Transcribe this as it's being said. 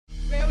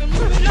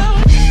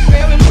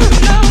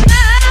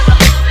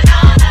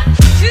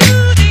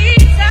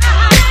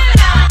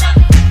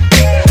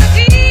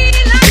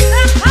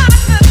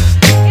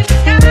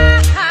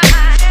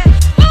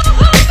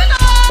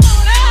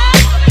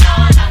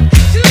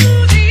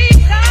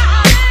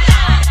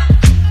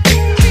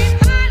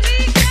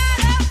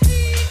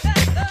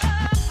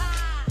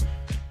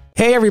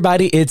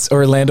everybody, it's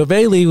Orlando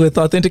Bailey with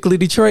Authentically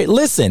Detroit.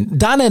 Listen,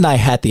 Donna and I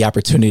had the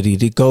opportunity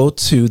to go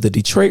to the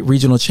Detroit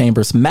Regional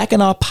Chamber's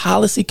Mackinac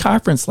Policy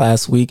Conference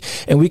last week,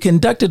 and we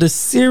conducted a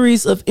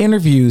series of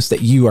interviews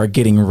that you are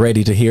getting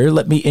ready to hear.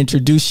 Let me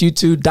introduce you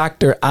to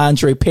Dr.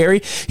 Andre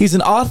Perry. He's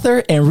an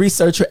author and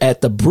researcher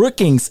at the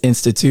Brookings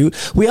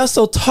Institute. We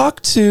also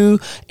talked to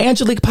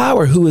Angelique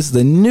Power, who is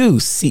the new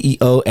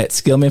CEO at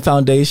Skillman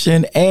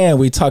Foundation, and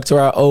we talked to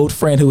our old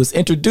friend who was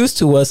introduced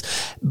to us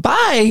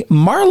by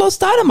Marlo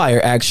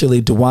Stoudemire,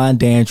 actually, Dewan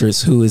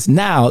Dandridge, who is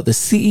now the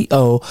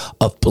CEO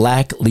of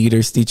Black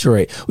Leaders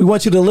Detroit. We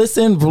want you to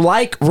listen,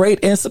 like, rate,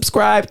 and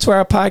subscribe to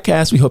our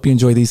podcast. We hope you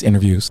enjoy these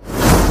interviews.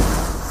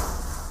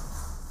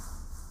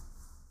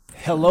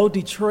 Hello,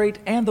 Detroit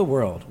and the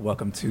world.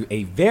 Welcome to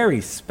a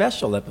very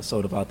special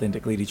episode of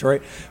Authentically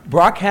Detroit,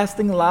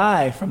 broadcasting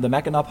live from the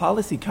Mackinac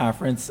Policy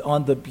Conference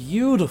on the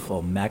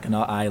beautiful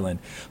Mackinac Island,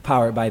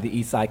 powered by the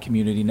Eastside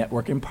Community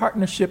Network in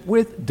partnership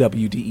with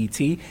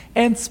WDET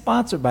and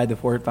sponsored by the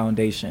Ford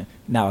Foundation,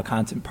 now a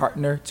content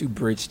partner to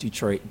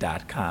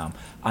BridgeDetroit.com.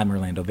 I'm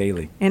Orlando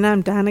Bailey. And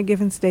I'm Donna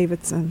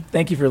Givens-Davidson.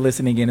 Thank you for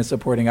listening in and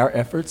supporting our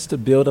efforts to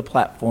build a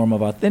platform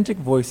of authentic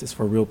voices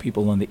for real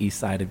people on the east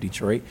side of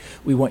Detroit.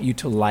 We want you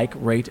to like,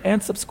 rate,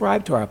 and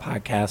subscribe to our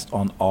podcast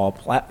on all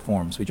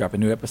platforms. We drop a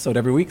new episode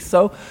every week,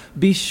 so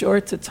be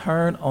sure to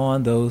turn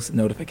on those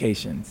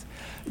notifications.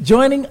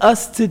 Joining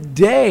us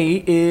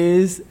today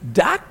is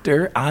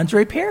Dr.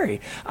 Andre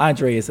Perry.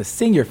 Andre is a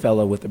senior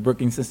fellow with the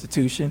Brookings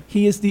Institution.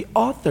 He is the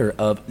author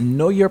of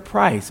Know Your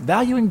Price,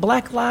 Valuing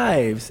Black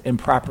Lives and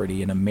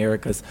Property in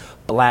America's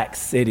Black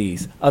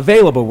Cities,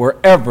 available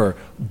wherever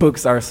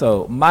books are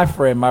sold. My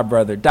friend, my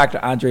brother, Dr.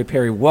 Andre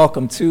Perry,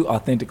 welcome to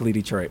Authentically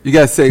Detroit. You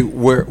guys say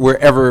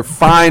wherever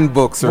fine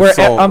books are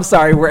sold. I'm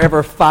sorry,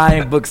 wherever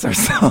fine books are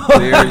sold.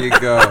 There you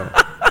go.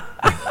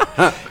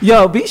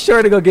 Yo, be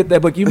sure to go get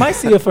that book. You might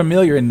see a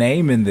familiar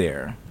name in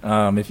there.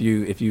 If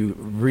you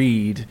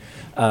read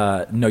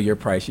Know Your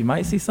Price, you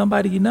might see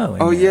somebody you know.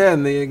 Oh, yeah,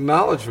 and the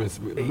acknowledgments.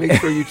 Make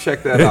sure you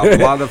check that out. A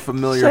lot of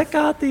familiar. Check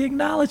out the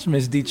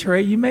acknowledgments,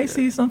 Detroit. You may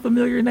see some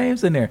familiar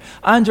names in there.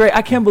 Andre,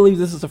 I can't believe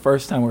this is the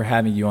first time we're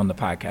having you on the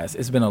podcast.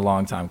 It's been a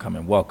long time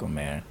coming. Welcome,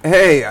 man.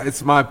 Hey,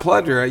 it's my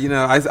pleasure. You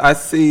know, I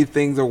see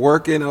things are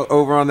working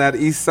over on that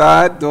east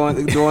side,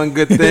 doing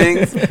good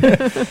things.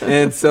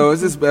 And so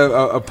it's just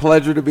a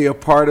pleasure to be a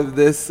part of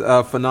this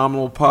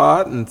phenomenal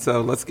pod. And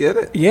so let's get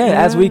it. Yeah,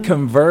 as we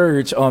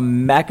converge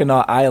on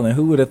Mackinac Island,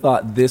 who would have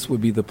thought this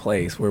would be the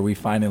place where we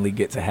finally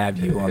get to have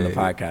you on the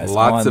podcast?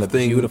 Lots on of the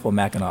things, beautiful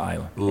Mackinac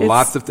Island.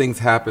 Lots of things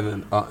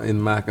happen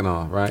in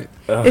Mackinac, right?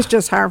 It's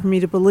just hard for me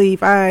to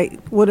believe. I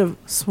would have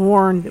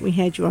sworn that we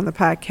had you on the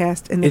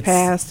podcast in the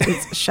past.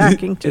 It's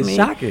shocking to me. It's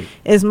shocking.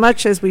 As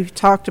much as we've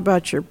talked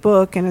about your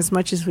book and as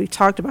much as we've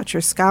talked about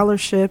your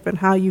scholarship and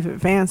how you've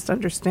advanced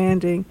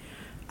understanding,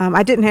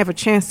 I didn't have a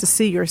chance to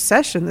see your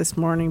session this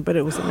morning, but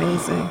it was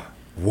amazing.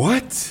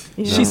 What?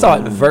 Yeah. She saw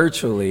it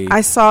virtually.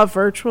 I saw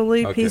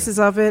virtually pieces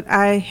of it.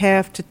 I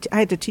had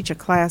to teach a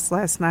class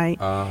last night.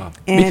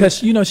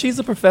 Because, she's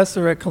a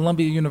professor at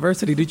Columbia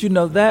University. Did you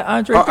know that,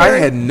 Andre? I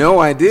had no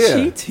idea.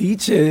 She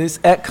teaches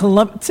at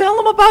Columbia. Tell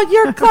them about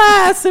your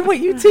class and what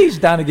you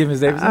teach, Donna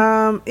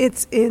Givens-Davidson.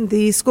 It's in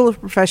the School of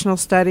Professional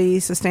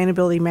Studies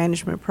Sustainability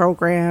Management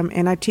Program,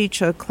 and I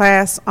teach a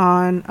class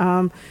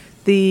on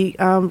the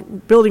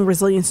building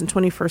resilience in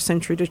 21st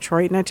century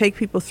Detroit, and I take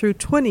people through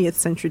 20th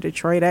century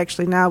Detroit.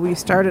 Actually, now we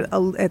started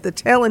at the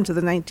tail end of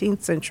the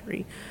 19th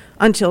century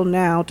until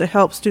now to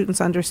help students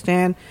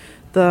understand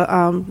the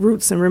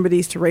roots and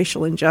remedies to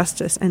racial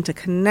injustice and to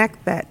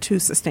connect that to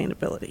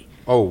sustainability.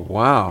 Oh,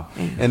 wow.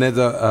 And as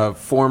a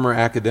former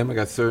academic,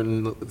 I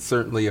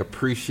certainly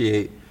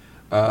appreciate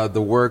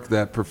the work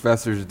that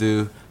professors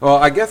do. Well,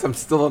 I guess I'm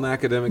still an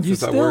academic. You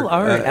since still I work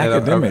are an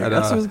academic.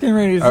 That's what I was getting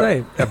ready to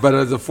say. But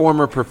as a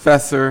former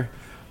professor,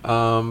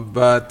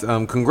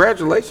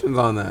 congratulations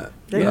on that.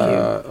 Thank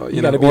you.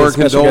 You got to be a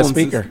special guest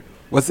speaker.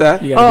 What's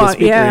that? You got to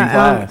be a speaker in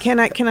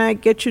class. Can I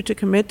get you to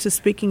commit to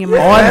speaking in my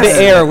on class?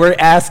 the air? We're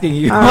asking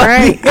you. All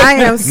right, I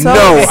am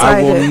so excited.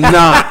 I will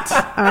not.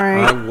 All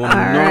right, I will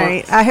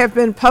not. I have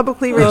been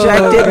publicly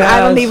rejected. I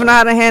don't even know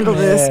how to handle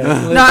this.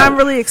 No, I'm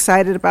really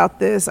excited about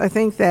this. I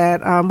think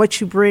that what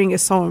you bring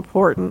is so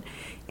important.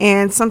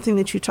 And something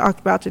that you talked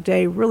about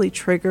today really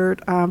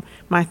triggered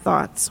my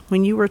thoughts.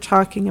 When you were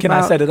talking about... Can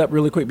I set it up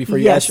really quick before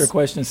you ask your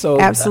question? So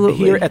absolutely.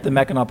 Here at the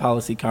Mackinac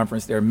Policy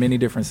Conference, there are many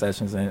different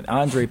sessions, and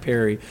Andre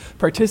Perry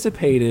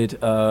participated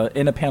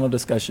in a panel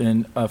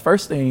discussion.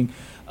 First thing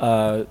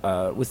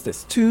was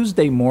this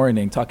Tuesday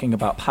morning, talking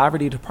about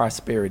poverty to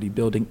prosperity,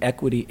 building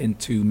equity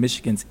into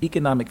Michigan's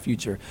economic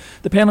future.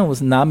 The panel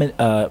was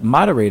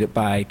moderated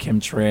by Kim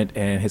Trent,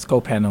 and his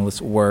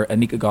co-panelists were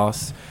Anika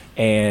Goss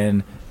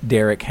and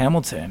Derek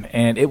Hamilton,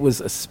 and it was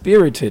a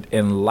spirited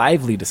and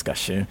lively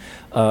discussion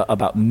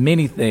about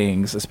many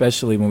things,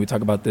 especially when we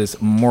talk about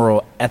this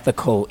moral,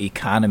 ethical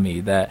economy.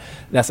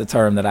 That's a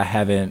term that I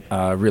haven't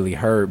really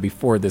heard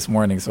before this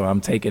morning, so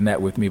I'm taking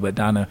that with me. But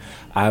Donna,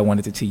 I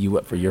wanted to tee you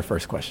up for your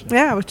first question.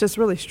 Yeah, I was just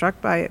really struck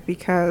by it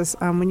because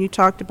when you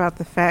talked about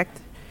the fact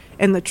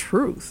and the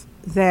truth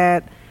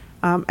that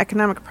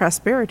economic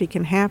prosperity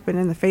can happen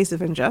in the face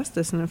of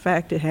injustice. And in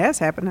fact, it has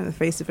happened in the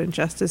face of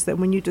injustice, that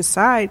when you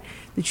decide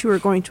that you are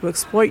going to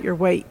exploit your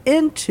way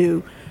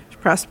into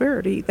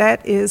prosperity,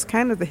 that is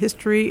kind of the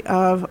history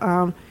of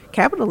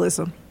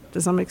capitalism to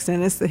some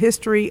extent. It's the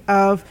history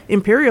of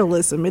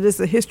imperialism. It is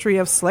the history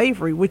of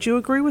slavery. Would you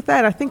agree with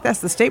that? I think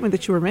that's the statement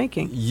that you were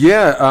making.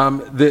 Yeah,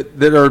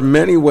 there are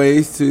many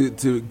ways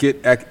to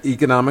get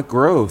economic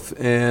growth,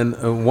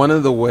 and one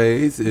of the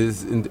ways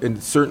is,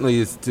 and certainly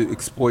is to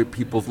exploit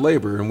people's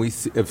labor, and we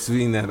have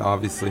seen that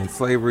obviously in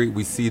slavery.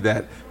 We see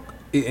that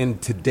in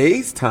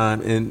today's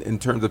time in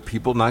terms of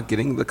people not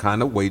getting the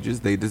kind of wages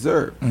they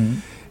deserve.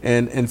 Mm-hmm.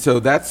 And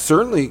so that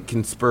certainly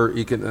can spur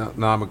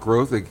economic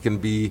growth. It can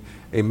be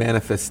a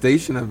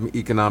manifestation of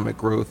economic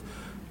growth.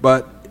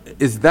 But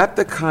is that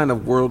the kind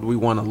of world we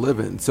want to live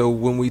in? So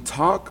when we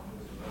talk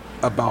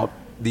about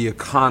the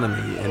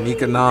economy and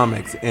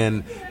economics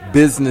and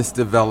business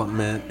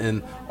development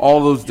and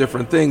all those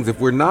different things, if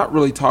we're not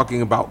really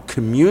talking about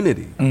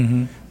community,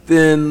 mm-hmm.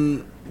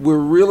 then we're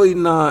really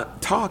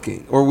not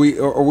talking, or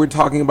we're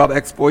talking about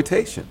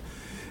exploitation.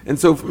 And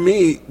so for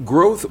me,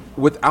 growth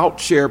without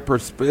shared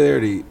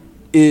prosperity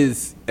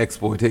is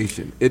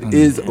exploitation. It mm-hmm.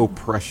 is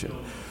oppression.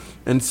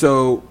 And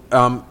so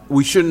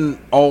we shouldn't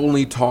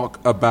only talk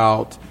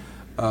about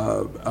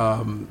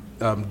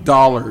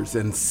dollars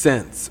and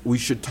cents. We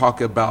should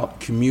talk about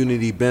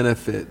community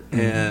benefit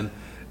mm-hmm.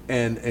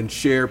 and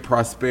shared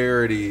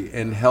prosperity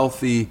and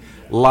healthy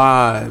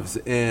lives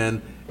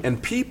and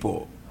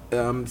people.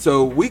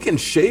 So we can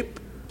shape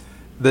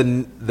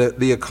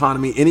the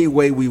economy any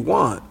way we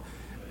want.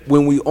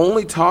 When we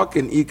only talk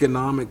in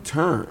economic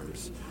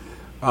terms,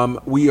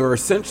 we are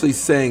essentially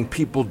saying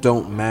people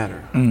don't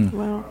matter. Mm.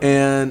 Wow.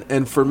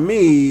 And for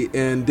me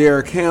and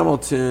Derek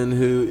Hamilton,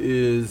 who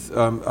is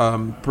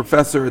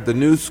professor at the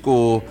New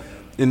School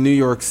in New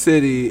York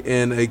City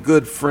and a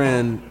good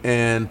friend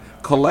and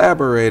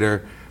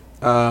collaborator,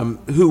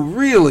 who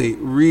really,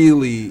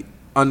 really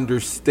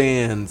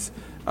understands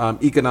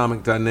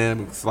economic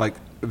dynamics like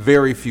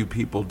very few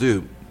people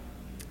do.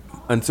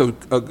 And so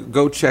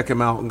go check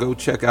him out and go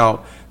check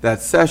out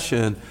that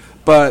session.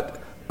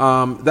 But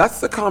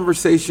that's the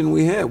conversation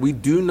we had. We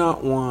do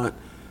not want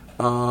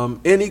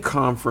any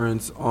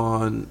conference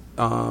on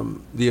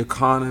the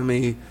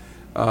economy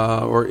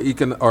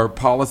or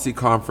policy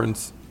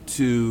conference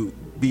to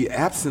be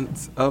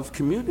absent of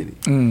community.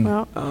 Mm.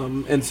 Well,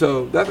 and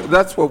so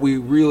that's what we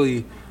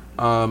really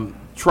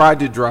tried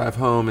to drive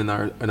home in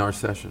our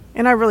session.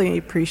 And I really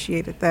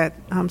appreciated that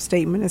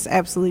statement. It's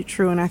absolutely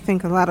true. And I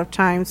think a lot of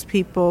times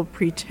people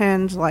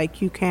pretend like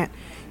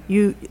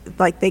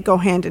like they go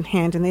hand in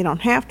hand, and they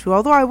don't have to.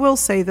 Although I will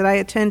say that I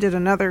attended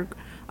another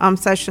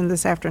session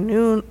this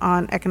afternoon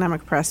on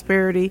economic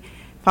prosperity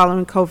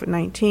following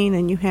COVID-19,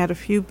 and you had a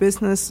few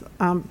business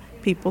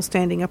people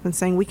standing up and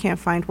saying, we can't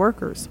find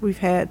workers. We've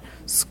had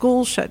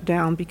schools shut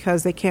down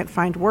because they can't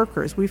find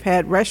workers. We've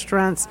had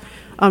restaurants,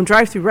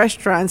 drive-through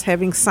restaurants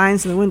having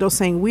signs in the window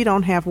saying, we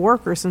don't have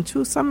workers. And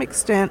to some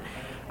extent,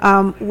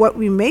 what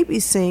we may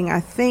be seeing, I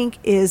think,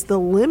 is the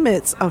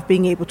limits of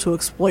being able to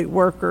exploit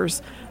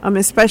workers,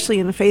 especially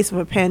in the face of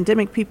a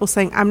pandemic, people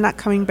saying, I'm not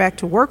coming back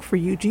to work for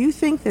you. Do you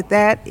think that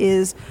that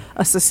is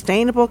a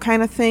sustainable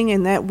kind of thing,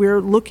 and that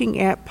we're looking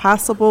at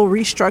possible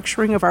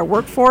restructuring of our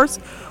workforce?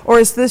 Or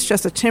is this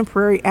just a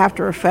temporary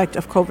after effect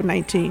of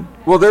COVID-19?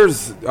 Well,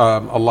 there's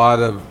a lot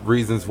of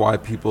reasons why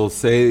people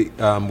say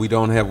we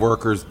don't have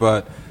workers,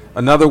 but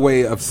another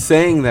way of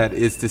saying that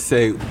is to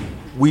say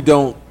we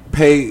don't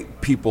pay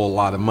people a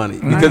lot of money,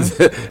 because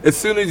as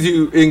soon as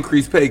you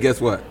increase pay, guess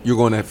what? You're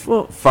going to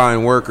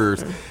find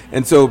workers.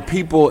 And so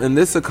people in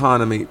this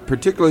economy,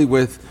 particularly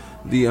with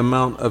the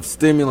amount of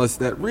stimulus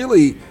that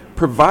really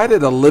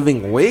provided a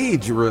living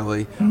wage,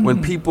 really,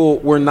 when people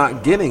were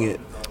not getting it.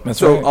 That's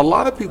so right. A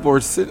lot of people are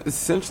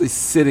essentially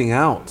sitting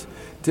out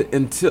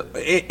and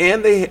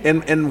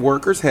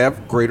workers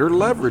have greater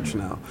leverage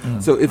now.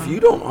 So if you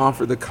don't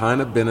offer the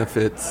kind of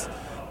benefits,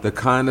 the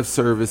kind of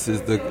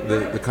services,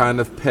 the kind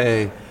of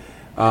pay,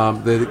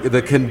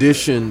 the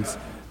conditions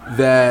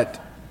that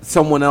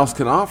someone else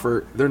can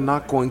offer, they're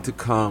not going to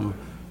come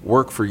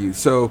work for you.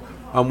 So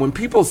when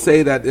people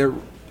say that,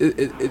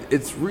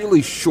 it's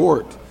really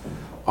short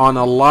on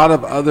a lot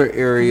of other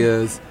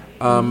areas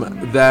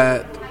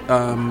that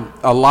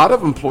a lot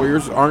of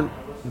employers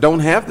don't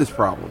have this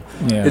problem.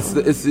 Yeah. It's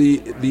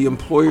the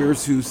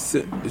employers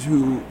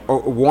who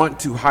want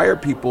to hire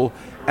people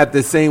at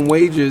the same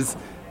wages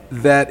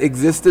that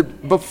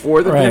existed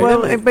before the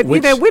pandemic. Well, but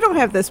we don't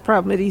have this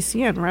problem at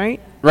ECN, right?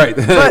 Right.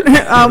 But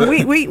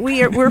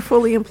we're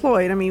fully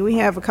employed. I mean, we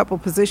have a couple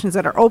positions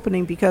that are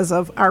opening because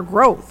of our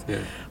growth. Yeah.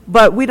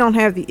 But we don't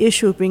have the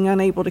issue of being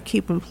unable to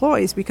keep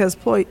employees because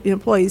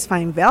employees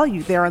find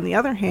value there. On the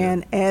other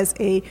hand, as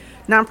a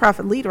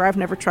nonprofit leader, I've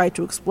never tried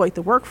to exploit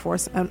the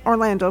workforce. And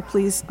Orlando,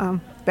 please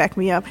back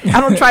me up.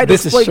 I don't try to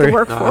exploit the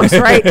workforce,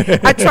 right?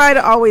 I try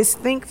to always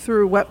think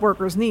through what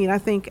workers need. I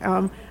think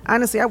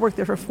honestly, I worked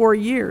there for 4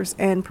 years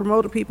and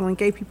promoted people and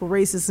gave people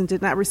raises and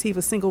did not receive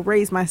a single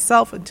raise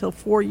myself until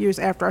 4 years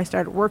after I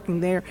started working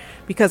there,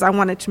 because I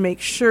wanted to make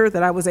sure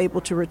that I was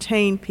able to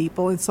retain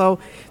people. And so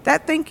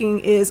that thinking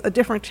is a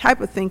different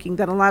type of thinking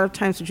than a lot of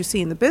times what you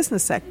see in the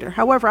business sector.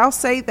 However, I'll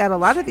say that a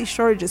lot of these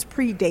shortages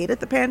predated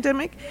the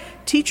pandemic.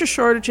 Teacher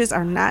shortages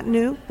are not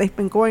new. They've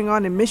been going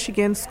on in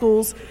Michigan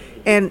schools,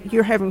 and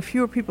you're having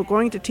fewer people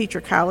going to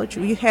teacher college.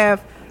 You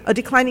have a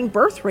declining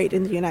birth rate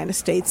in the United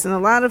States, and a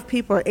lot of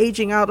people are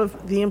aging out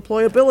of the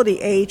employability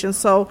age. And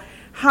so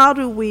how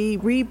do we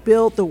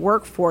rebuild the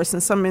workforce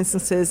in some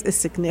instances is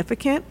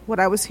significant. What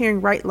I was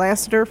hearing Wright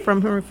Lassiter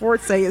from Henry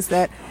Ford say is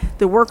that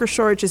the worker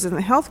shortages in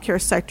the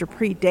healthcare sector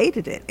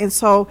predated it. And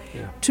so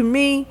to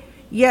me,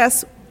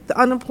 yes, the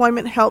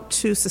unemployment helped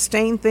to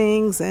sustain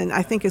things, and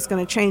I think it's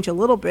going to change a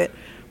little bit.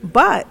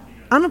 But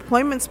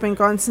unemployment's been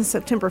gone since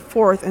September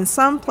 4th, and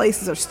some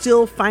places are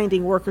still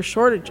finding worker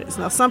shortages.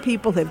 Now, some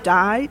people have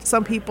died.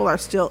 Some people are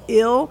still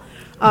ill.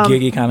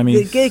 Gig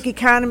economy. The gig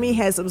economy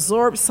has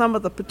absorbed some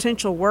of the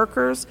potential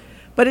workers.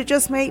 But it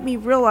just made me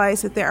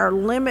realize that there are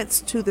limits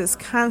to this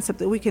concept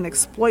that we can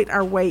exploit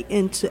our way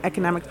into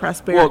economic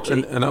prosperity.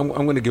 Well, and I'm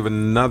going to give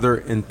another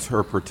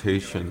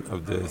interpretation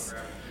of this.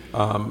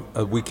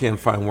 We can't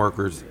find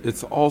workers.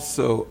 It's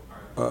also,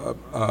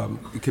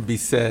 it could be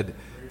said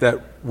that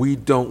we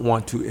don't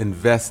want to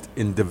invest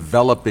in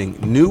developing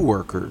new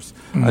workers,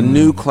 a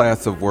new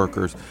class of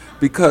workers,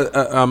 because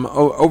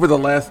over the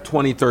last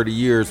 20, 30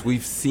 years,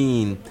 we've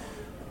seen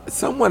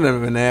somewhat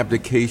of an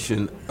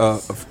abdication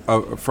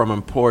from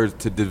employers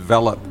to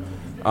develop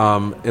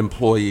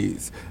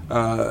employees.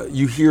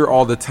 You hear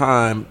all the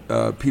time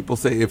people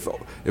say,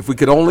 if we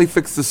could only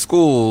fix the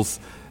schools,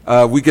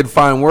 we could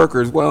find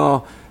workers.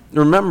 Well,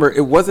 remember,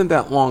 it wasn't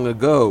that long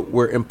ago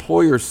where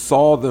employers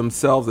saw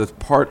themselves as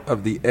part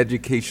of the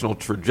educational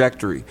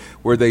trajectory,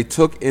 where they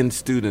took in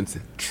students,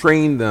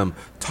 trained them,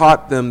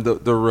 taught them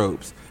the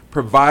ropes,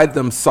 provide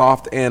them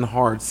soft and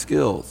hard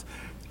skills.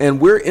 And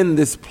we're in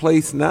this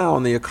place now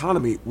in the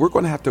economy. We're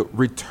going to have to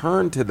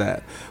return to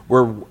that,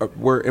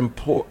 where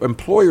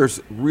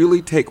employers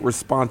really take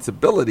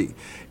responsibility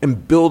in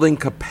building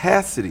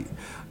capacity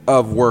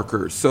of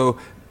workers. So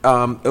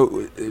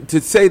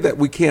to say that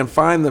we can't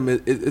find them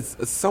is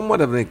somewhat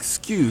of an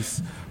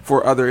excuse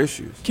for other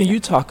issues. Can you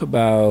talk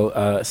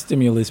about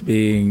stimulus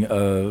being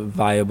a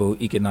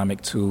viable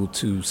economic tool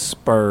to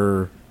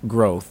spur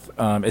growth,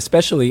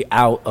 especially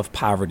out of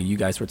poverty? You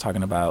guys were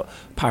talking about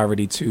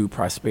poverty to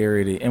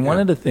prosperity. And one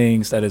of the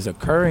things that is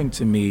occurring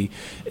to me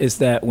is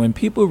that when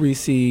people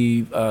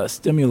receive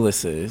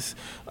stimuluses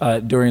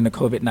during the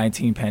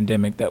COVID-19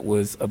 pandemic that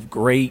was of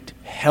great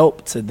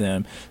help to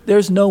them,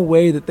 there's no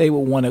way that they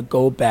would want to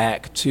go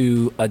back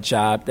to a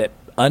job that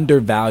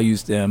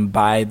undervalues them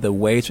by the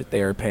wage that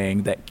they are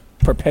paying, that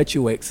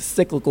perpetuates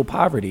cyclical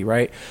poverty,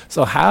 right?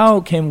 So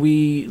how can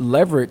we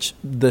leverage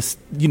this,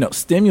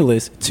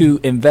 stimulus to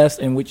invest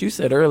in what you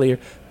said earlier,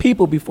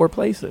 people before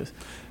places?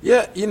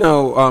 Yeah,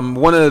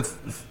 one of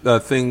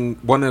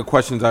the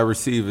questions I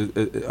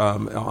receive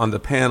on the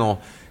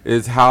panel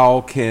is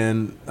how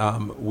can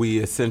we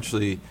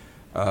essentially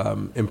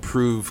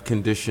improve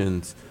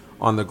conditions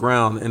on the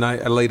ground? And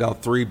I laid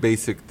out three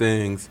basic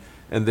things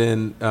and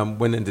then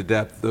went into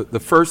depth. The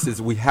first is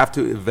we have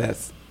to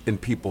invest in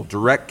people,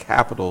 direct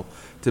capital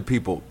to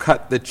people,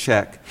 cut the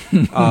check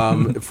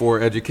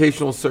for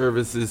educational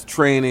services,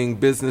 training,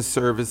 business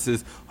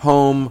services,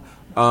 home,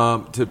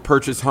 to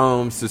purchase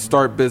homes, to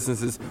start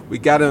businesses. We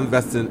got to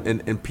invest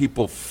in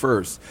people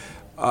first.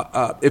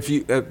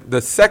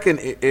 The second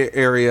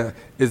area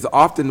is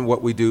often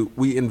what we do.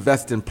 We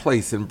invest in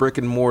place, in brick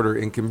and mortar,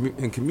 in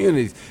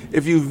communities.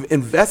 If you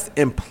invest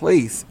in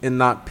place and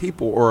not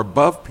people or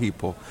above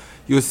people,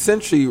 you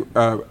essentially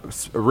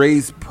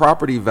raise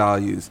property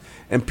values,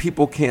 and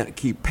people can't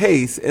keep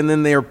pace, and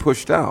then they are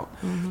pushed out.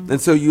 Mm-hmm. And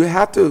so you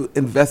have to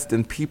invest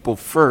in people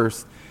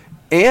first,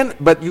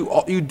 but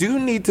you do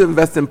need to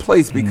invest in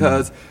place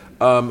because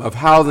of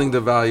housing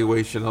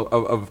devaluation,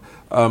 of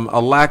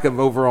a lack of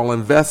overall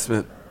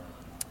investment.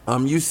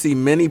 You see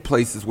many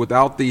places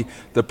without the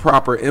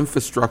proper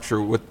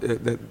infrastructure. We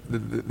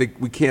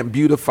can't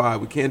beautify,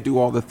 we can't do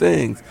all the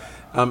things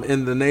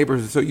in the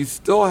neighborhoods. So you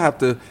still have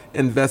to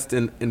invest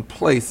in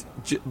place,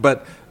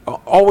 but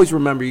always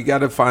remember you got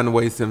to find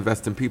ways to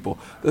invest in people.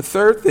 The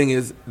third thing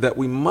is that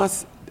we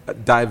must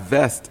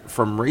divest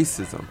from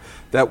racism,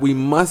 that we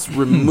must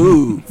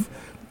remove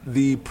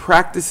the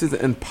practices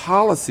and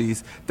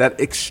policies that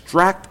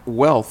extract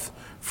wealth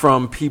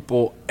from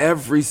people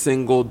every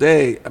single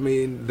day. I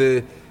mean,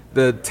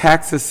 the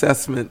tax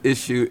assessment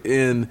issue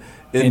in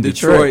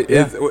Detroit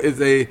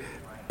is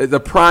a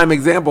prime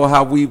example of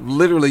how we've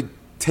literally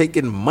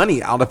taken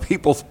money out of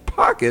people's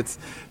pockets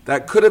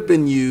that could have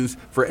been used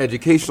for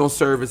educational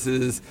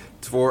services,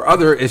 for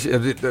other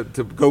issues,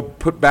 to go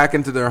put back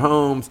into their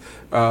homes,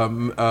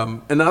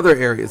 and other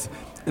areas.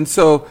 And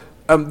so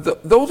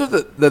those are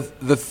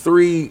the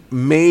three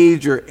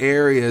major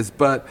areas,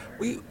 but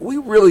we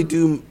really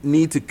do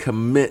need to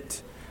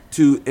commit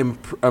to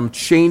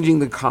changing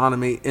the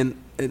economy in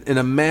in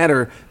a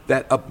manner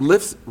that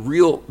uplifts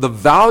the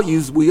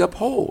values we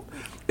uphold.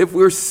 If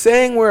we're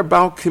saying we're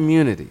about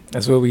community,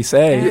 that's what we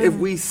say. If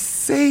we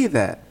say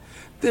that,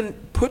 then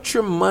put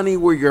your money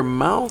where your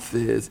mouth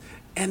is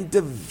and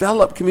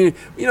develop community.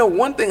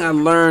 One thing I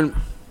learned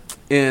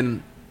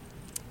in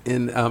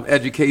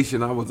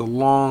education, I was a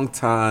long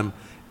time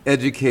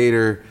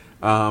educator,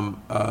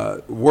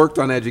 worked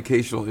on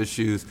educational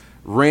issues,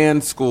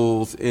 ran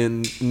schools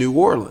in New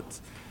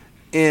Orleans.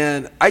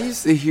 And I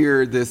used to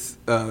hear this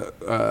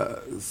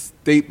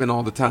statement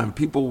all the time.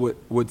 People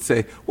would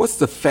say, what's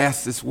the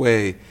fastest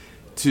way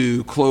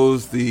to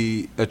close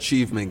the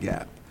achievement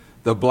gap,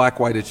 the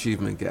black-white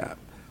achievement gap?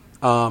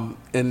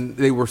 And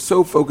they were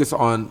so focused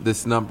on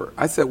this number.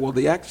 I said, well,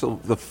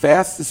 the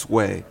fastest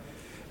way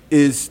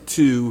is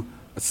to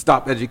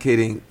stop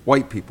educating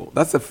white people.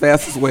 That's the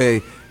fastest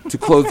way to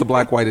close the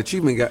black-white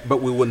achievement gap,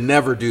 but we will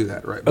never do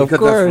that, right? Because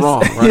that's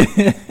wrong,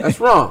 right? That's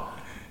wrong.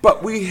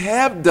 But we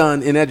have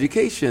done in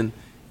education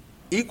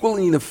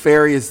equally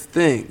nefarious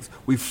things.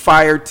 We've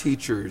fired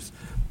teachers.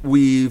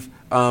 We've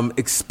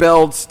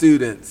expelled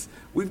students.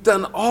 We've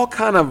done all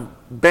kind of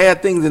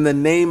bad things in the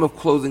name of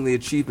closing the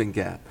achievement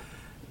gap.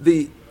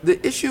 The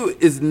issue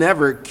is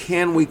never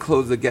can we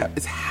close the gap.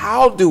 It's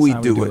how do we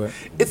do it.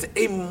 It's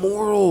a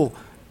moral.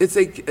 It's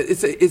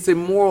a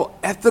moral,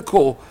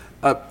 ethical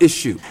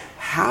issue.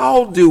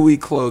 How do we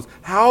close?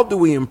 How do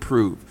we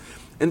improve?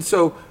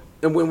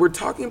 And when we're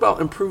talking about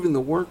improving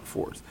the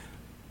workforce,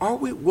 are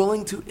we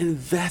willing to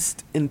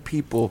invest in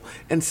people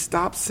and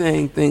stop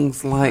saying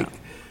things like,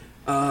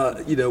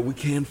 we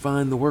can't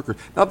find the workers?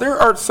 Now, there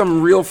are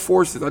some real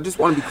forces. I just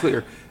want to be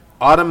clear.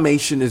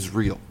 Automation is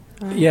real.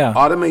 Yeah.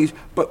 Automation.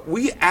 But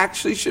we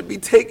actually should be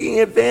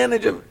taking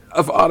advantage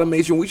of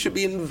automation. We should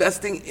be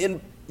investing in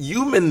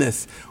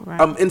humanness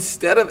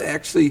instead of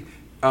actually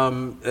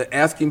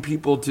asking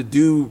people to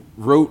do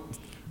rote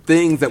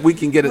things that we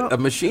can get a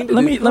machine to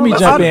do. Let me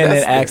jump in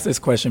and ask this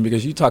question,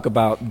 because you talk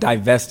about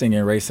divesting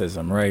in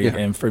racism, right? Yeah.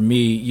 And for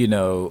me,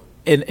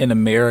 in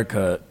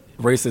America,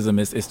 racism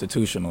is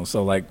institutional.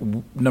 So, like,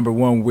 number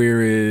one,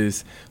 where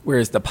is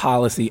the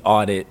policy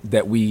audit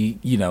that we,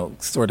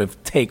 sort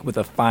of take with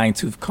a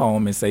fine-tooth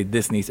comb and say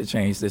this needs to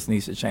change, this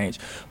needs to change?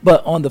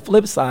 But on the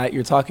flip side,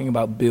 you're talking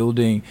about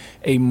building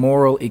a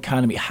moral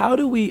economy. How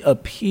do we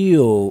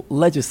appeal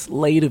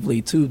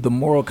legislatively to the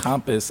moral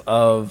compass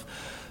of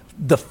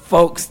the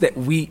folks that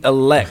we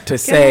elect to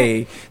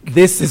say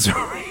this is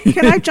right?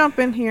 Can I jump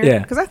in here? Yeah.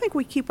 Because I think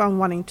we keep on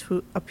wanting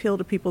to appeal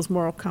to people's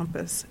moral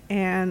compass.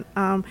 And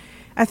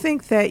I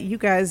think that you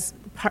guys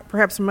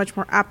perhaps are much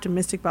more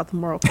optimistic about the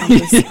moral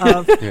compass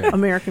of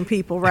American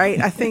people,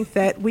 right? I think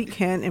that we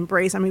can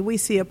embrace, we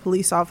see a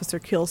police officer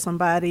kill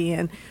somebody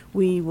and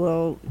we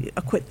will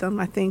acquit them.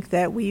 I think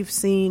that we've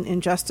seen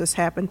injustice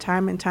happen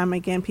time and time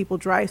again. People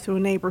drive through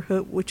a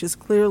neighborhood which is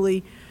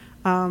clearly,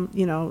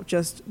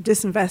 just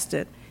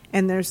disinvested.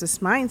 And there's this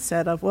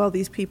mindset of, well,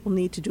 these people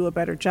need to do a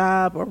better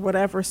job or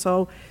whatever.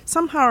 So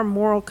somehow our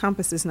moral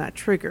compass is not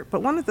triggered.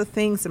 But one of the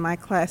things in my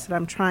class that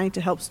I'm trying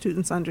to help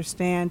students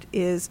understand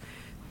is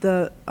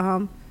the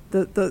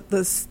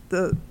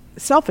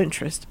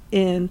self-interest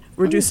in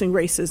reducing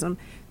racism.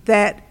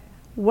 That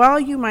while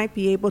you might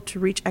be able to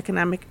reach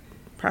economic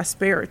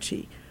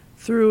prosperity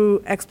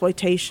through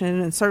exploitation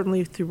and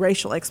certainly through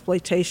racial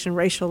exploitation,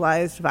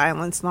 racialized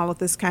violence, and all of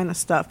this kind of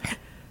stuff,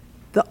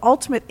 the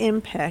ultimate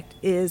impact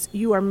is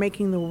you are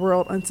making the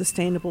world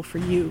unsustainable for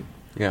you.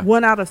 Yeah.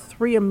 1 out of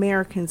 3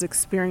 Americans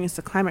experienced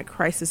a climate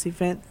crisis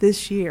event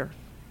this year,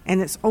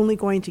 and it's only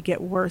going to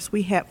get worse.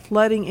 We had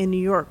flooding in New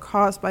York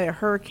caused by a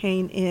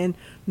hurricane in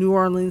New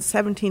Orleans,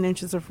 17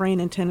 inches of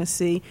rain in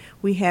Tennessee.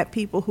 We had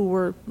people who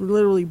were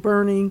literally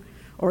burning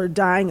or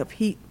dying of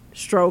heat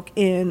stroke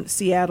in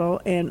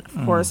Seattle and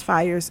forest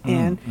fires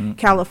in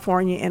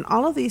California. And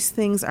all of these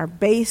things are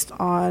based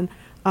on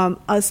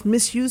us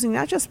misusing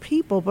not just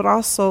people, but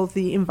also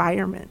the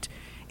environment.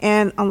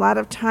 And a lot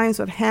of times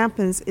what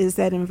happens is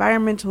that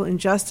environmental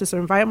injustice or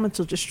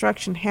environmental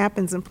destruction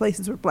happens in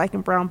places where black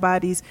and brown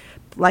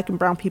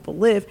people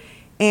live,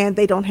 and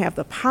they don't have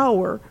the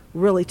power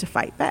really to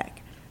fight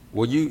back.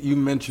 Well, you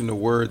mentioned a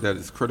word that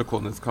is critical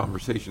in this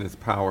conversation is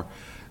power.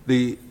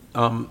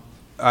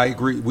 I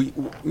agree.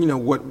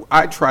 What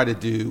I try to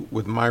do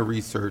with my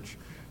research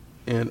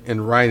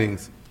and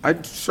writings,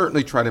 I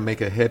certainly try to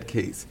make a head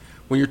case.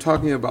 When you're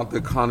talking about the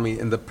economy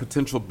and the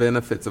potential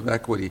benefits of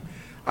equity,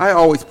 I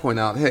always point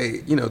out, hey,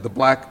 the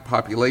black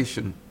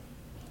population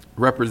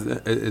black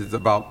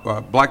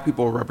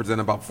people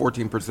represent about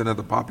 14% of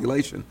the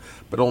population,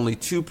 but only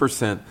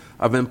 2%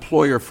 of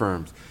employer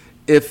firms.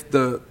 If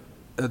the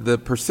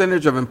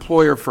percentage of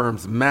employer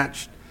firms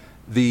matched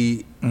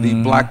the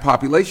black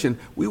population,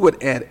 we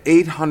would add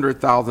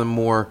 800,000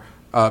 more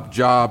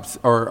jobs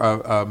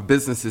or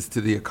businesses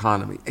to the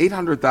economy.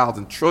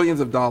 800,000,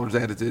 trillions of dollars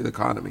added to the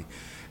economy.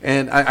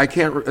 And I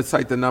can't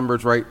cite the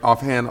numbers right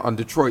offhand on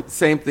Detroit.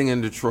 Same thing in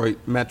Detroit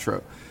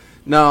Metro.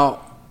 Now,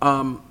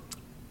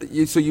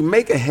 so you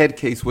make a head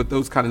case with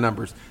those kind of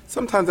numbers.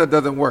 Sometimes that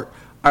doesn't work.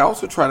 I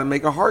also try to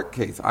make a heart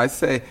case. I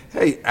say,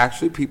 hey,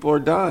 actually people are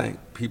dying.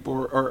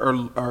 People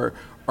are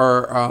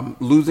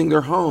losing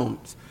their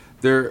homes.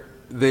 They're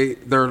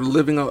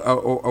living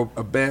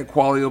a bad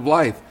quality of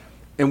life,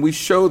 and we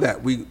show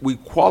that we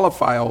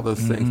qualify all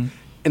those things,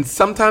 and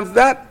sometimes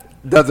that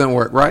doesn't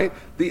work. Right.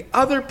 The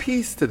other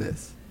piece to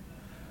this,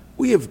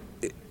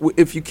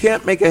 if you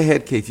can't make a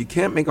head case, you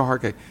can't make a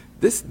heart case.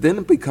 This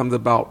then becomes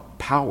about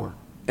power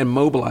and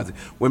mobilizing.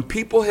 When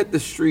people hit the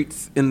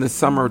streets in the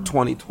summer of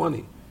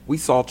 2020, we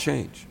saw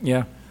change.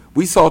 Yeah.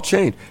 We saw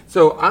change.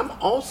 So I'm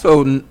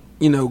also,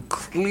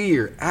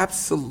 clear,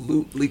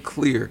 absolutely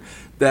clear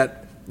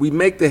that we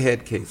make the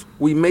head case,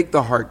 we make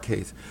the heart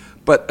case.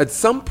 But at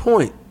some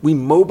point, we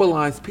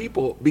mobilize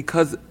people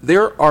because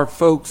there are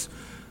folks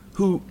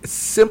who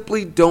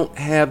simply don't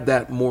have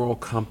that moral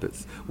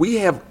compass. We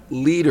have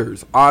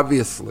leaders,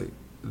 obviously.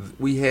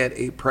 We had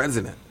a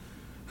president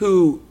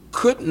who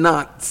could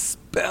not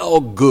spell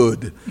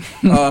good,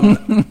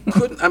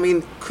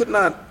 really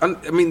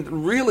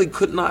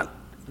could not.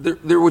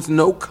 There was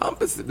no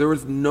compass. There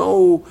was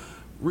no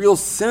real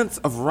sense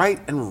of right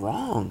and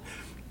wrong.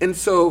 And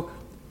so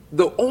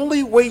the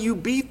only way you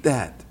beat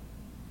that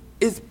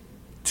is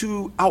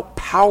to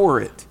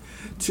outpower it,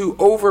 to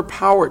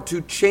overpower it,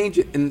 to change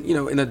it. And,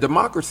 in a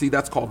democracy,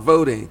 that's called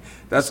voting.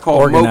 That's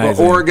called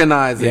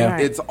organizing. Yeah.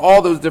 It's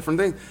all those different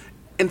things.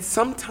 And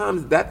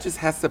sometimes that just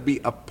has to be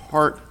a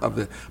part of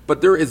it. But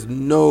there is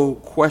no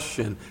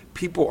question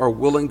people are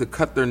willing to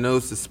cut their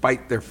nose to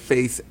spite their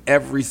face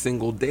every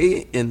single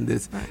day in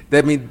this.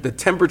 Right. The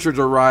temperatures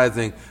are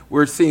rising.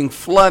 We're seeing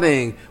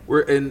flooding.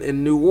 We're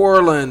in New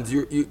Orleans.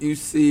 You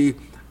see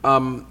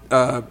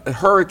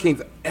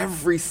hurricanes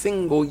every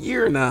single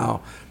year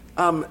now.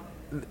 Then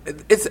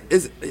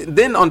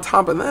on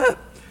top of that,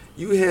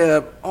 you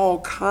have all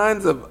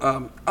kinds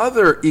of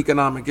other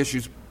economic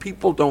issues.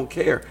 People don't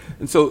care.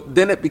 And so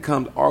then it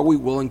becomes, are we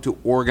willing to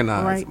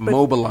organize,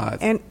 mobilize,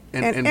 and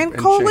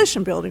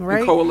coalition building, right?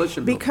 And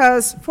coalition building.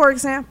 Because, for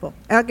example,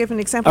 I'll give an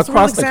example.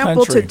 Across the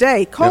country.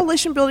 Today,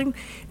 coalition building.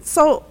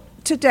 So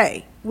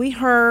today, we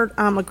heard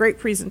a great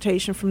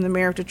presentation from the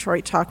mayor of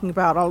Detroit talking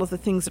about all of the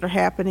things that are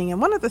happening. And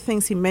one of the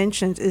things he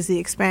mentioned is the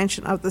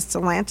expansion of the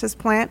Stellantis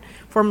plant,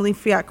 formerly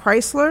Fiat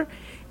Chrysler.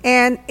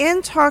 And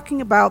in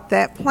talking about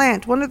that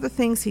plant, one of the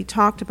things he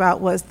talked about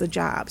was the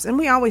jobs. And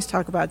we always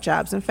talk about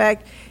jobs. In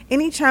fact,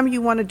 anytime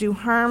you want to do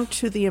harm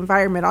to the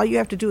environment, all you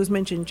have to do is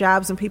mention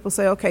jobs and people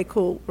say, okay,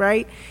 cool,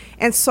 right?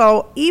 And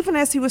so even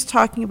as he was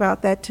talking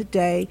about that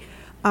today,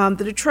 the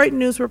Detroit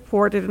News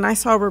reported, and I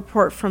saw a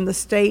report from the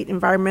State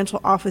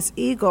Environmental Office,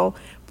 Eagle,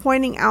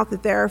 pointing out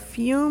that there are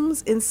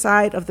fumes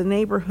inside of the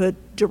neighborhood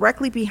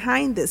directly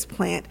behind this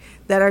plant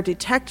that are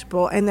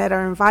detectable and that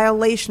are in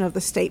violation of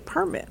the state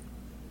permit.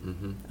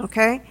 Mm-hmm.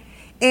 Okay?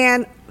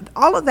 And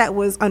all of that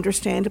was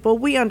understandable.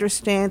 We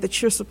understand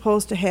that you're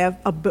supposed to have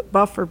a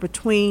buffer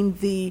between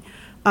the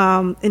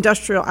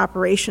industrial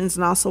operations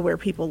and also where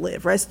people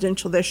live.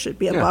 Residential, there should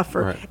be a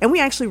buffer. Right. And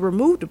we actually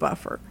removed a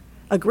buffer,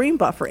 a green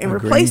buffer, and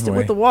replaced it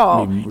with the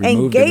wall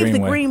and gave the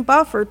green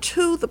buffer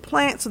to the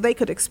plant so they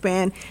could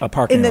expand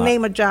in the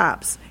name of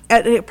jobs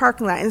at a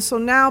parking lot. And so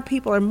now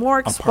people are more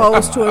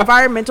exposed to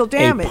environmental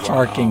damage.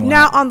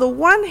 Now, on the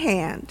one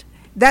hand,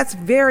 that's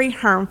very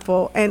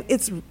harmful, and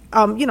it's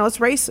it's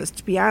racist,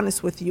 to be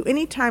honest with you.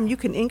 Anytime you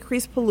can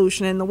increase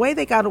pollution, and the way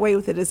they got away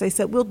with it is they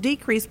said, we'll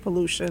decrease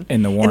pollution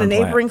in a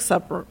neighboring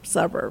suburb.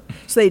 So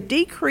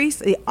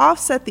they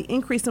offset the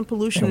increase in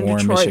pollution in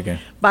Detroit, Michigan,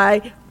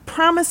 by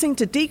promising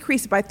to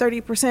decrease it by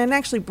 30%, and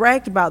actually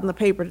bragged about in the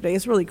paper today.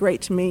 It's really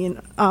great to me.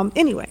 And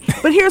anyway,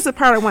 but here's the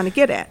part I want to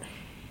get at.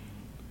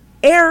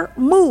 Air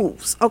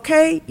moves,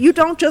 okay? You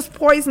don't just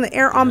poison the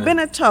air on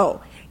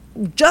Beneteau.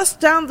 Just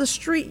down the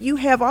street, you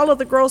have all of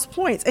the Grosse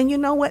Points. And you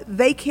know what?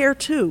 They care,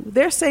 too.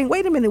 They're saying,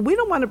 wait a minute, we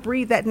don't want to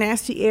breathe that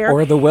nasty air.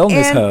 Or the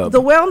wellness hub.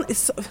 Well,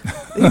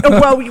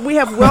 we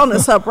have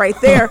wellness hub right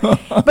there.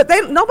 But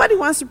nobody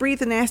wants to breathe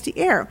the nasty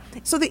air.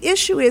 So the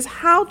issue is,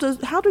 how do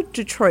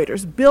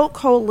Detroiters build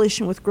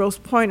coalition with Grosse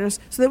Pointers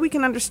so that we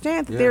can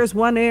understand that there is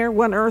one air,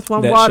 one earth,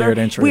 one water.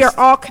 We are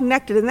all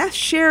connected. And that's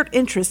shared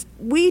interest.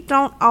 We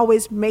don't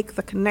always make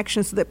the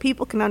connection so that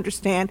people can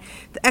understand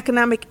the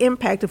economic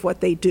impact of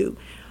what they do.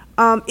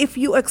 If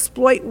you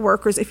exploit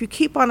workers, if you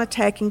keep on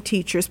attacking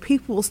teachers,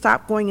 people will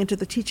stop going into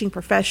the teaching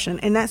profession,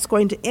 and that's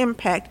going to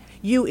impact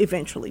you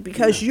eventually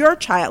because your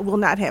child will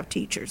not have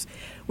teachers.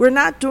 We're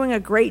not doing a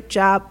great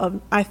job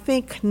of, I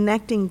think,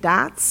 connecting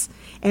dots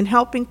and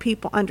helping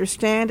people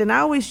understand. And I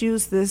always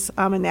use this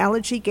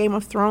analogy, Game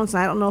of Thrones,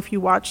 and I don't know if you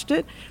watched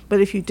it,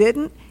 but if you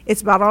didn't,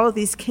 it's about all of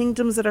these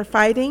kingdoms that are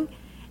fighting.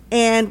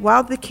 And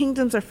while the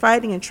kingdoms are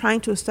fighting and trying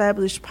to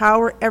establish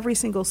power every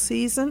single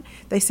season,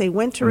 they say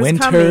winter is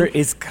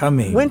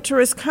coming.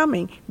 Winter is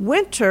coming.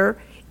 Winter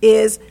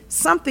is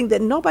something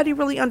that nobody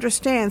really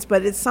understands,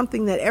 but it's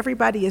something that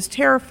everybody is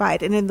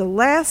terrified. And in the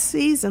last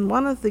season,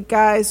 one of the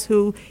guys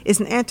who is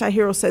an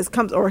anti-hero says,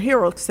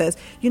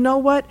 you know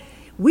what?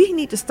 We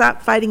need to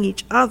stop fighting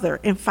each other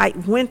and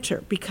fight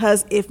winter,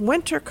 because if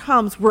winter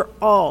comes, we're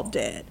all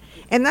dead.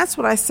 And that's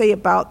what I say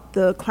about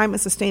the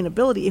climate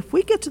sustainability. If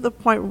we get to the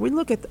point where we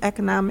look at the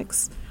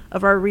economics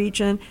of our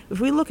region, if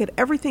we look at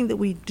everything that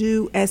we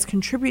do as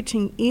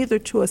contributing either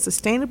to a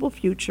sustainable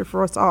future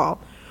for us all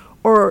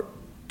or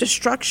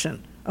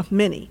destruction of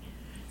many,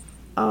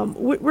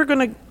 we're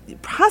going to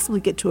possibly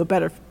get to a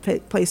better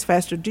place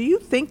faster. Do you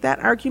think that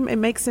argument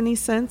makes any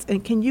sense?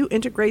 And can you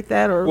integrate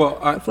that or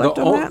reflect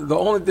on that? The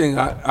only thing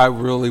I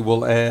really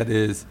will add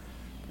is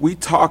we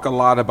talk a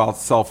lot about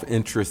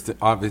self-interest,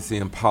 obviously,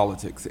 in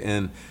politics,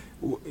 and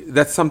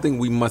that's something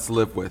we must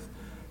live with.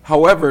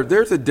 However,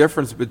 there's a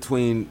difference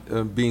between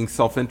being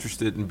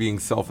self-interested and being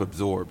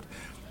self-absorbed.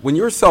 When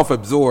you're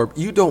self-absorbed,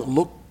 you don't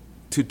look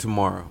to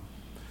tomorrow.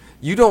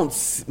 You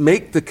don't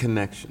make the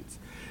connections.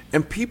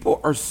 And people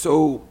are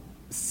so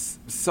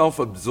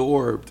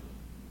self-absorbed,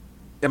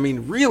 I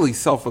mean, really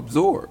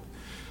self-absorbed,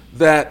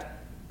 that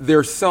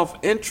their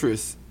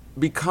self-interest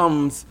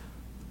becomes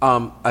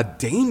a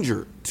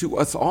danger to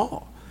us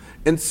all.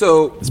 And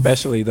so,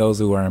 especially those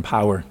who are in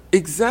power.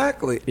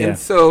 Exactly. Yeah. And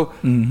so,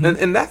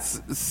 and that's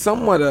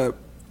somewhat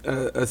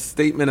a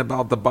statement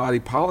about the body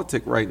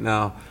politic right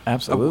now.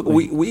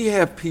 Absolutely. We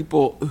have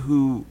people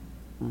who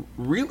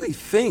really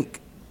think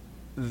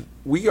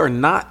we are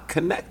not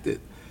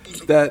connected.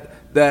 That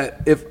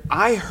if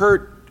I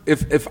hurt,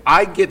 if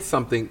I get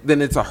something,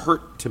 then it's a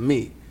hurt to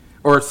me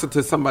or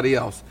to somebody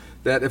else.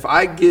 That if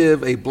I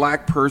give a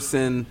black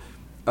person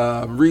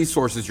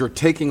resources, you're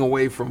taking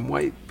away from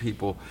white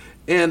people.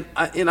 And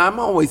I'm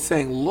always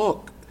saying,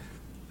 look,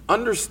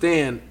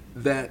 understand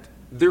that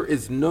there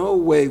is no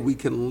way we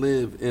can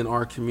live in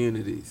our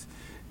communities,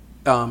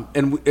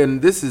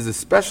 and this is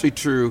especially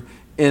true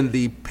in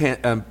the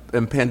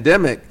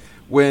pandemic,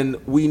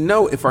 when we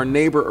know if our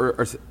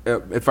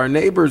if our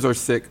neighbors are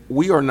sick,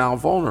 we are now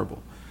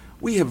vulnerable.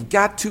 We have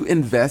got to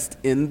invest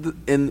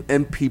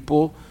in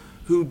people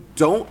who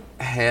don't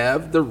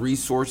have the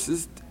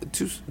resources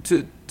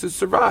to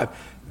survive.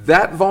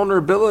 That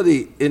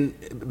vulnerability in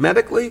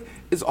medically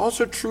is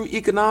also true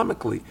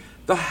economically.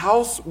 The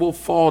house will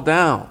fall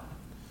down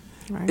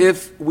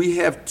if we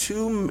have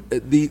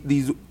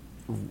these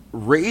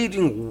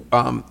raging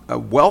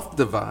wealth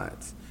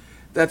divides.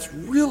 That's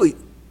really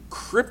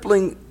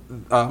crippling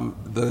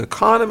the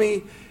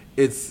economy.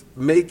 It's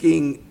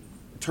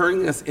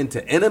turning us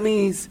into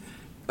enemies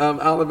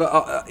out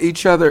of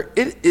each other.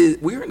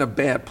 We're in a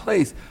bad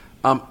place.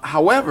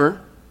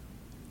 However,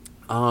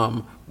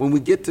 when we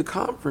get to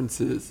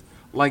conferences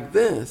like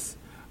this,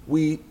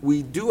 we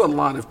do a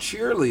lot of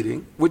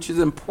cheerleading, which is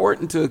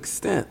important to an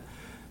extent,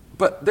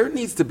 but there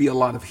needs to be a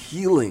lot of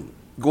healing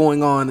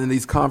going on in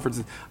these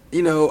conferences.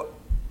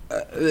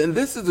 And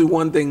this is the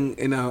one thing,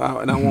 and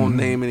I won't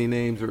name any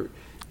names or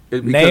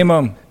name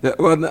them.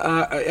 Because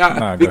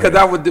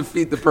that would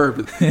defeat the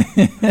purpose.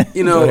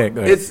 Go ahead.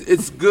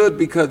 It's good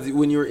because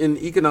when you're in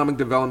economic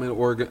development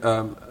or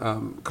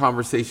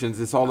conversations,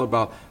 it's all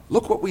about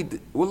look what we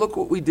did. Well, look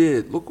what we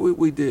did. Look what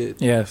we did.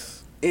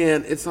 Yes.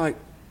 And it's like,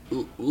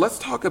 let's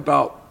talk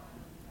about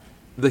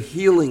the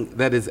healing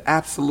that is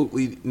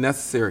absolutely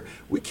necessary.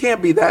 We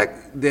can't be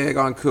that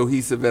daggone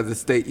cohesive as a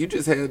state. You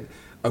just had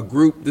a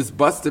group that's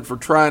busted for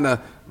trying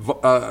to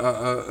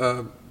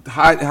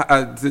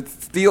to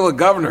steal a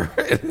governor.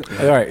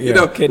 All right,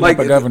 yeah. Kidnap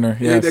a governor.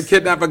 Yes.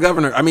 Kidnap a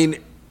governor. I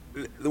mean,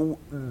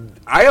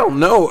 I don't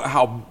know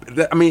how.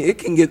 It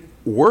can get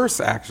worse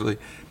actually.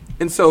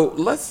 And so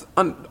let's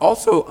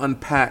also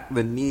unpack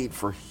the need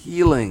for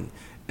healing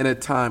in a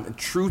time and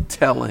truth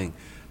telling.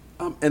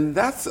 And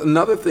that's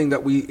another thing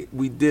that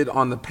we did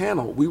on the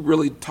panel. We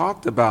really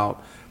talked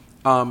about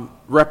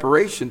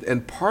reparations,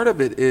 and part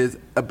of it is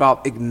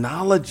about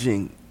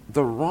acknowledging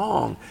the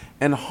wrong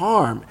and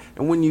harm.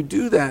 And when you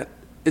do that,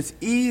 it's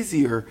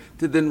easier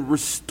to then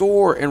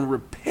restore and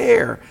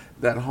repair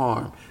that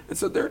harm. And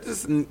so they're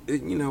just,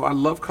 I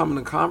love coming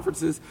to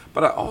conferences,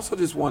 but I also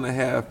just want to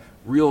have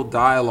real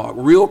dialogue,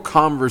 real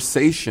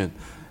conversation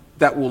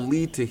that will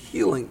lead to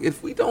healing.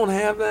 If we don't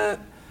have that,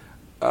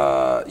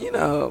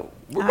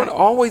 we're going to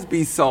always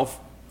be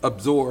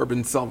self-absorbed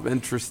and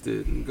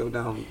self-interested and go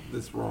down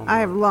this wrong road. I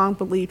have long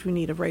believed we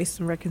need a Race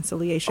and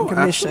Reconciliation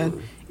Commission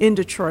absolutely. In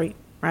Detroit,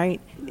 right?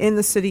 In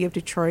the city of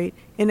Detroit,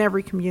 in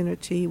every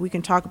community. We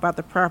can talk about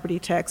the property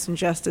tax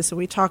injustice, and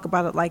we talk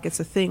about it like it's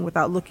a thing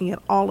without looking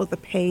at all of the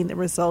pain that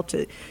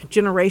resulted,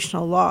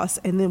 generational loss,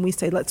 and then we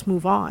say, let's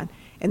move on.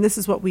 And this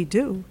is what we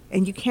do.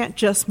 And you can't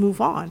just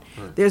move on.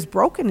 Right. There's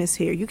brokenness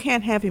here. You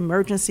can't have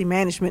emergency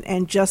management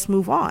and just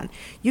move on.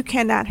 You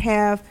cannot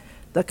have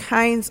the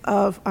kinds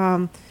of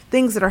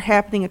things that are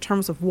happening in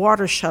terms of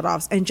water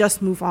shutoffs and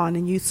just move on.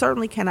 And you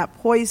certainly cannot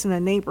poison a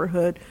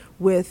neighborhood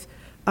with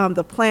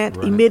the plant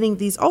emitting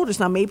these odors.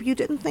 Now, maybe you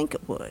didn't think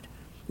it would.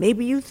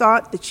 Maybe you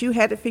thought that you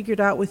had it figured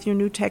out with your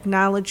new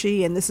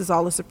technology and this is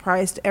all a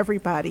surprise to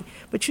everybody.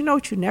 But you know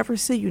what you never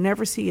see? You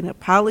never see an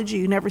apology.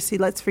 You never see,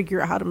 let's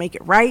figure out how to make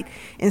it right.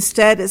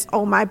 Instead, it's,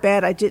 oh, my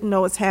bad, I didn't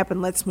know it's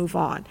happened, let's move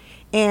on.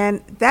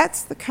 And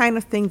that's the kind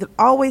of thing that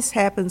always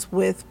happens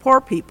with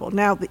poor people.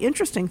 Now, the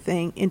interesting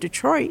thing in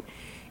Detroit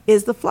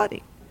is the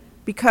flooding.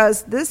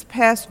 Because this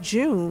past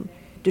June,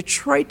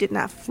 Detroit did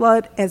not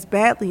flood as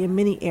badly in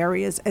many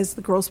areas as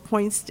the Grosse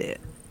Pointes did.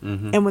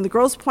 And when the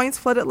Grosse Points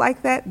flooded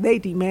like that, they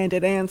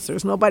demanded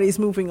answers. Nobody's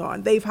moving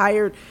on. They've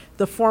hired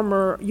the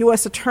former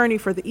U.S. Attorney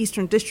for the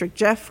Eastern District,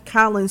 Jeff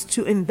Collins,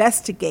 to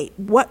investigate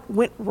what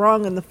went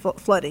wrong in the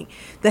flooding.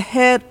 The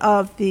head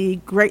of the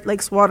Great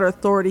Lakes Water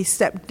Authority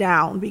stepped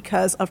down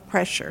because of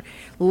pressure.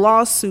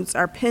 Lawsuits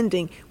are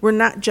pending. We're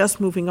not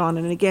just moving on.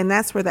 And again,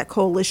 that's where that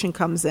coalition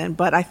comes in.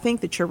 But I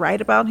think that you're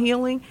right about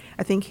healing.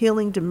 I think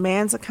healing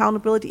demands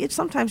accountability. It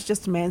sometimes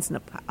just demands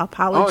an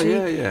apology.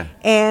 Oh, yeah.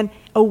 And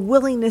a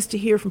willingness to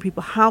hear from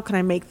people, how can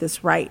I make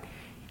this right?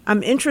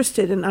 I'm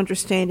interested in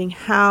understanding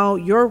how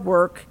your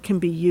work can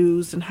be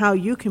used and how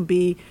you can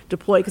be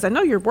deployed, because I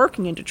know you're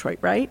working in Detroit,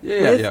 right?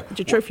 Yeah.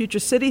 Detroit Future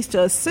Cities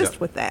to assist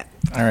with that.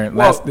 All right,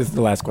 this is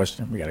the last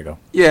question. We got to go.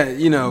 Yeah,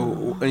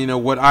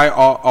 what I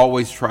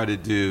always try to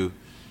do,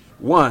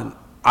 one,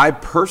 I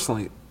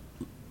personally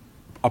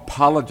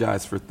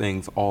apologize for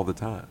things all the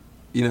time.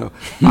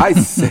 I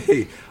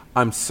say,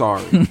 I'm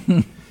sorry.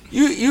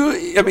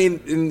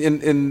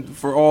 And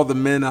for all the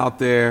men out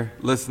there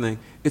listening,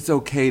 it's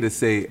okay to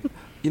say,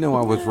 I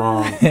was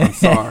wrong. I'm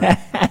sorry.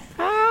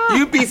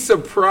 You'd be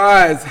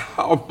surprised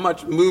how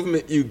much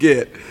movement you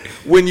get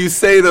when you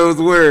say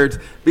those words,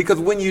 because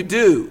when you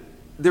do,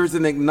 there's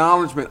an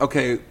acknowledgement.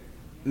 Okay,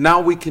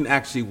 now we can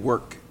actually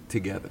work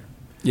together.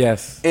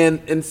 Yes.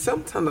 And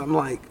sometimes I'm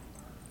like,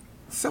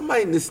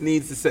 somebody just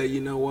needs to say,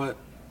 you know what?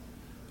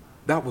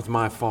 That was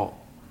my fault.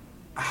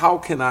 How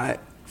can I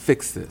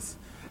fix this?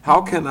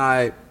 How can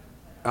I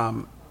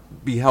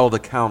be held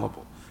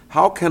accountable?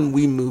 How can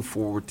we move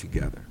forward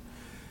together?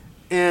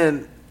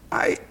 And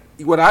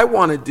what I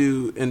want to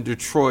do in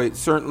Detroit,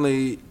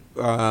 certainly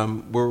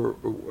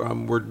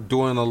we're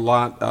doing a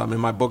lot. In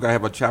my book, I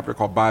have a chapter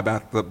called Buy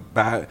Back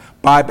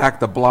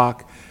the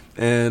Block,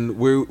 and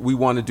we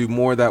want to do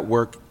more of that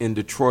work in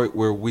Detroit,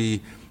 where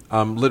we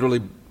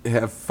literally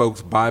have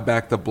folks buy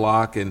back the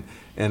block and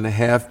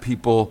have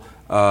people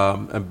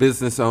and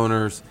business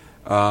owners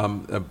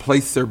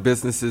place their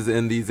businesses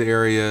in these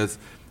areas,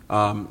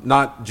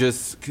 not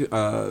just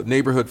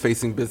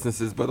neighborhood-facing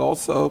businesses, but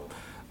also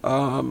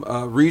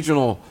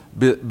regional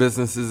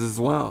businesses as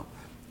well.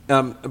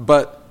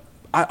 But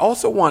I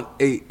also want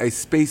a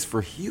space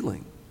for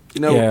healing.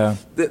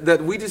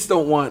 That we just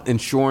don't want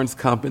insurance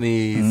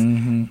companies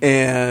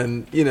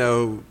and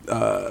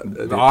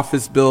the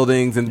office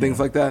buildings and things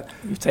like that.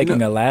 You're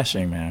taking a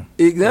lashing, man.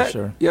 Exactly.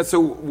 Sure. Yeah. So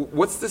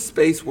what's the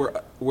space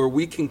where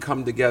we can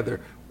come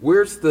together?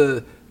 Where's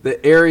the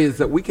areas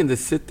that we can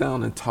just sit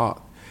down and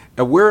talk?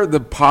 And where are the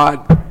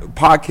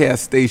podcast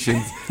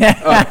stations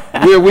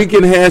where we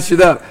can hash it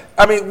up?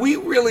 I mean, we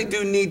really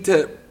do need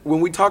to. When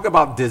we talk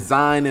about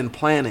design and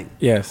planning,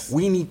 yes,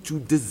 we need to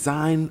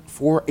design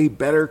for a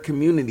better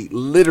community,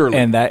 literally.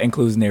 And that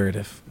includes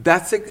narrative.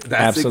 That's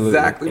Absolutely.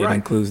 Exactly right. It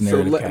includes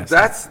narrative. So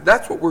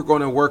that's what we're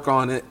going to work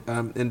on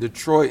in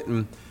Detroit.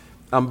 And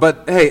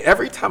but hey,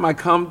 every time I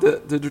come to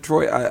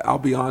Detroit, I'll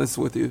be honest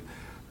with you,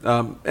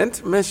 and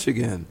to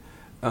Michigan,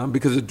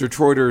 because the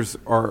Detroiters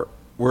are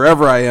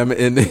wherever I am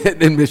in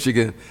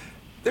Michigan.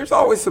 There's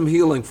always some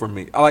healing for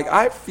me.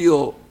 I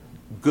feel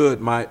good.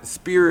 My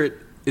spirit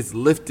is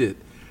lifted.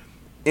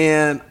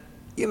 And,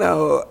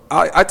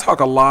 I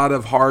talk a lot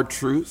of hard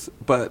truths,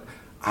 but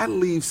I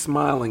leave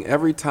smiling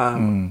every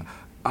time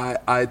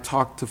I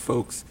talk to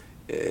folks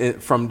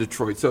from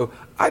Detroit. So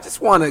I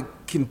just want to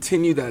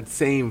continue that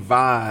same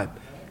vibe,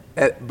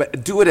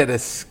 but do it at a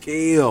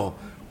scale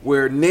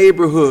where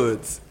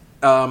neighborhoods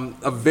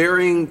of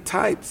varying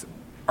types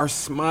are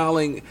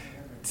smiling,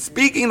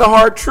 speaking the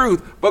hard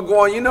truth, but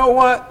going, you know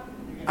what?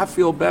 I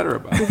feel better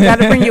about it. We've got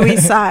to bring you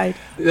east side.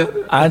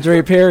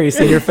 Andre Perry,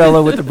 Senior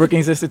Fellow with the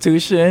Brookings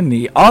Institution,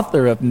 the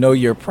author of Know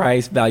Your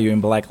Price,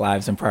 Valuing Black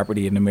Lives and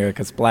Property in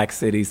America's Black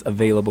Cities,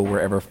 available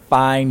wherever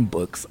fine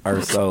books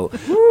are sold.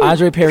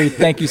 Andre Perry,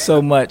 thank you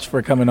so much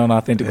for coming on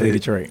Authentically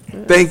Detroit.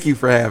 Thank you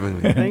for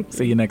having me.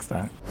 See you next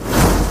time.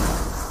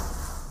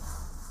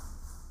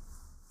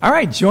 All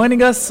right,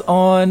 joining us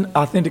on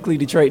Authentically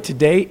Detroit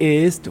today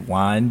is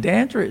Dwan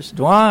Dandridge.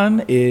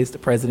 Dwan is the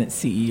president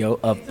CEO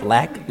of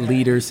Black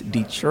Leaders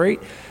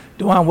Detroit.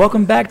 Dwan,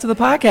 welcome back to the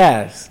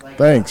podcast.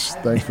 Thanks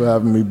for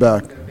having me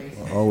back.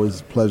 Always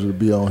a pleasure to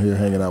be on here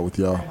hanging out with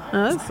y'all.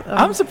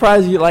 I'm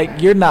surprised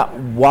you're not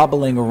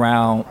wobbling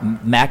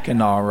around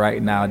Mackinac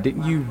right now.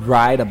 Didn't you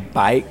ride a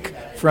bike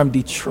from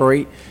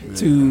Detroit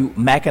to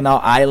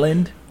Mackinac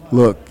Island?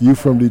 Look, you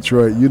from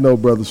Detroit,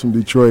 brothers from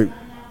Detroit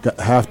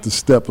have to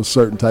step a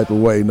certain type of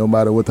way, no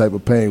matter what type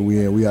of pain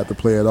we in. We have to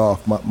play it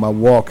off. My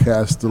walk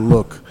has to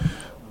look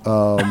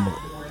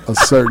a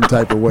certain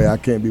type of way. I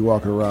can't be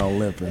walking around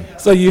limping.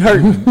 So you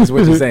hurting is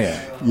what you're saying?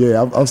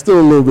 Yeah, I'm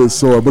still a little bit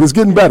sore, but it's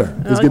getting better.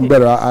 It's getting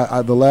better.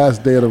 The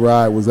last day of the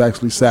ride was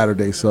actually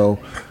Saturday, so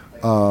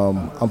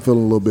I'm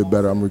feeling a little bit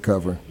better. I'm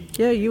recovering.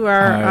 Yeah, you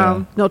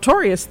are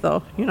notorious,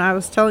 though. I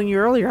was telling you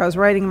earlier, I was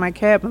riding in my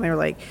cab, and they were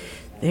like,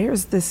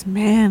 there's this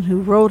man who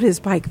rode his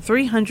bike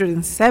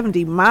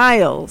 370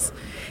 miles.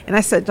 And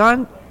I said,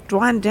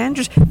 Dwan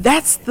Dandridge,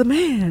 that's the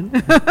man.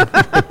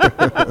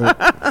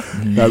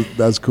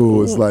 That's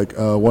cool. It's like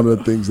one of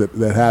the things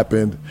that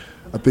happened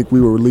I think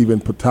we were leaving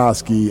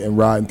Petoskey and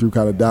riding through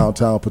kind of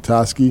downtown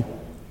Petoskey,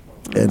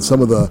 and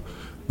some of the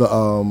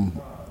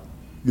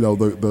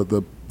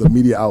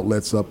media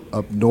outlets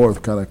up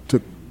north kind of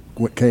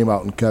came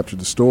out and captured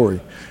the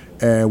story.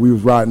 And we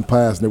was riding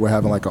past, and they were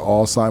having like an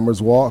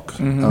Alzheimer's walk,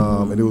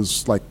 and it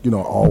was like, you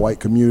know, all white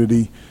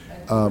community.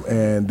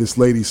 And this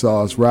lady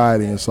saw us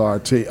riding and saw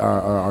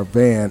our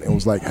van and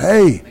was like,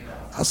 "Hey,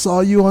 I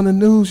saw you on the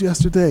news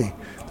yesterday.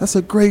 That's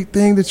a great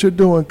thing that you're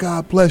doing.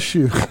 God bless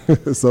you."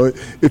 So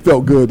it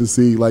felt good to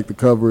see like the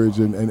coverage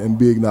and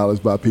be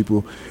acknowledged by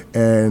people.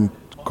 And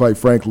quite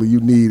frankly, you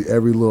need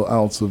every little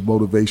ounce of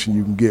motivation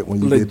you can get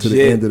when you get to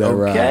the end of that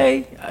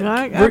ride.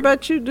 I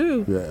bet you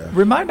do. Yeah.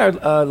 Remind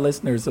our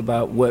listeners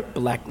about what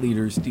Black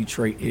Leaders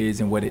Detroit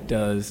is and what it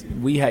does.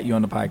 We had you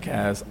on the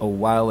podcast a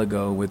while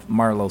ago with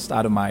Marlo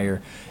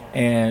Stoudemire,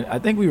 and I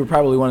think we were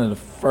probably one of the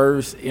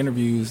first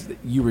interviews that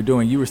you were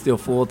doing. You were still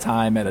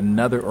full-time at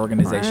another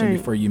organization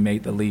before you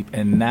made the leap,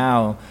 and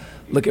now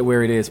look at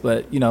where it is.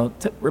 But, you know,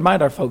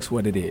 remind our folks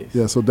what it is.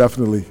 Yeah, so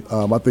definitely.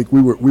 I think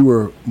we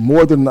were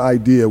more than an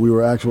idea. We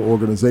were an actual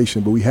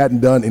organization, but we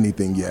hadn't done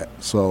anything yet.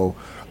 So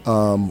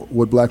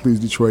what Black Leaders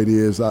Detroit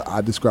is,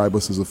 I describe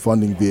us as a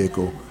funding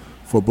vehicle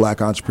for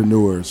black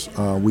entrepreneurs.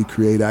 We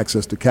create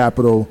access to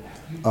capital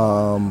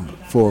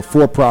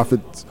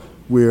for-profits,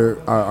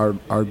 where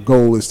our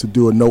goal is to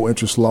do a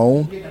no-interest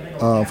loan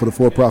for the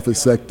for-profit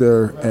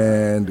sector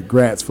and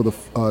grants for the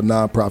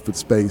nonprofit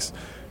space.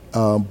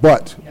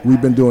 But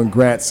we've been doing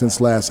grants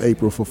since last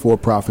April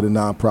for-profit and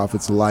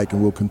nonprofits alike,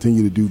 and we'll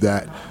continue to do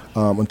that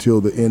until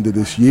the end of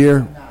this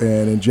year.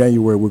 And in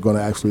January, we're going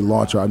to actually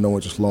launch our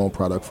no-interest loan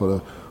product for the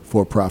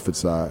for-profit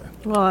side.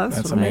 Well,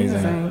 that's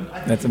amazing.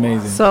 That's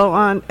amazing.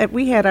 So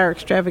we had our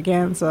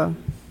extravaganza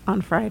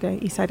on Friday,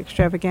 Eastside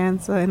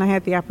Extravaganza, and I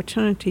had the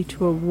opportunity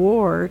to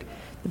award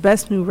the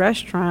Best New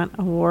Restaurant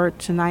Award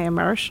to Naya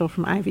Marshall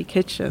from Ivy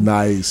Kitchen.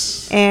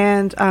 Nice.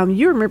 And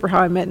you remember how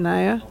I met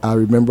Naya? I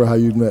remember how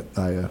you met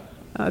Naya.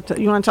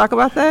 You want to talk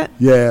about that?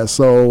 Yeah,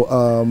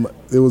 so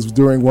it was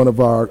during one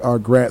of our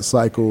grant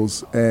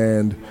cycles,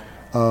 and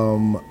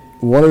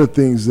one of the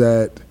things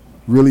that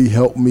really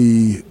helped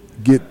me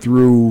get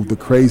through the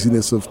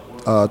craziness of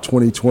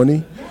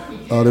 2020,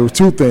 there were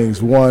two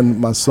things. One,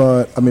 my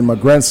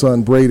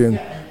grandson, Braden,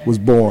 was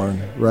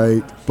born,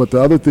 right? But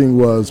the other thing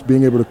was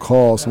being able to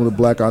call some of the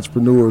black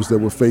entrepreneurs that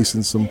were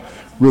facing some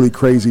really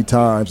crazy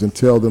times and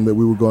tell them that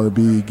we were going to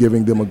be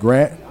giving them a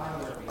grant.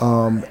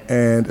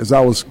 And as I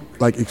was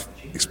like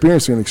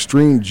experiencing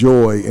extreme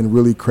joy in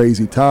really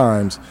crazy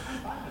times,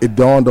 it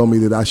dawned on me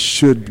that I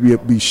should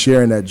be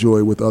sharing that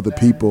joy with other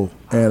people.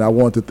 And I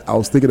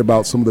was thinking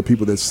about some of the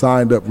people that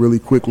signed up really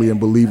quickly and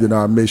believed in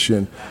our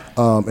mission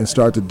and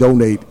started to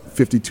donate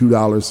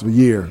 $52 a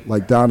year,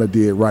 like Donna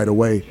did right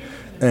away.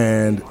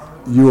 And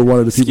you were one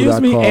of the people that I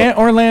called. Excuse me, and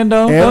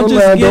Orlando.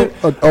 Orlando,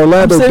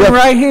 I'm sitting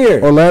right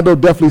here. Orlando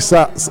definitely.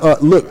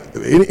 Look,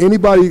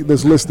 anybody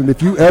that's listening,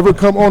 if you ever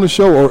come on the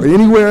show or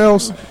anywhere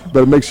else,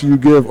 better make sure you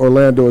give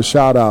Orlando a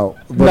shout out.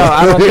 No,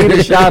 I don't need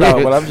a shout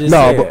out, but I'm just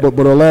saying.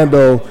 But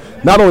Orlando,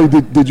 not only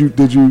did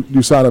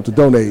you sign up to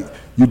donate,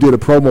 you did a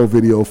promo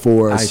video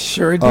for us. I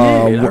sure did.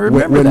 I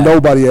remember when that.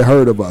 Nobody had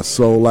heard of us.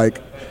 So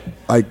like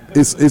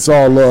it's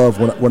all love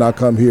when I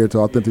come here to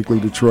Authentically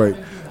Detroit.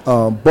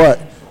 But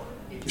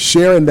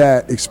sharing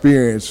that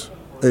experience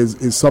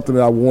is something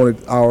that I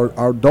wanted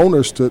our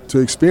donors to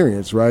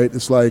experience, right?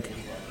 It's like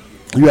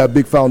you have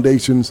big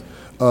foundations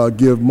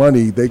give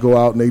money, they go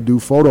out and they do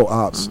photo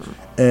ops.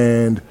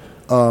 And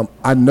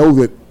I know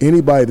that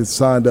anybody that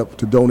signed up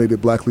to donate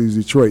at Black Leaders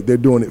Detroit, they're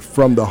doing it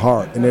from the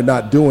heart, and they're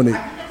not doing it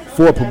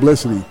for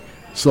publicity.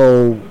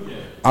 So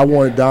I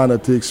wanted Donna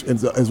to,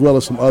 as well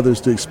as some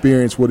others, to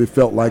experience what it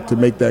felt like to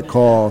make that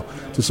call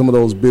to some of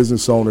those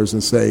business owners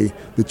and say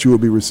that you will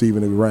be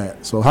receiving a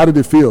grant. So how did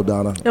it feel,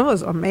 Donna? It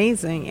was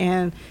amazing.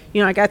 And,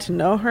 I got to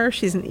know her.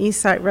 She's an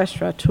Eastside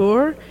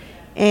restaurateur.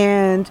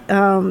 And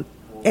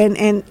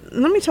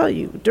let me tell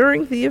you,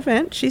 during the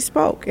event, she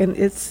spoke. And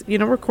it's,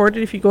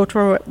 recorded. If you go to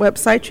our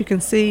website, you can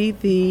see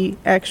the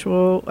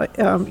actual,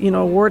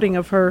 awarding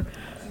of her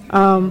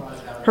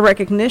her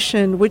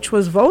recognition, which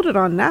was voted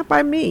on not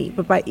by me,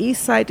 but by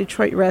Eastside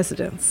Detroit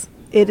residents.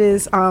 It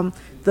is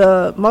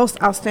the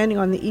most outstanding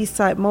on the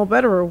Eastside Mo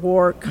Better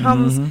Award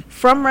comes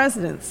from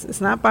residents.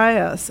 It's not by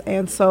us.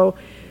 And so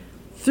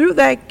through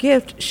that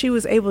gift, she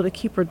was able to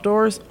keep her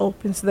doors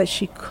open so that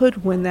she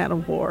could win that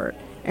award.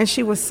 And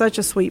she was such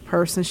a sweet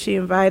person. She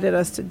invited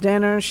us to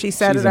dinner. She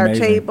sat at our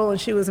table,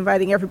 and she was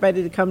inviting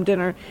everybody to come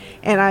dinner.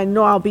 And I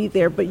know I'll be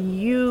there. But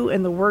you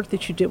and the work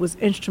that you did was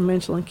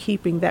instrumental in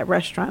keeping that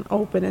restaurant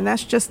open. And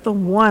that's just the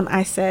one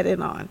I sat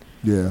in on.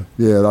 Yeah.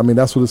 I mean,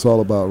 that's what it's all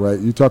about, right?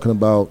 You're talking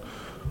about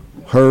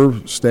her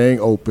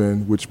staying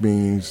open, which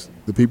means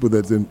the people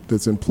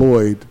that's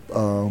employed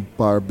by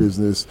our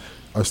business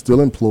are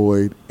still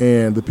employed,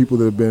 and the people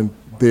that have been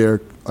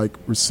there, like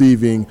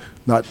receiving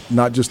not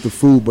just the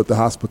food, but the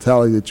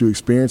hospitality that you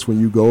experience when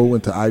you go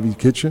into Ivy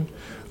Kitchen,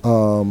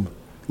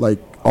 like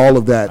all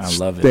of that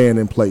staying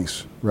in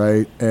place,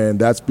 right? And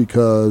that's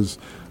because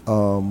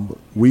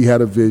We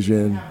had a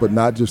vision, but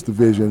not just the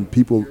vision.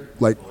 People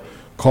like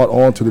caught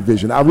on to the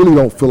vision. I really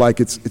don't feel like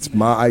it's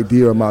my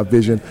idea or my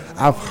vision.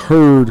 I've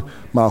heard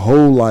my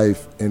whole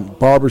life in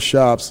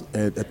barbershops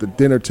and at the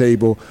dinner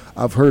table,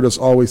 I've heard us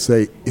always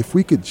say, if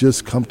we could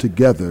just come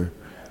together,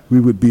 we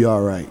would be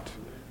all right?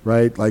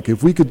 Like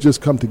if we could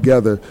just come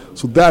together.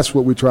 So that's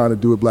what we're trying to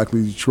do at Black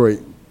Leaders Detroit,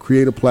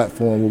 create a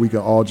platform where we can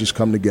all just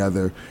come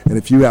together. And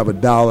if you have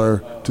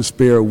 $1 to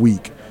spare a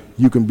week,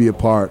 you can be a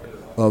part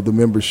of the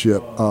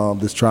membership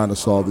that's trying to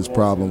solve this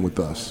problem with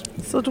us.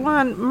 So,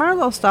 Dwan,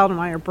 Marlo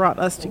Staudemeyer brought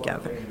us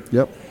together.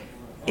 Yep.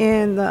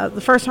 And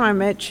the first time I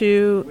met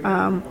you,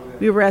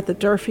 we were at the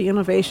Durfee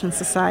Innovation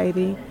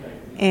Society.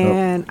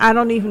 And I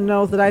don't even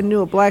know that I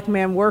knew a black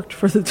man worked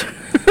for the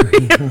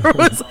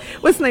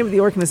what's the name of the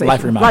organization?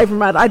 Life Remodel. Life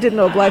Remodel. I didn't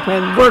know a black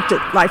man worked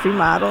at Life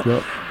Remodel.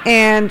 Yep.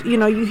 And,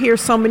 you hear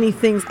so many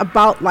things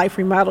about Life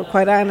Remodel,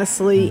 quite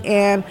honestly.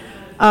 And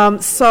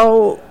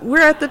so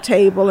we're at the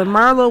table, and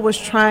Marlo was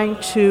trying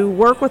to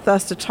work with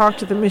us to talk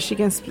to the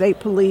Michigan State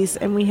Police,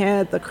 and we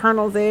had the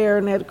colonel there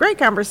and had a great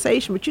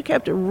conversation, but you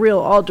kept it real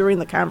all during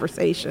the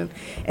conversation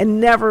and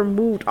never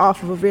moved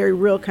off of a very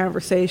real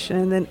conversation.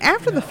 And then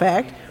after the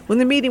fact, when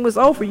the meeting was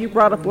over, you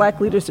brought up Black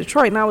Leaders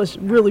Detroit, and I was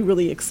really,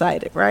 really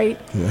excited, right?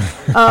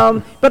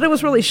 Yeah. But it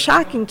was really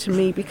shocking to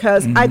me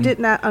because I did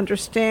not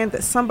understand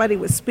that somebody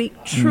would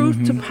speak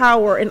truth to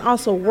power and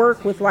also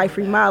work with Life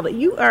Remodel.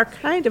 You are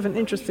kind of an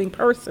interesting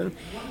person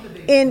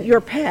in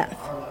your path.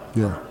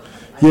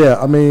 Yeah.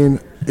 I mean,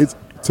 it's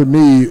to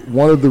me,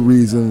 one of the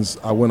reasons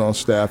I went on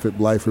staff at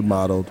Life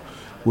Remodeled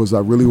was I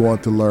really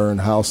wanted to learn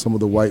how some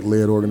of the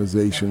white-led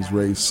organizations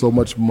raise so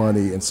much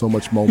money and so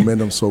much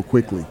momentum so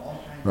quickly.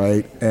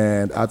 Right,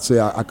 and I'd say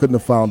I couldn't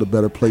have found a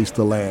better place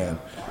to land.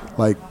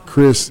 Like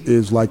Chris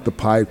is like the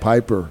Pied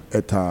Piper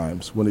at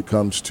times when it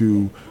comes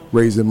to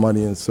raising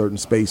money in certain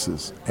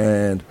spaces,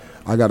 and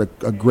I got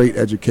a great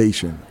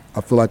education.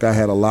 I feel like I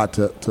had a lot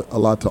to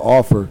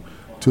offer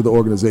to the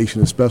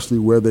organization, especially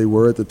where they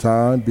were at the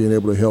time, being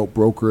able to help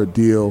broker a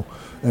deal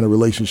and a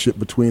relationship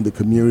between the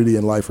community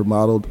and Life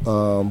Remodeled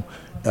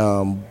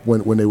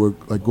when they were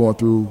like going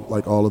through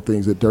like all the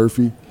things at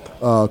Durfee.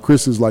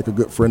 Chris is like a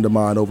good friend of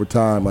mine over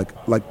time.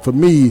 Like for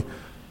me,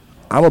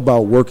 I'm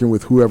about working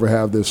with whoever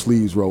have their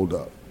sleeves rolled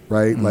up,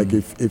 right? Like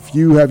if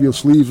you have your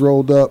sleeves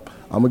rolled up,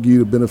 I'm going to give you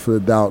the benefit of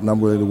the doubt and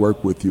I'm ready to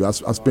work with you. I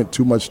spent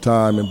too much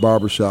time in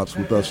barbershops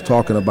with us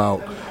talking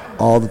about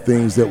all the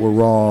things that were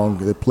wrong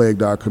that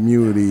plagued our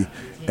community,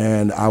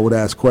 and I would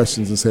ask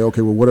questions and say,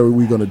 okay, well, what are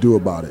we going to do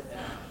about it?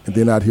 And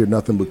then I'd hear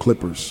nothing but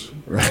clippers.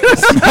 Right?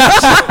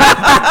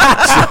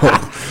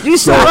 Do you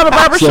still go to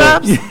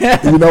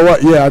barbershops? You know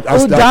what? Yeah,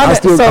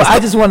 I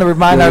just want to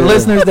remind our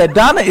listeners that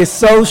Donna is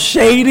so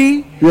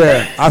shady.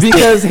 Yeah,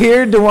 because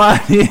here Dwan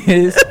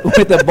is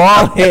with a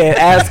bald head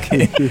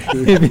asking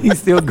if he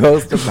still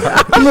goes to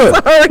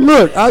barbershops.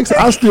 Look,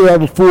 I still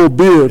have a full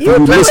beard for the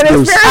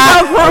listeners.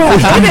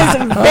 It is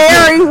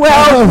very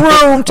well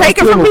groomed. Take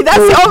it from me. That's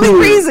the only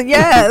reason.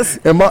 Yes.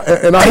 And my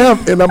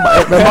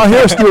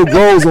hair still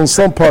grows on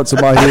some parts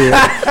of my head.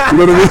 You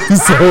know what I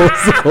mean?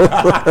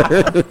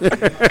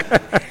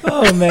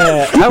 Oh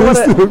man,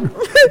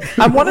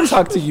 I want to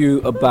talk to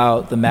you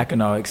about the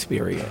Mackinac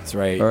experience,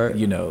 right? Right.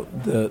 You know,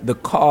 the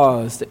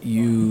cause that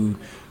you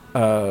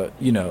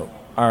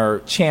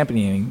are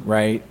championing,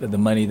 right? The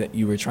money that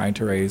you were trying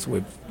to raise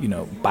with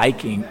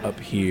biking up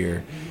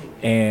here,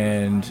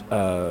 and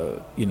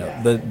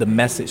the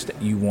message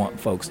that you want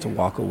folks to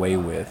walk away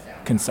with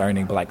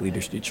concerning Black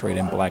Leaders Detroit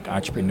and Black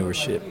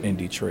entrepreneurship in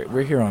Detroit.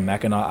 We're here on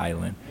Mackinac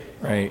Island.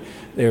 Right,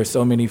 there are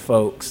so many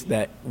folks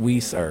that we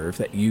serve,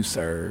 that you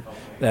serve,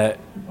 that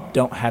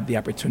don't have the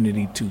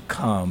opportunity to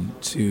come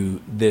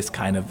to this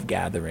kind of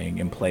gathering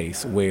and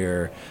place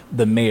where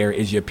the mayor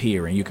is your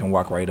peer and you can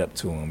walk right up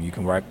to him, you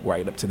can walk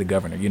right up to the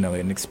governor,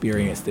 and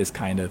experience this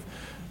kind of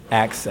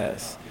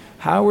access.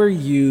 How are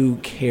you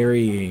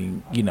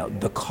carrying,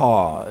 the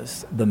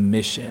cause, the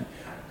mission,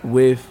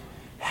 with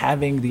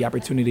having the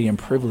opportunity and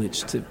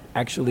privilege to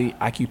actually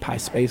occupy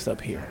space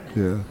up here?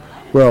 Yeah.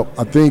 Well,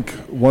 I think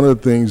one of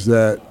the things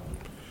that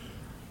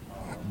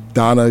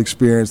Donna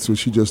experienced, what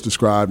she just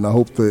described, and I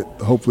hope that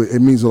hopefully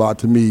it means a lot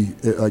to me.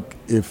 Like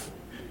if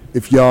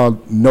y'all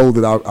know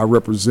that I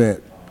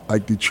represent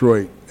like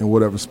Detroit in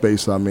whatever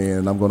space I'm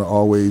in, I'm going to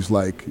always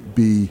like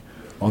be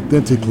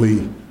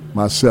authentically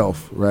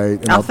myself, right?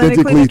 And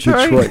authentically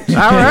Detroit. All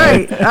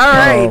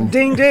right.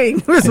 Ding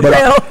ding. Where's the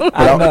bell?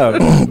 I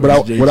know.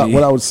 But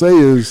what I would say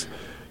is,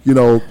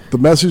 the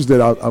message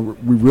that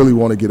we really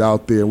want to get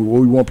out there,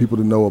 what we want people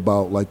to know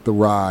about, like the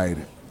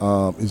ride,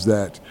 is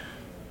that,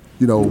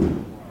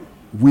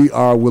 we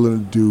are willing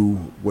to do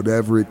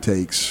whatever it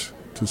takes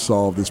to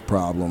solve this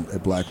problem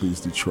at Black Leaders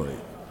Detroit,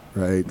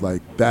 right?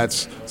 Like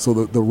so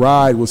the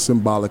ride was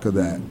symbolic of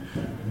that.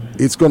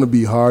 It's going to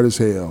be hard as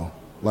hell,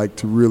 like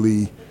to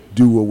really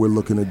do what we're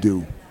looking to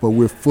do, but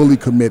we're fully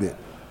committed,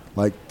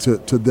 like to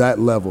that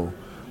level.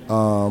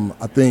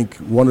 I think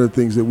one of the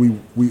things that we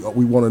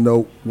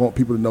want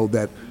people to know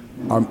that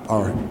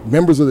are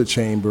members of the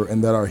chamber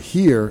and that are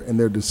here and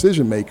they're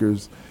decision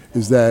makers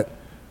is that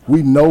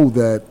we know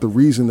that the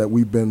reason that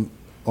we've been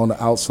on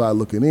the outside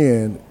looking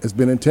in has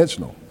been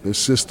intentional. There's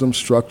systems,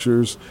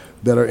 structures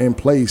that are in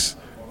place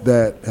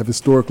that have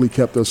historically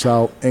kept us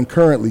out and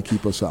currently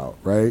keep us out,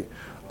 right?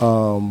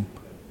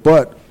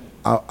 But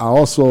I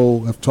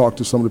also have talked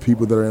to some of the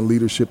people that are in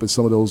leadership at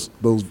some of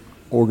those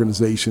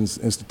organizations,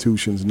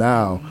 institutions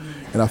now,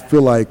 and I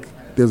feel like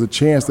there's a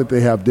chance that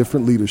they have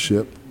different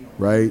leadership,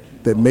 right,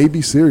 that may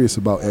be serious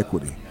about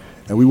equity.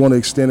 And we want to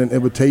extend an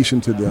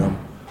invitation to them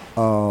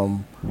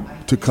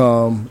to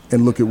come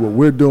and look at what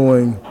we're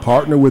doing,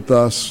 partner with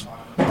us,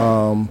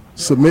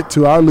 submit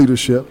to our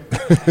leadership,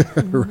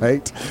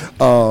 right?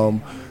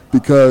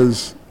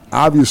 Because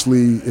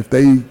obviously if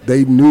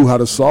they knew how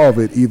to solve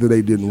it, either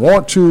they didn't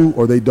want to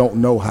or they don't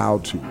know how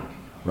to,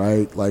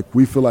 right? Like,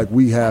 we feel like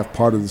we have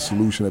part of the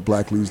solution at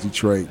Black Leaders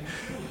Detroit.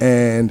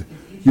 And,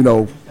 you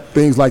know,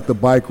 things like the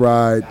bike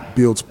ride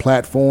builds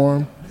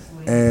platform,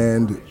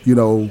 and, you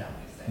know,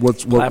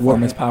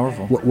 platform is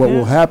powerful. What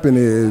will happen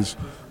is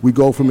we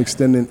go from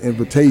extending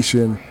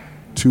invitation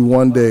to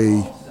one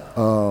day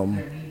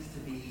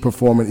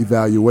perform an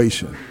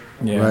evaluation,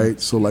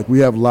 right? So, like, we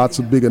have lots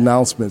of big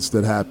announcements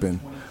that happen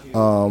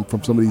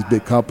from some of these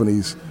big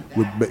companies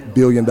with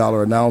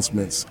billion-dollar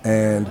announcements,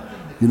 and,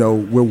 you know,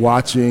 we're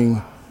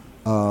watching,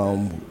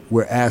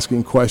 we're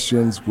asking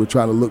questions, we're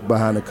trying to look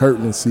behind the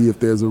curtain and see if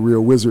there's a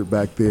real wizard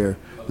back there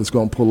that's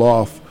going to pull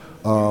off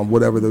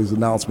whatever those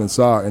announcements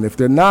are. And if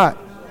they're not,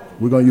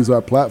 we're going to use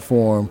our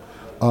platform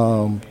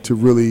to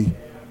really,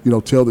 you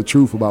know, tell the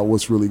truth about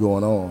what's really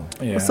going on.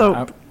 Yeah.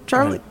 So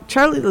Charlie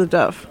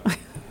LeDuff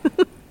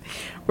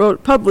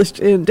published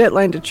in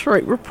Deadline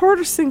Detroit,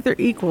 reporters think they're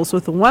equals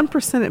with the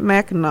 1% at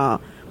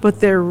Mackinac, but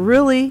they're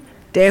really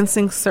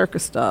dancing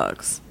circus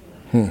dogs.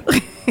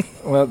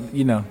 Well,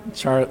 you know,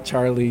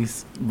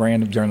 Charlie's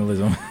brand of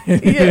journalism.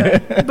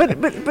 Yeah,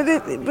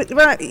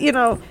 but you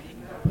know,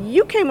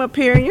 you came up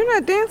here and you're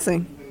not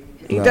dancing.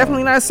 You're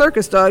definitely not a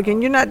circus dog,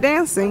 and you're not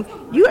dancing.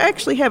 You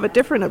actually have a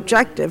different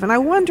objective, and I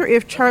wonder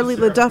if Charlie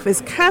LeDuff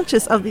is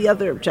conscious of the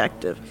other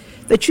objective,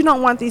 that you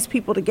don't want these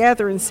people to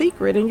gather in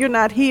secret, and you're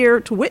not here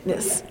to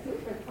witness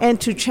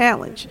and to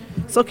challenge.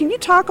 So can you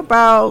talk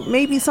about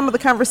maybe some of the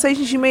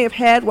conversations you may have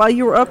had while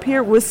you were up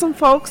here with some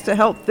folks to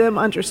help them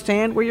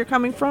understand where you're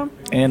coming from?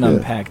 And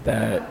unpack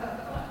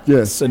that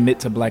submit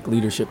to Black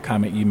leadership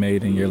comment you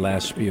made in your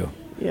last spiel.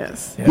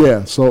 Yes.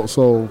 Yeah.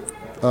 So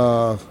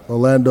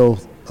Orlando,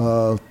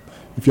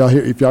 if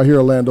y'all hear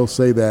Orlando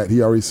say that,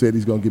 he already said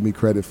he's gonna give me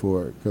credit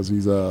for it because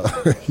he's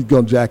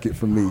gonna jack it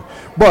from me.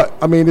 But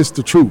I mean, it's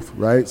the truth,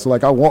 right? So,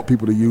 like, I want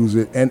people to use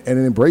it and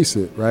embrace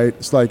it, right?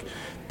 It's like,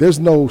 there's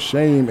no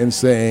shame in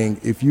saying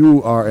if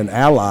you are an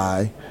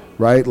ally,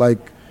 right?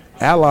 Like,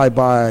 ally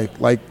by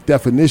like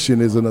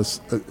definition is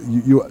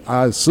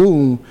I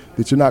assume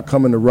that you're not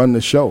coming to run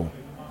the show,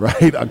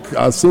 right?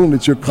 I assume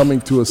that you're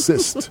coming to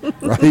assist,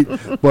 right?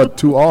 But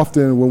too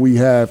often when we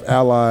have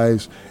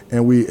allies,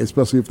 and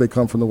especially if they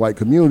come from the white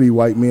community,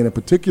 white men in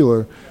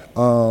particular,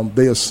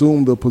 they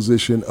assume the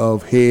position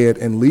of head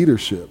and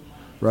leadership,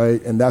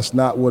 right? And that's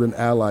not what an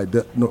ally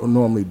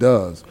normally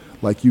does.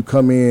 Like, you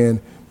come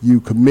in, you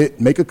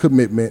make a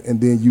commitment, and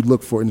then you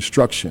look for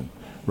instruction,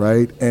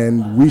 right?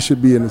 And we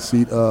should be in the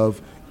seat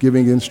of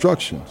giving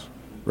instructions,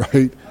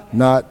 right?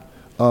 Not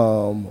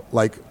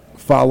like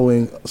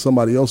following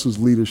somebody else's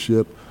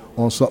leadership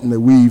on something that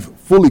we've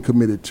fully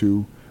committed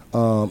to,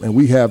 and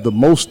we have the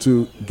most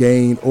to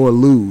gain or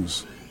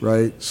lose,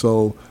 right?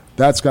 So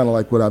that's kind of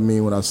like what I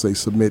mean when I say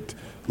submit,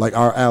 like,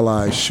 our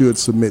allies should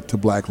submit to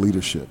Black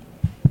leadership.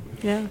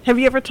 Yeah. Have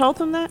you ever told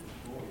them that?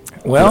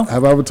 Well,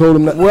 have I ever told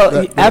him that?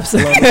 Well,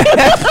 absolutely.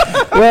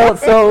 Well,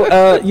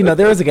 so, you know,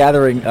 there was a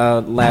gathering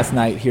last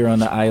night here on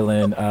the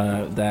island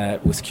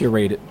that was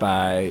curated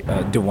by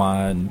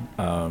Dewan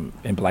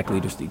and Black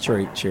Leaders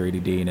Detroit, Charity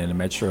Dean, and the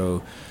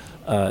Metro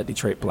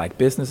Detroit Black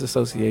Business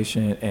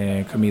Association,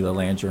 and Camila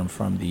Landrum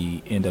from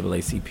the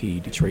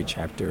NAACP Detroit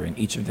chapter. And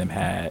each of them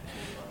had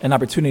an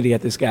opportunity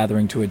at this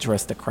gathering to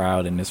address the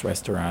crowd in this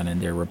restaurant. And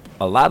there were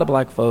a lot of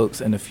Black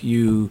folks and a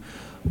few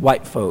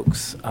white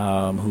folks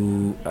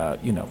who,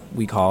 you know,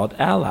 we called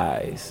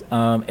allies.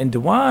 And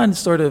Dewan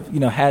sort of, you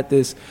know, had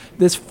this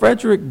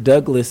Frederick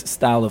Douglass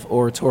style of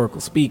oratorical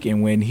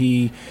speaking when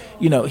he,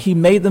 you know, he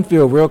made them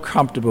feel real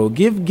comfortable.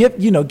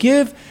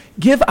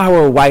 Give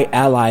our white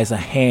allies a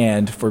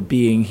hand for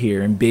being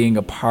here and being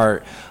a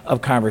part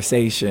of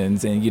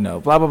conversations and, you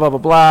know, blah, blah, blah, blah,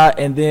 blah.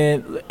 And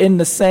then in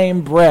the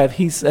same breath,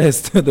 he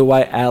says to the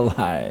white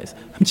allies,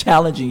 I'm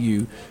challenging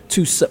you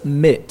to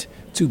submit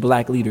to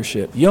Black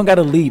leadership. You don't got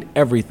to lead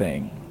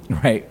everything,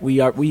 right?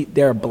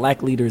 There are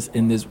Black leaders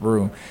in this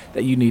room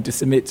that you need to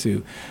submit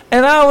to.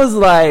 And I was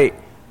like,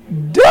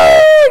 dang,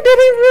 did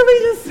he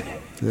really just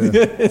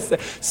say?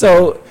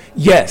 So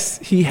yes,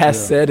 he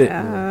has said it.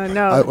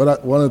 No.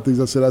 One of the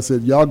things I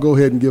said, y'all go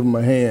ahead and give them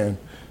a hand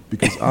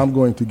because I'm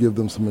going to give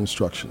them some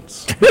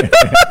instructions.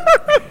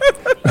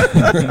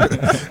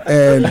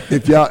 And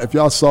if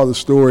y'all saw the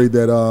story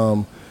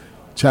that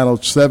Channel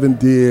 7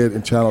 did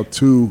and Channel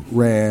 2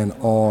 ran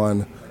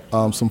on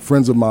some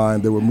friends of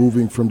mine that were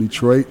moving from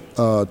Detroit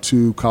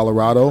to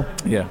Colorado.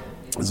 Yeah.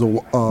 It's a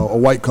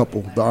white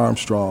couple, the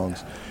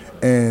Armstrongs,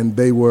 and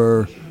they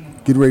were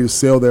getting ready to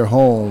sell their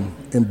home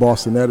in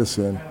Boston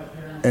Edison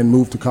and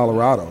move to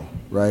Colorado,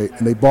 right?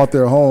 And they bought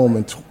their home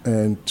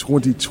in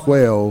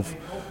 2012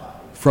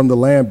 from the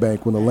land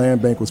bank, when the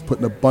land bank was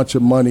putting a bunch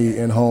of money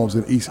in homes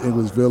in East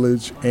English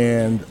Village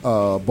and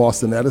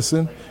Boston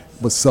Edison,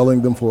 but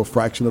selling them for a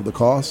fraction of the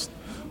cost.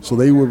 So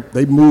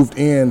they moved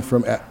in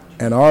from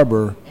Ann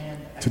Arbor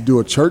to do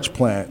a church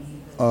plant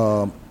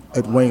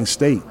at Wayne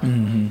State.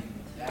 Mm-hmm.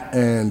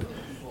 And,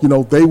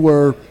 they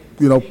were,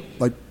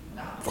 like,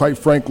 quite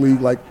frankly,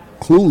 like,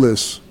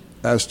 clueless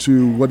as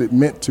to what it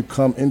meant to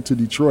come into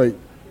Detroit,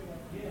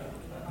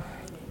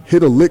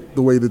 hit a lick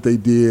the way that they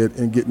did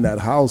in getting that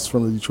house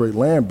from the Detroit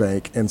Land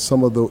Bank, and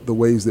some of the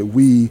ways that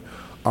we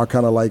are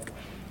kind of like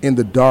in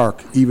the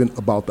dark even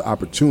about the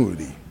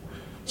opportunity.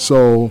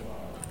 So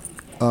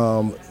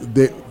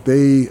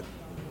they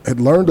had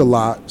learned a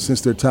lot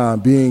since their time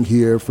being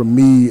here from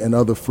me and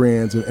other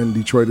friends and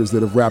Detroiters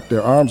that have wrapped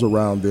their arms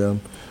around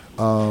them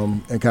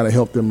and kind of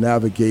helped them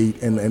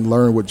navigate and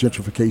learn what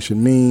gentrification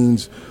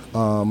means,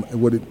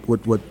 and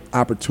what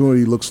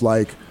opportunity looks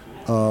like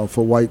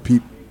for white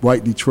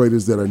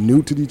Detroiters that are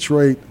new to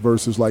Detroit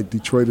versus like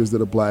Detroiters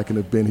that are black and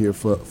have been here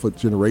for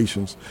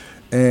generations.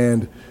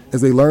 And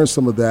as they learned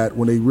some of that,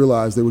 when they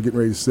realized they were getting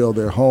ready to sell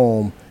their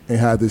home and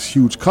had this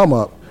huge come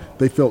up,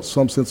 they felt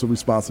some sense of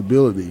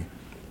responsibility.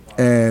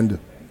 And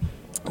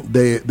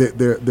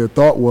their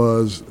thought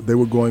was they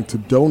were going to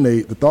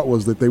donate. The thought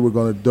was that they were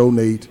going to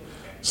donate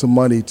some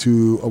money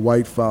to a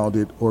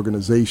white-founded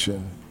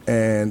organization,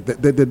 and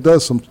that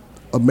does some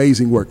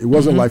amazing work. It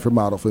wasn't Life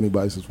Remodel, for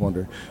anybody that's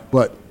wondering,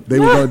 but they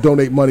were going to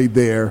donate money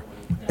there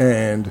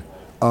and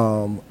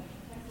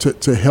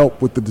to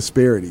help with the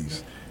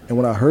disparities. And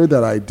when I heard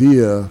that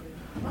idea,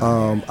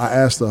 I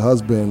asked the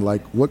husband,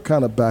 like, what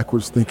kind of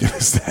backwards thinking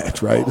is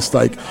that, right? It's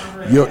like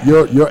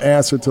your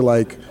answer to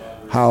like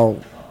how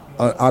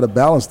out of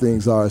balance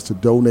things are is to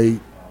donate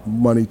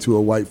money to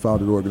a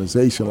white-founded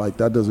organization. Like,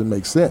 that doesn't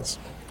make sense.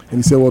 And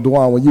he said, well,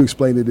 Dewan, when you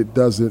explained it, it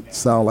doesn't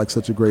sound like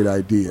such a great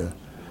idea.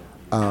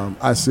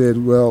 I said,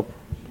 well,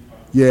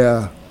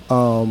 yeah.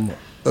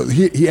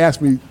 He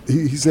asked me,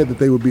 he said that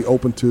they would be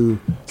open to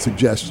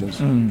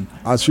suggestions.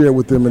 I shared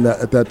with them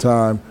at that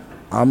time,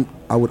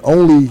 I would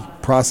only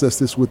process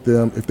this with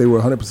them if they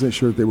were 100%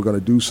 sure that they were going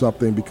to do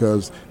something,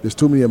 because there's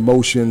too many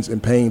emotions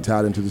and pain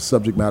tied into the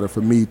subject matter for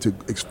me to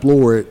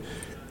explore it.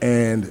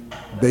 And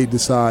they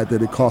decide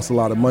that it costs a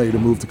lot of money to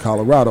move to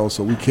Colorado,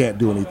 so we can't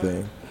do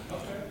anything.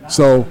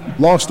 So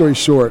long story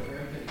short,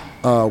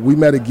 we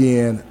met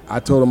again. I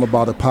told them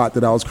about a pot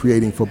that I was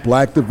creating for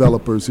black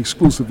developers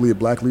exclusively at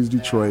Black Leaders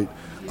Detroit.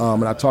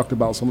 And I talked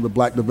about some of the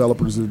black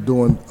developers that are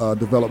doing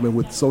development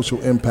with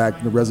social impact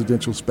in the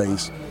residential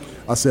space.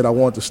 I said I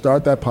wanted to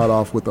start that pot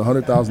off with a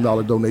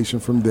 $100,000 donation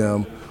from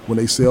them when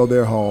they sell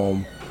their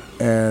home.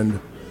 And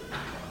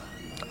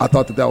I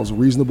thought that was a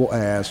reasonable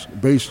ask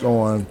based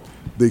on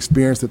the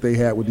experience that they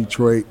had with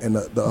Detroit. And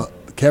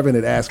Kevin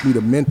had asked me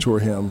to mentor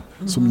him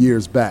some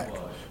years back.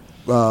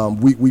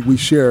 We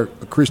share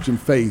a Christian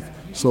faith,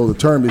 so the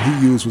term that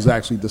he used was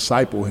actually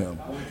disciple him.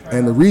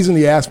 And the reason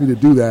he asked me to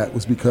do that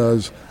was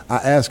because I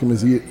asked him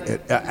if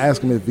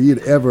he had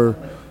ever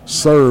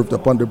served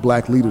up under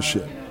black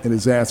leadership, and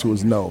his answer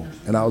was no.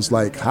 And I was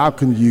like, how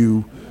can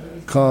you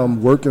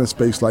come work in a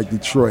space like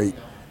Detroit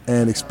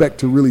and expect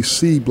to really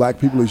see black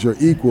people as your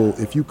equal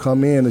if you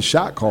come in a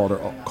shot caller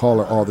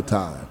all the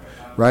time?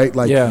 Right?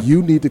 Like,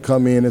 You need to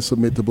come in and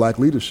submit to black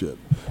leadership.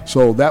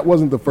 So that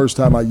wasn't the first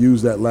time I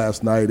used that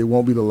last night. It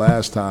won't be the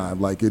last time.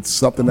 Like, it's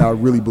something that I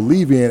really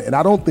believe in. And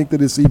I don't think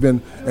that it's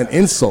even an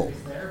insult,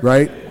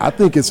 right? I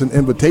think it's an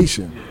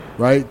invitation,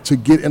 right, to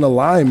get in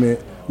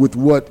alignment with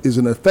what is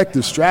an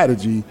effective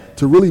strategy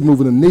to really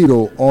moving the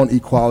needle on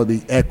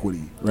equality,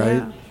 equity, right?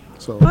 Yeah.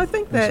 So well, I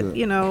think that,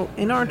 in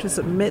order to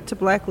submit to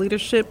black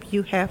leadership,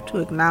 you have to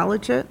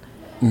acknowledge it.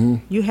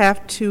 Mm-hmm. You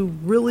have to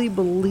really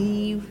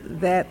believe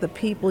that the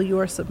people you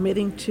are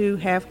submitting to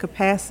have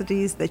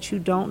capacities that you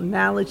don't,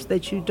 knowledge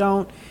that you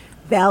don't,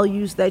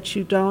 values that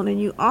you don't, and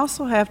you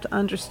also have to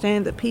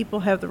understand that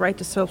people have the right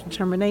to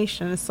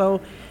self-determination. And so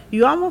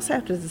you almost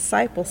have to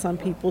disciple some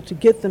people to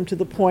get them to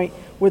the point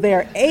where they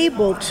are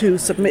able to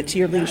submit to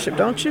your leadership,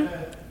 don't you?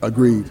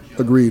 Agreed,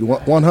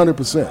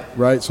 100%,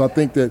 right? So I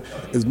think that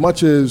as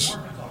much as,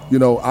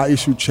 I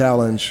issue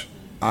challenge,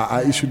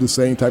 I issue the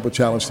same type of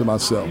challenge to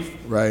myself,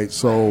 right?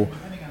 So,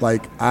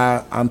 like,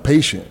 I'm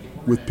patient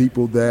with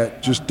people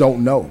that just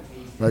don't know,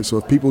 right? So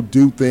if people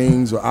do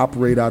things or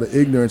operate out of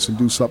ignorance and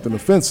do something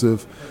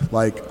offensive,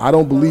 like, I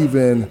don't believe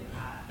in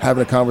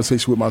having a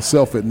conversation with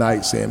myself at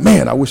night saying,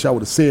 man, I wish I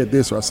would have said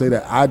this or I say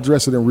that. I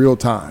address it in real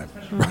time,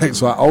 right?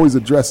 So I always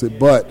address it,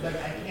 but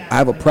I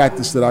have a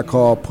practice that I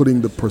call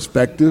putting the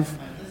perspective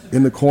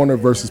in the corner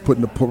versus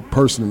putting the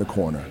person in the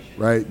corner,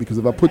 right? Because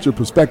if I put your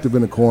perspective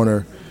in the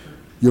corner,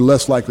 you're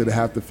less likely to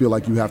have to feel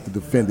like you have to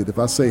defend it. If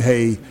I say,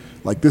 hey,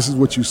 like, this is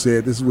what you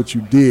said, this is what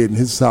you did, and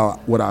this is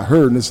what I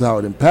heard, and this is how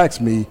it impacts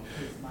me,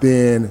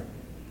 then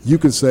you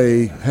can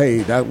say, hey,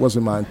 that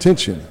wasn't my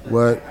intention.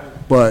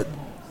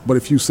 But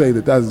if you say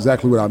that that's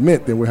exactly what I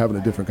meant, then we're having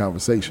a different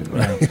conversation,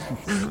 right?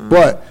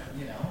 But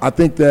I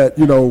think that,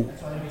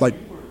 like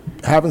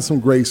having some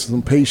grace,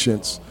 some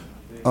patience,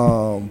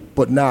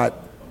 but not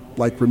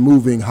like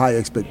removing high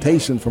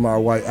expectation from our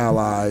white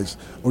allies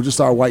or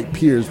just our white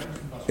peers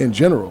in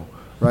general,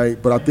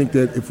 right? But I think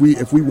that if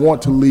we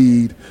want to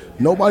lead,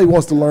 nobody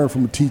wants to learn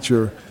from a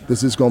teacher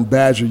that's just going to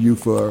badger you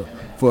for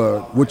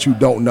what you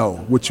don't know,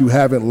 what you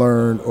haven't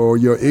learned, or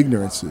your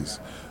ignorances.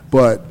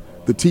 But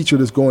the teacher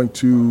that's going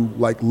to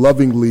like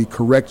lovingly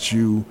correct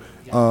you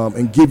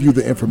and give you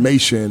the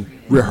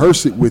information,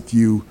 rehearse it with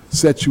you,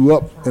 set you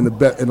up in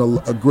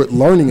a good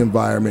learning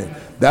environment,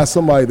 that's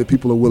somebody that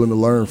people are willing to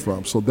learn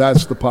from. So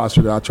that's the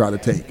posture that I try to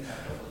take.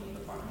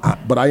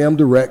 But I am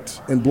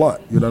direct and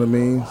blunt, you know what I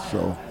mean?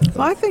 So,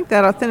 well, I think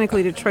that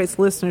Authentically Detroit's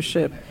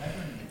listenership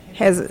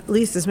has at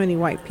least as many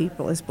white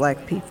people as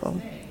black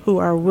people who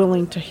are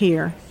willing to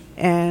hear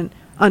and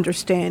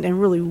understand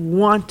and really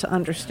want to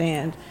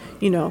understand,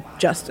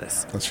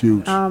 justice. That's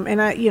huge.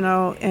 And I,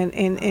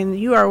 and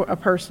you are a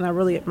person, I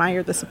really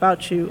admire this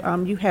about you.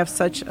 You have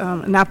such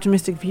an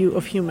optimistic view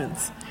of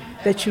humans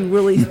that you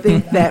really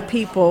think that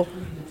people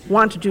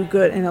want to do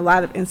good in a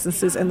lot of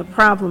instances, and the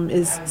problem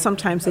is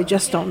sometimes they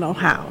just don't know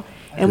how.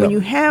 And when you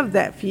have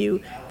that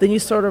view, then you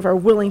sort of are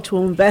willing to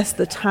invest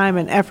the time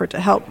and effort to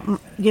help,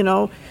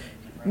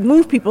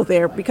 move people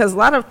there, because a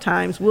lot of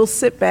times we'll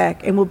sit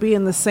back and we'll be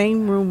in the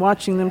same room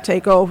watching them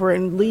take over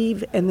and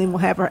leave, and then we'll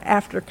have our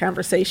after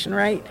conversation,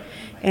 right?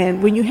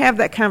 And when you have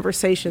that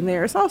conversation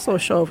there, it's also a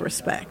show of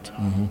respect.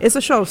 Mm-hmm. It's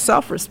a show of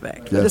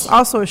self-respect. Yes. But it's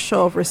also a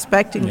show of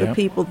respecting the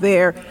people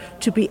there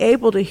to be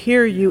able to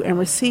hear you and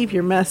receive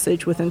your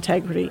message with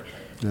integrity.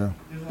 Yeah.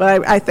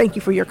 But I thank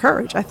you for your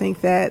courage. I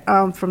think that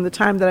from the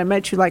time that I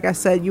met you, like I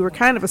said, you were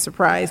kind of a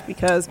surprise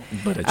because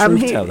I'm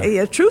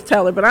a truth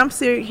teller. But I'm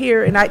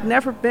here, and I'd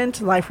never been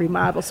to Life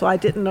Remodel, so I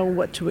didn't know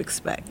what to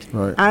expect.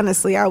 Right.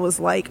 Honestly, I was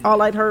like,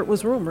 all I'd heard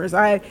was rumors.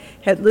 I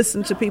had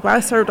listened to people.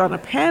 I served on a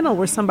panel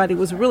where somebody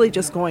was really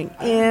just going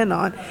in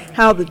on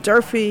how the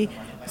Durfee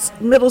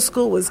middle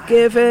school was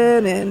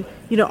given and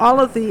all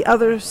of the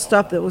other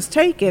stuff that was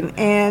taken.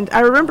 And I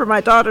remember my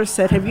daughter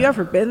said, have you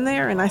ever been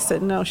there? And I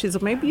said, no. She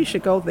said, maybe you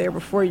should go there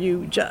before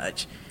you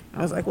judge.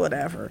 I was like,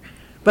 whatever.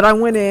 But I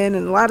went in,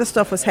 and a lot of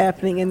stuff was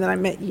happening, and then I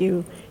met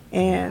you,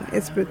 and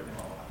it's been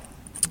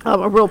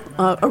a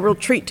real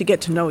treat to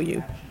get to know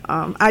you.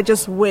 I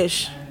just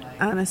wish,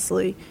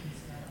 honestly,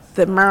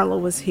 that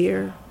Marlo was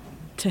here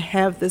to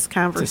have this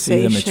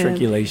conversation, to see the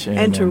matriculation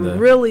and to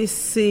really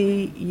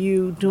see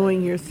you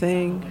doing your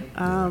thing.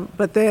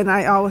 But then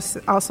I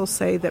also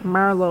say that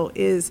Marlo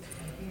is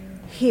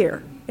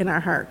here in our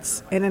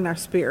hearts and in our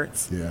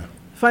spirits. Yeah.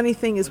 Funny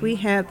thing is, we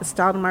had the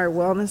Stoudemire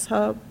Wellness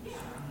Hub,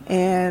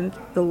 and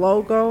the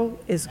logo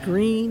is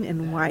green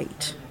and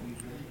white.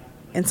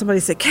 And somebody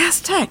said, Cass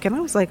Tech. And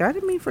I was like, I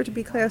didn't mean for it to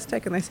be Cass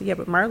Tech. And I said, yeah,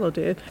 but Marlo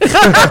did.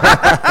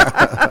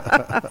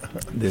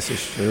 This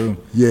is true.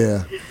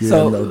 Yeah,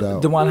 so, no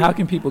doubt. DeJuan, how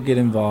can people get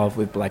involved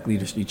with Black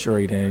Leaders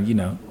Detroit and,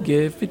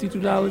 give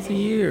 $52 a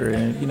year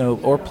and,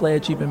 or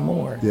pledge even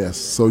more? Yes,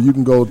 so you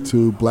can go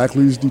to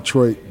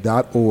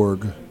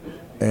blackleadersdetroit.org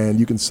and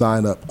you can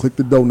sign up. Click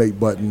the donate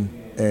button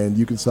and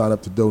you can sign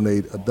up to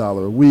donate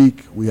 $1 a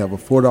week. We have a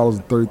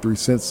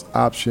 $4.33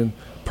 option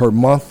per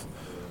month,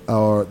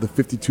 or the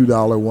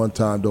 $52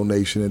 one-time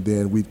donation, and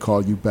then we'd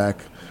call you back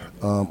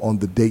on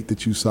the date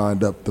that you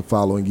signed up the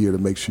following year to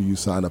make sure you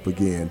sign up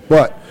again.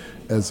 But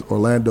as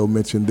Orlando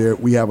mentioned there,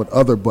 we have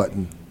another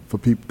button for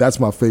people. That's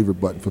my favorite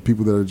button for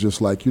people that are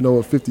just like,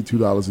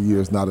 $52 a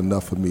year is not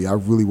enough for me. I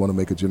really want to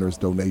make a generous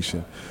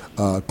donation.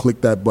 Click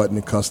that button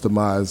and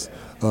customize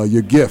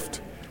your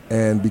gift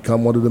and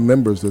become one of the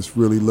members that's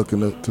really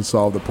looking to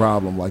solve the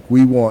problem. Like,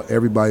 we want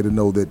everybody to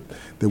know that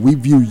we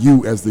view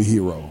you as the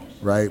hero,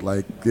 right?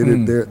 Like,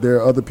 there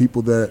are other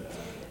people that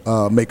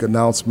make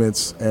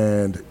announcements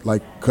and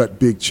like cut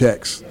big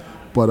checks,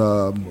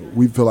 but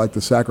we feel like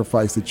the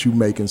sacrifice that you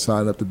make and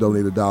sign up to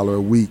donate $1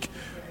 a week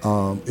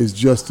is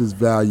just as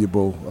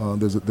valuable.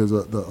 There's a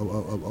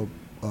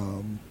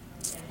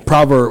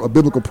proverb, a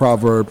biblical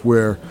proverb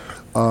where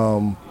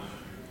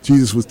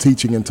Jesus was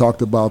teaching and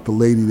talked about the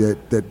lady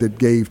that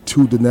gave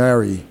 2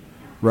 denarii,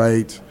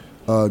 right?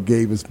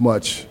 Gave as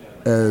much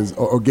as,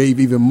 or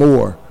gave even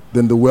more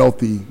than the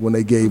wealthy when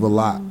they gave a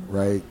lot,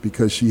 right?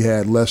 Because she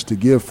had less to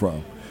give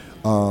from.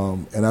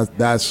 And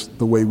that's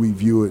the way we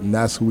view it, and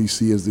that's who we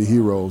see as the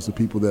heroes, the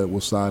people that will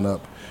sign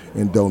up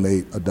and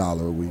donate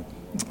 $1 a week.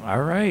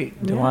 All right.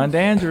 DeJuan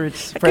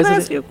Dandridge, Can I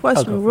ask you a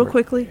question real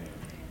quickly?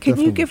 Can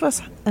Definitely. you give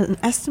us an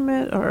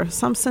estimate or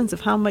some sense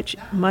of how much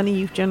money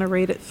you've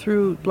generated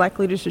through Black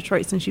Leaders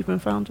Detroit since you've been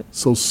founded?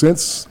 So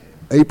since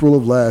April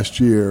of last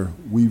year,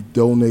 we've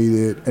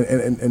donated,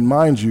 and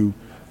mind you,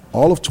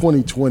 all of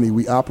 2020,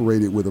 we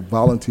operated with a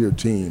volunteer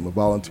team, a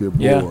volunteer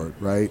board,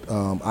 right?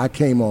 I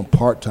came on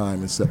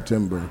part-time in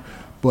September,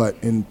 but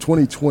in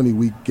 2020,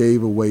 we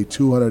gave away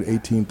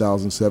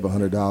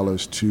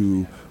 $218,700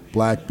 to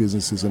Black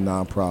businesses and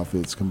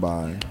nonprofits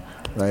combined,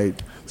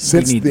 right?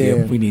 Since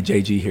then, we need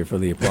JG here for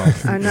the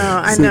applause. I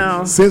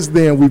know. Since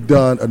then, we've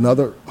done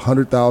another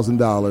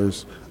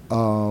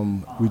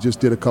 $100,000. We just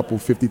did a couple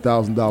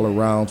 $50,000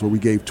 rounds where we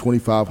gave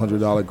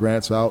 $2,500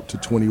 grants out to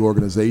 20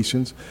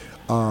 organizations,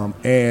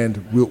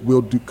 and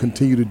we'll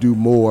continue to do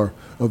more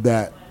of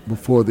that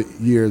before the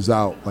year is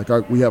out. Like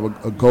we have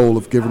a goal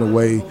of giving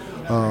away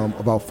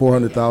about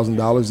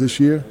 $400,000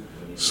 this year,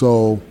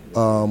 so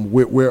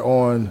we're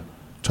on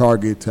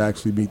target to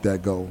actually meet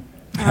that goal.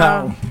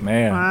 Oh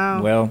man!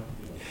 Wow. Well,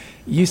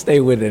 you stay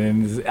with it,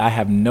 and I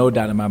have no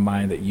doubt in my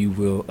mind that you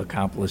will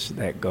accomplish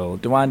that goal.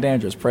 DeJuan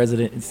Dandridge,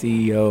 President and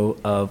CEO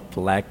of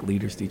Black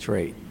Leaders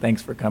Detroit.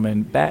 Thanks for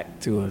coming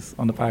back to us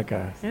on the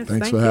podcast. Yes, Thanks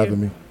thank for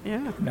having you. me.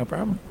 Yeah. No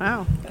problem.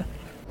 Wow.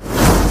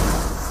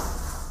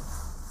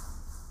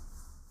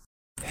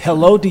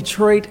 Hello,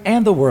 Detroit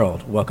and the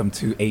world. Welcome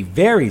to a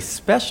very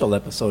special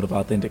episode of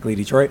Authentically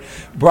Detroit,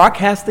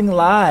 broadcasting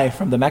live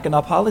from the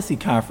Mackinac Policy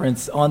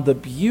Conference on the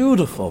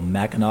beautiful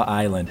Mackinac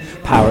Island,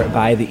 powered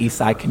by the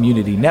Eastside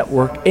Community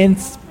Network in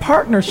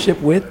partnership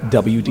with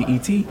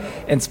WDET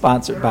and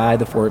sponsored by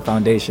the Ford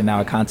Foundation, now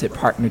a content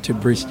partner to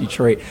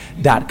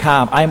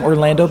BridgeDetroit.com. I'm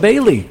Orlando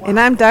Bailey. And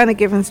I'm Donna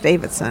Givens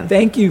Davidson.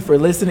 Thank you for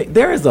listening.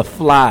 There is a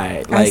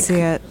fly I see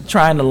it.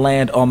 trying to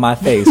land on my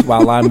face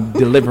while I'm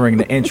delivering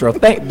the intro.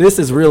 This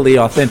is really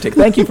authentic.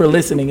 Thank you for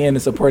listening in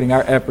and supporting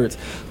our efforts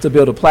to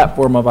build a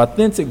platform of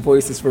authentic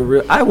voices for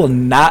real. I will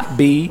not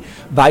be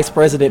Vice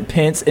President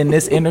Pence in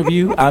this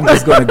interview. I'm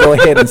just going to go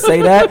ahead and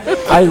say that.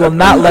 I will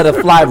not let a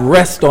fly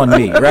rest on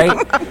me,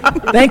 right?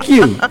 Thank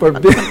you for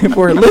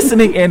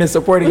listening in and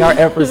supporting our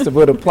efforts to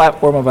build a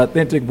platform of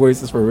authentic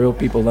voices for real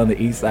people on the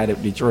east side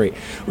of Detroit.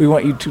 We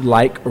want you to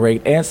like,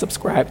 rate, and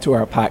subscribe to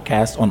our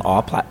podcast on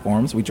all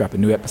platforms. We drop a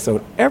new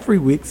episode every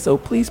week, so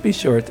please be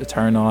sure to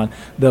turn on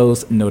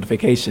those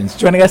notifications.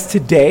 Joining us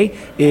today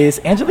is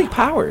Angelique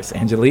Powers.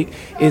 Angelique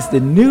is the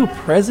new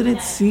President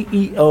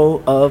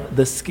CEO of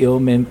the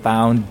Skillman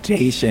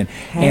Foundation.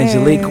 Hey.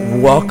 Angelique,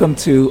 welcome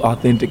to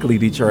Authentically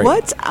Detroit.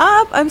 What's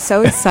up? I'm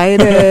so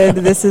excited.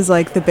 This is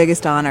like the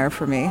biggest honor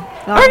for me.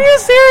 Are you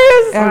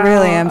serious? I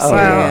really am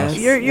serious.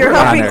 You're We're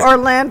helping honored.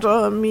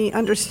 Orlando and me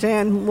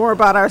understand more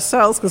about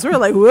ourselves because we're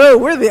like, whoa,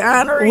 we're the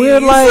honorees. We're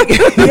like,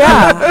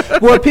 yeah.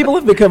 Well, people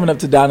have been coming up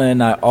to Donna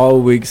and I all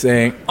week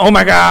saying, oh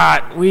my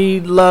God, we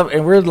love,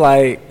 and we're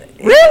like,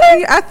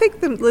 Really? I think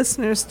the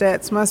listener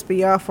stats must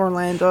be off,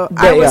 Orlando.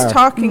 I They was are.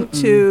 talking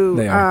to,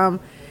 They are.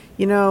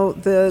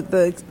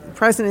 the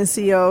president and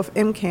CEO of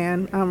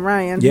MCAN,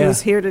 Ryan, Yeah.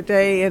 who's here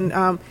today, and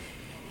I'm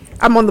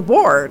on the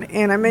board.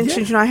 And I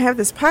mentioned, I have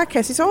this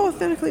podcast. He said,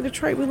 Authentically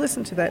Detroit, we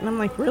listen to that. And I'm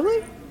like,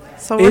 really?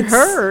 So we're It's-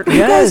 heard. You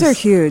guys are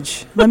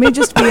huge. Let me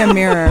just be a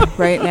mirror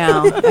right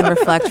now and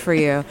reflect for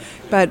you.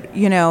 But,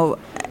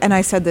 and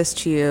I said this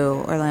to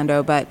you,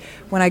 Orlando, but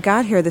when I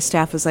got here, the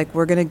staff was like,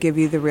 we're going to give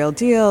you the real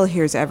deal.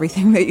 Here's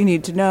everything that you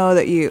need to know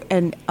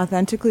and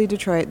Authentically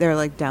Detroit, they're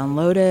like,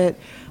 download it,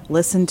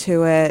 listen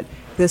to it.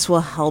 This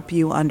will help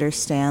you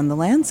understand the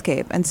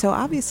landscape. And so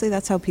obviously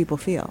that's how people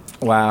feel.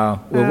 wow.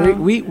 Well,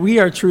 we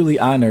are truly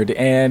honored.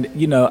 And,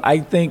 I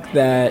think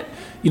that,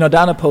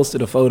 Donna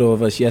posted a photo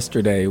of us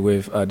yesterday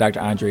with Dr.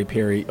 Andre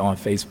Perry on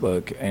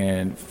Facebook.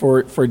 And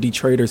for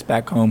Detroiters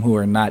back home who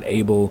are not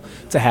able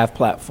to have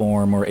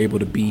platform or able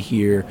to be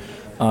here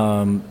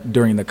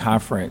during the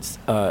conference,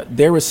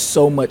 there was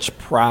so much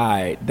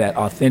pride that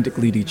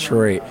Authentically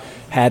Detroit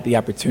had the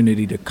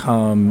opportunity to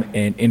come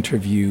and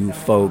interview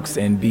folks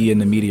and be in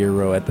the media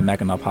row at the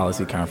Mackinac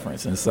Policy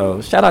Conference. And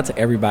so shout out to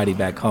everybody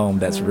back home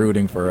that's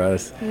rooting for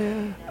us.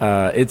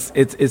 Yeah.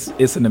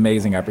 It's an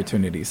amazing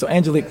opportunity. So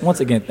Angelique, once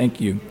again, thank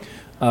you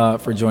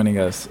for joining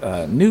us.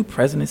 New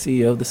President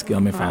CEO of the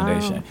Skillman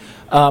Foundation.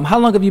 How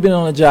long have you been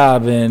on the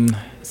job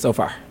so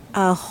far?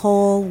 A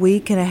whole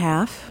week and a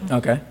half.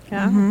 Okay.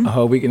 Yeah. A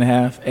whole week and a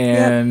half.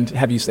 And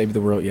have you saved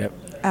the world yet?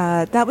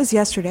 That was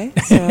yesterday,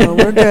 so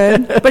we're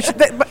good.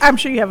 But I'm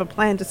sure you have a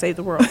plan to save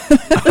the world.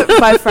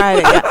 By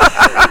Friday,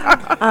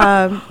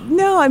 yeah.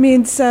 No, I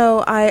mean,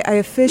 so I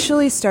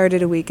officially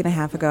started a week and a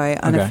half ago. I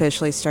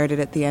unofficially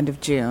started at the end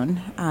of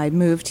June. I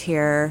moved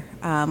here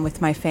with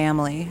my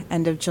family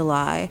end of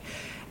July.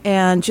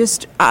 And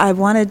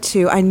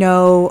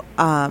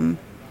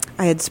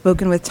I had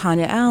spoken with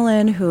Tanya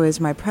Allen, who is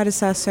my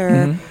predecessor.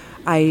 Mm-hmm.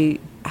 I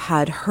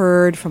had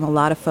heard from a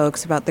lot of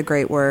folks about the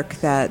great work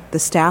that the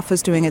staff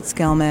was doing at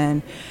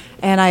Skillman,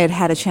 and I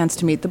had a chance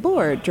to meet the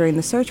board during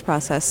the search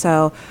process.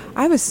 So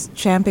I was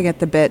champing at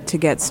the bit to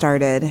get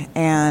started,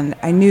 and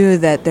I knew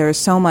that there was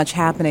so much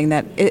happening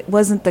that it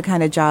wasn't the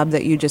kind of job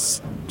that you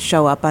just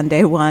show up on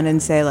day one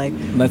and say, like,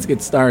 let's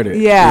get started.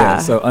 Yeah.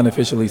 So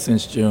unofficially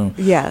since June.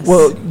 Yes.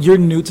 Well, you're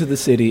new to the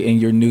city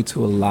and you're new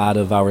to a lot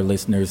of our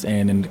listeners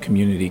and in the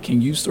community.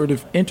 Can you sort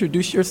of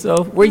introduce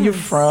yourself? Where you're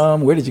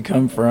from? Where did you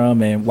come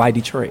from? And why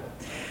Detroit?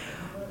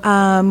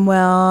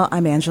 Well,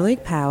 I'm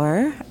Angelique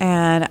Power,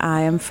 and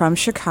I am from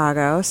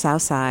Chicago,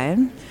 South Side.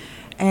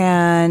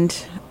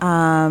 And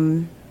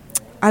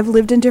I've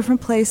lived in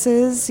different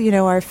places.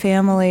 Our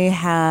family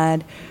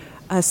had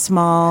a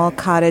small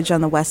cottage on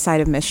the west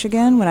side of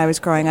Michigan when I was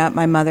growing up.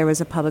 My mother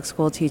was a public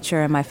school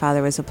teacher and my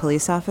father was a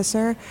police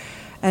officer.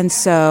 And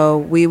so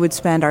we would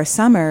spend our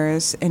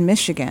summers in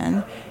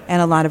Michigan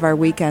and a lot of our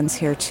weekends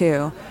here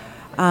too.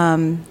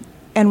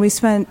 And we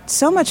spent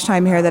so much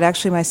time here that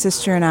actually my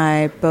sister and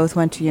I both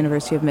went to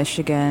University of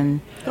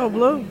Michigan. Go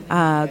Blue.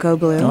 Go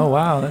Blue. Oh,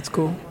 wow, that's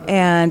cool.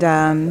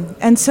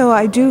 And so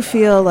I do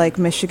feel like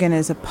Michigan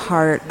is a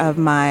part of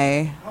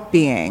my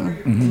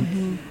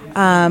being.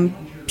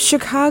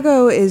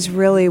 Chicago is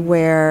really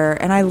where,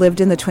 and I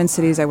lived in the Twin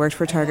Cities. I worked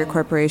for Target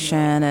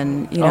Corporation,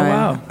 and you know,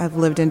 wow. I've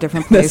lived in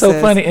different places. That's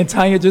so funny. And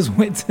Tanya just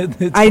went to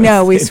the Twin I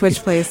know, we Cities.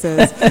 switched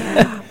places.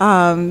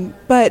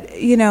 But,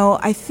 you know,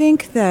 I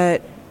think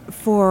that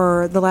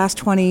for the last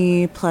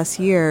 20 plus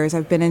years,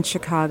 I've been in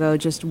Chicago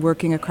just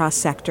working across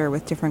sector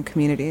with different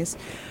communities.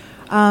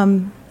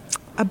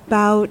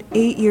 About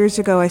 8 years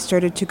ago, I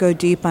started to go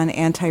deep on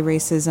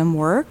anti-racism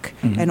work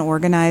and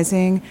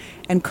organizing,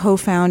 and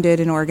co-founded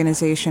an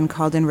organization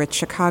called Enrich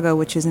Chicago,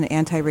 which is an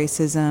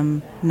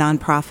anti-racism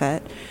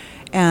nonprofit.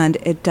 And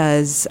it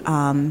does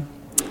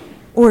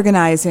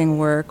organizing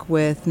work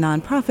with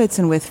nonprofits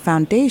and with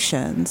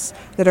foundations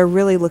that are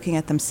really looking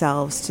at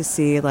themselves to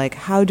see, like,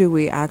 how do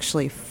we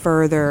actually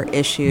further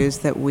issues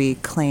that we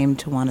claim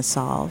to want to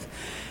solve.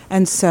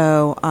 And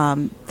so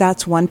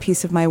that's one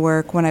piece of my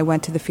work. When I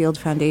went to the Field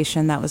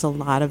Foundation, that was a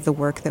lot of the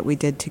work that we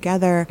did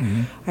together.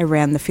 I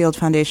ran the Field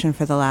Foundation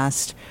for the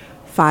last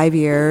 5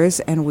 years,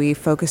 and we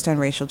focused on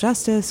racial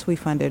justice. We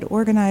funded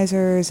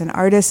organizers and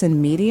artists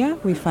in media.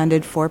 We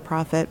funded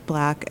for-profit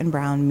Black and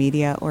brown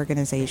media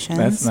organizations.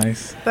 That's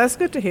nice. That's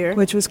good to hear.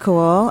 Which was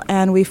cool.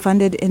 And we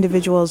funded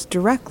individuals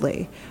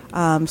directly.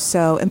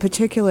 So in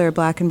particular,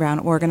 Black and brown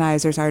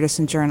organizers, artists,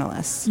 and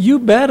journalists. You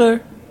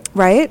better.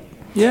 Right?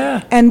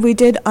 Yeah. And we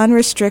did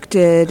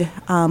unrestricted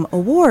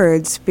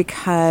awards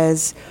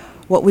because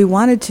what we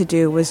wanted to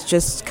do was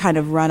just kind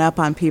of run up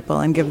on people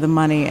and give them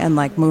money and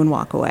like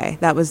moonwalk away.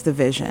 That was the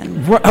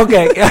vision.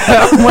 Okay,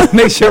 I want to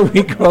make sure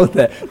we quote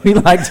that. We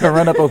like to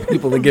run up on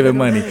people and give them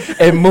money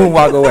and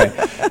moonwalk away.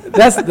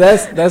 That's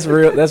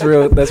real. That's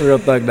real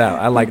thugged out.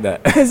 I like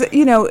that. Because,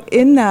 you know,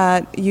 in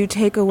that you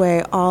take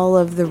away all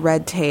of the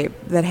red tape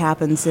that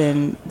happens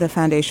in the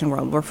foundation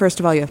world, where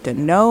first of all you have to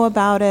know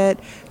about it,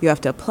 you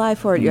have to apply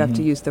for it, you have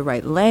to use the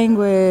right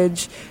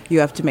language, you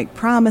have to make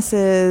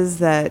promises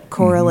that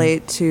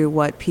correlate to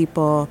what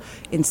people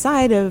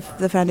inside of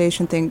the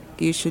foundation think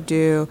you should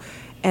do.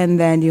 And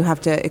then you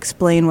have to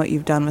explain what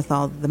you've done with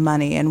all the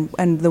money.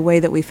 And the way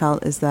that we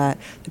felt is that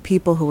the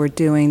people who were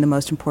doing the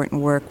most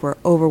important work were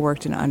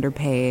overworked and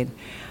underpaid.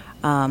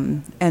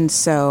 And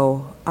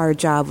so our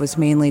job was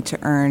mainly to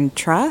earn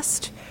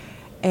trust,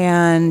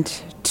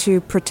 and to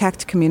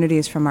protect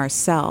communities from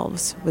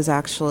ourselves was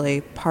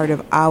actually part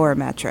of our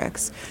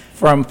metrics.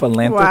 From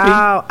philanthropy?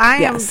 Wow,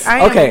 Yes. I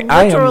am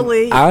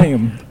literally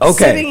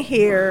sitting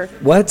here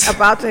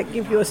about to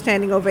give you a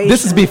standing ovation.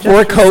 This is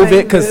before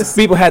COVID, because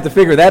people had to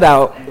figure that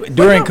out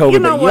during COVID. You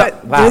know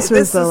what? Wow. This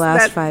was the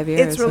last 5 years.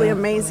 It's really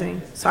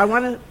amazing. So I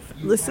want to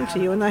listen to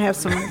you, and I have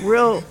some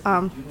real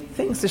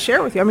things to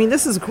share with you. I mean,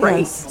 this is great.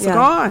 Yes, So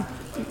go on.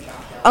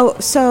 Oh,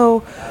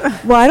 so,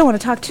 well, I don't want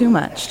to talk too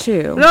much,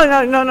 too. No.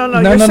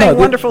 You're saying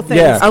wonderful things.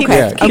 Yeah,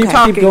 Keep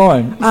talking. Keep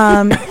going.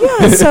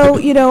 So,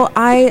 you know,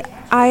 I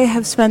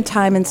have spent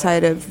time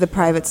inside of the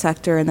private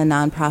sector and the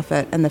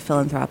nonprofit and the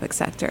philanthropic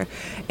sector.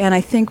 And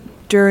I think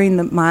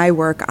during my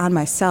work on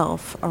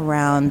myself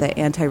around the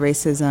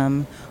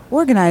anti-racism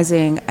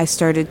organizing, I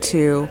started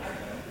to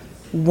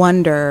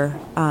wonder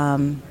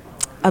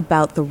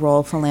about the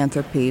role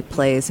philanthropy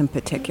plays in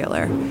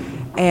particular,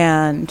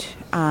 and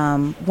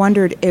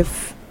wondered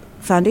if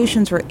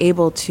foundations were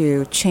able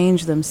to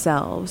change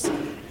themselves,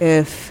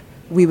 if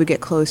we would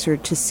get closer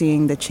to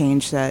seeing the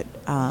change that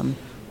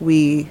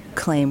we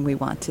claim we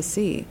want to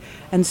see.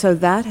 And so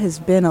that has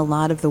been a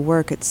lot of the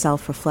work. It's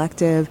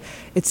self-reflective,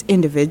 it's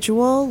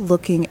individual,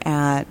 looking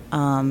at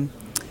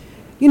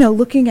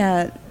looking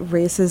at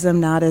racism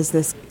not as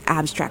this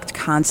abstract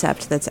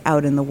concept that's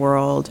out in the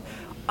world,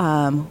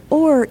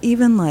 or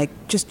even like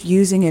just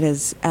using it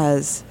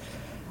as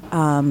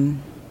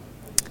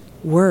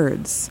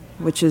words,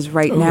 which is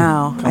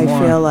now, I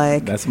feel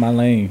like that's my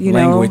lane.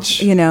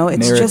 Language. It's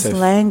narrative. just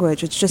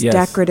language. It's just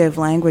decorative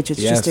language.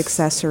 It's Yes. just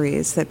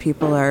accessories that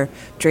people are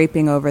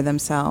draping over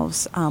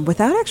themselves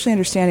without actually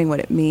understanding what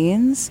it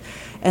means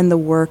and the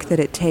work that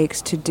it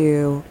takes to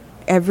do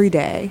every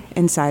day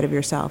inside of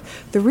yourself.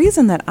 The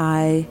reason that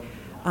I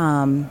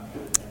am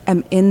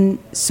in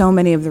so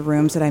many of the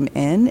rooms that I'm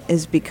in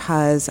is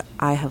because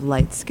I have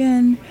light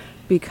skin,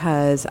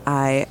 because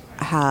I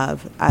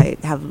have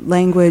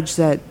language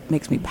that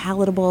makes me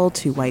palatable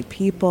to white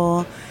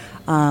people.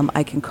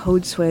 I can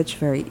code switch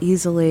very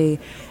easily,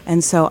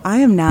 and so I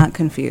am not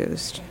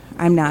confused.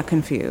 That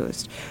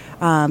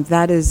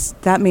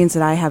means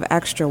that I have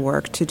extra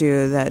work to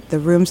do, that the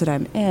rooms that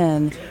I'm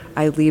in,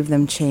 I leave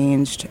them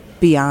changed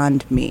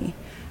beyond me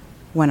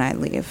when I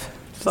leave.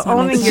 So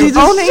owning She your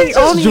dropped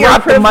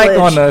the privilege. mic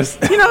on us.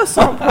 It's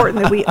so important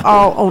that we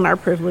all own our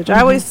privilege. I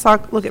always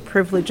look at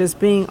privilege as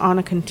being on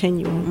a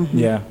continuum.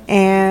 Yeah.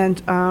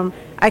 And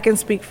I can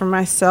speak for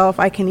myself.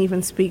 I can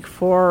even speak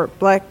for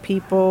Black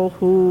people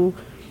who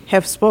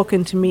have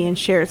spoken to me and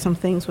shared some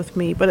things with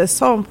me. But it's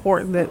so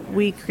important that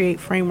we create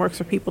frameworks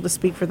for people to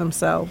speak for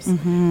themselves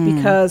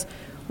because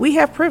we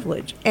have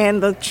privilege.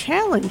 And the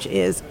challenge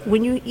is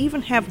when you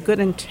even have good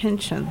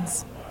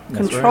intentions,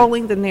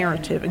 controlling the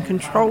narrative and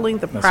controlling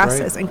the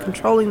process and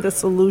controlling the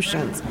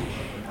solutions,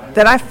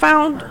 that I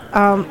found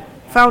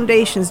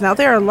foundations. Now,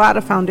 there are a lot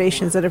of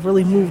foundations that have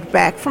really moved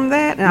back from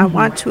that, and I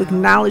want to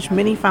acknowledge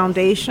many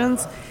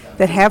foundations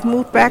that have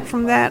moved back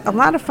from that. A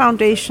lot of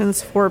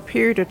foundations for a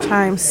period of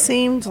time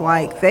seemed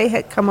like they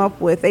had come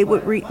up with, they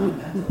would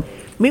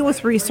meet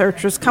with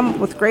researchers, come up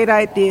with great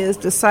ideas,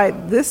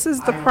 decide this is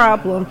the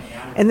problem,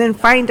 and then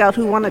find out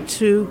who wanted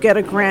to get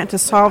a grant to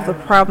solve the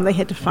problem they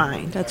had to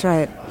find. That's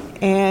right.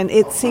 And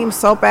it seems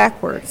so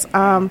backwards.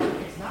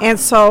 And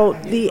so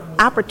the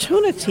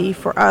opportunity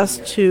for us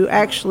to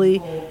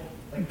actually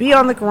be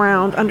on the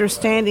ground,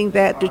 understanding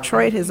that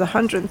Detroit has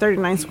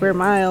 139 square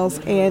miles,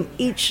 and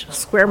each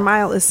square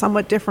mile is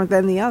somewhat different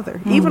than the other.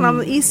 Even on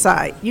the east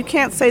side, you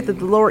can't say that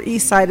the Lower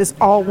East Side is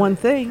all one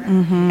thing,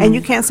 and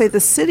you can't say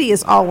the city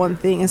is all one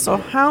thing. And so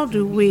how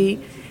do we,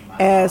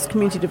 as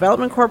community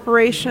development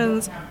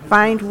corporations,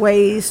 find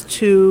ways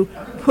to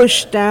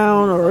push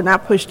down, or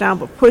not push down,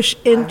 but push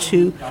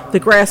into the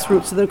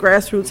grassroots, so the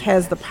grassroots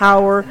has the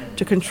power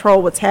to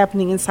control what's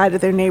happening inside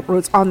of their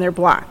neighborhoods, on their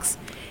blocks.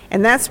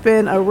 And that's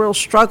been a real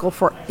struggle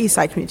for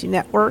Eastside Community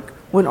Network.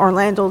 When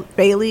Orlando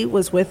Bailey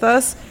was with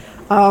us,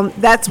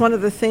 that's one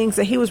of the things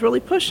that he was really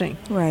pushing.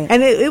 Right.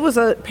 And it was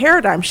a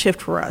paradigm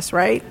shift for us,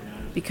 right?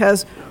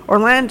 Because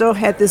Orlando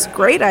had this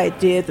great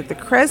idea that the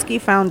Kresge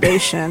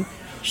Foundation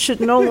should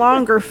no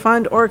longer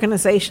fund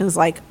organizations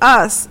like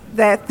us,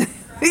 that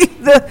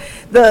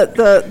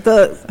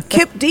the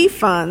Kip D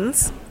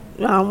funds.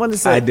 What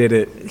is it? I did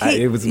it.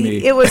 It was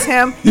me. It was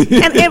him,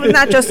 and it was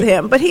not just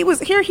him, but he was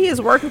here. He is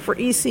working for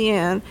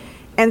ECN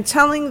and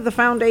telling the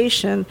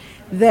foundation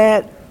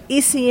that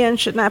ECN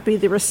should not be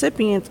the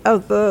recipient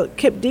of the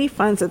KIP D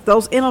funds, that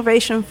those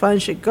innovation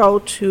funds should go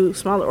to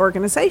smaller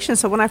organizations.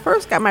 So when I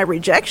first got my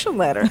rejection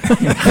letter,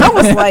 I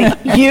was like,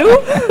 you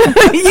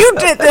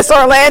did this,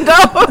 Orlando.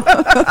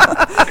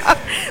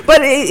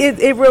 But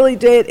it really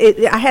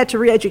did. I had to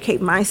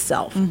re-educate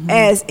myself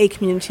as a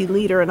community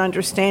leader and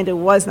understand it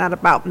was not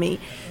about me.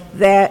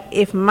 That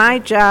if my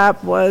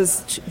job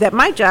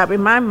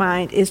in my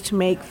mind is to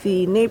make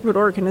the neighborhood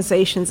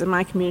organizations in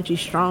my community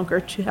stronger,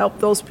 to help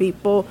those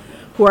people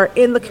who are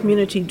in the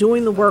community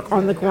doing the work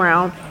on the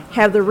ground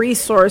have the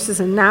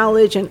resources and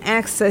knowledge and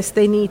access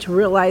they need to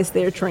realize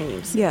their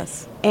dreams.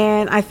 Yes.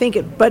 And I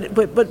think but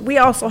we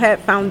also had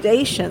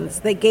foundations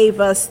that gave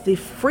us the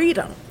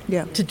freedom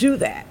to do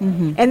that.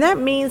 And that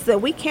means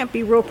that we can't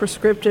be real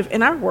prescriptive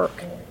in our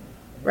work,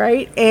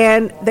 right?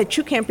 And that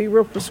you can't be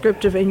real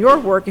prescriptive in your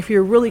work if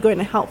you're really going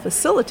to help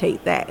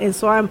facilitate that. And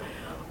so I'm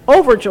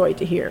overjoyed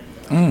to hear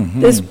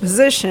this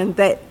position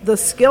that the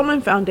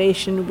Skillman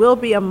Foundation will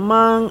be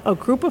among a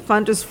group of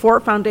funders.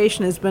 Ford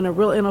Foundation has been a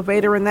real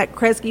innovator in that.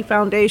 Kresge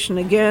Foundation,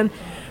 again,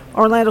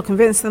 Orlando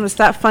convinced them to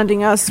stop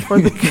funding us for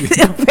the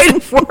innovating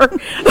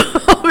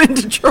for in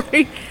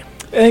Detroit.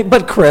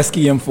 But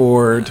Kresge and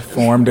Ford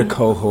formed a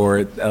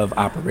cohort of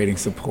operating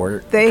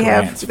support. They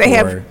have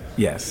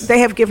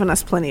given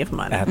us plenty of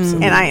money.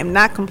 Absolutely. And I am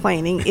not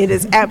complaining. It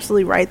is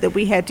absolutely right that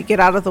we had to get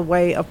out of the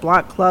way of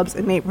block clubs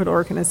and neighborhood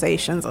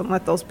organizations and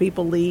let those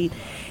people lead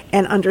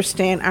and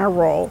understand our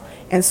role.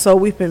 And so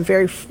we've been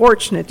very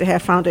fortunate to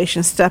have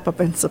foundations step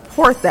up and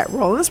support that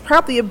role. And it's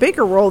probably a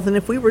bigger role than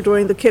if we were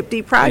doing the KIP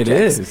D projects.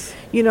 It is.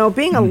 You know,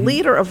 being a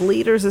leader of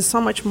leaders is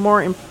so much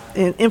more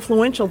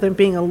influential than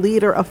being a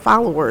leader of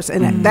followers.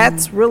 And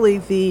that's really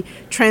the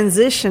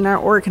transition our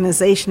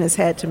organization has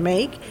had to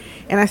make.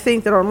 And I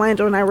think that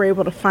Orlando and I were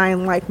able to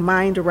find like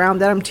mind around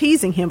that. I'm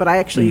teasing him, but I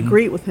actually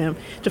agreed with him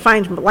to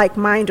find like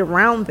mind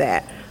around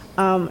that.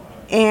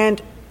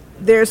 And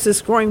there's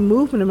this growing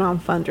movement among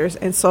funders.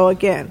 And so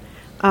again,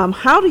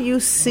 how do you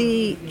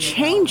see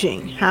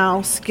changing how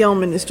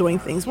Skillman is doing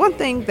things? One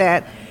thing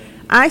that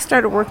I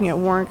started working at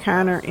Warren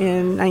Connor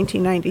in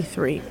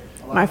 1993.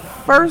 My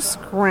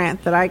first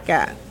grant that I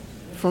got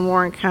from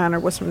Warren Connor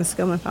was from the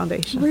Skillman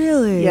Foundation.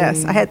 Really?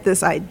 Yes. I had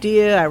this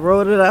idea. I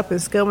wrote it up, and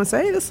Skillman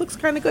said, hey, this looks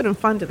kind of good, and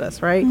funded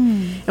us, right?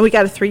 And we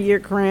got a 3-year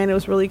grant. It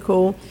was really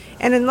cool.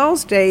 And in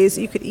those days,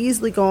 you could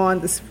easily go on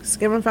the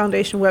Skillman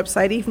Foundation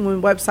website, even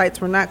when websites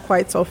were not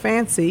quite so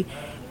fancy,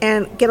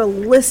 and get a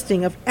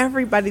listing of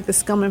everybody the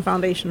Skillman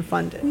Foundation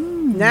funded.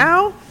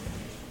 Now,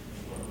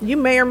 you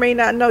may or may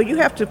not know, you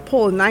have to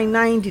pull a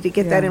 990 to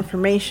get that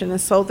information, and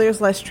so there's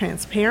less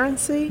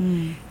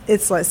transparency.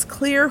 It's less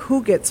clear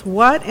who gets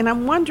what, and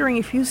I'm wondering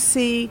if you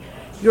see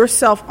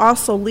yourself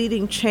also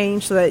leading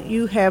change so that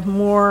you have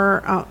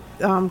more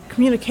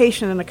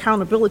communication and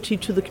accountability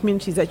to the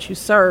communities that you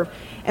serve,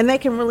 and they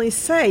can really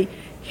say,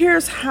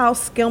 here's how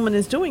Skillman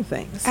is doing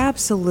things.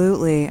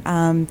 Absolutely.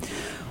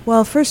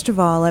 Well, first of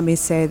all, let me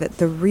say that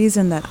the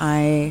reason that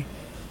I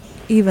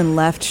even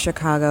left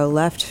Chicago,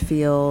 left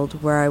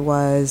field where I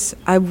was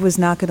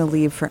not going to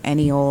leave for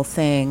any old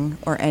thing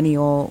or any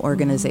old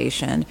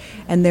organization.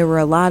 And there were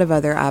a lot of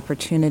other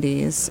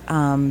opportunities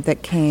that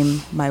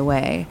came my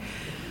way.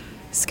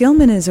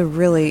 Skillman is a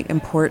really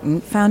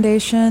important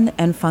foundation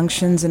and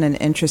functions in an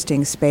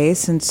interesting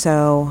space. And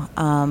so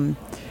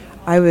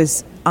I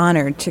was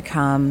honored to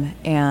come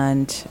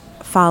and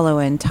follow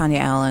in Tanya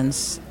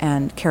Allen's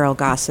and Carol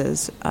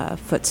Goss's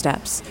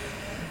footsteps.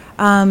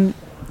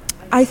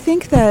 I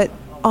think that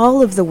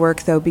all of the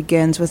work, though,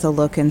 begins with a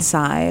look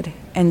inside.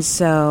 And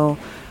so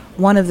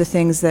one of the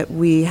things that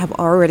we have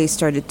already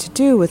started to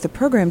do with the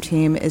program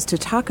team is to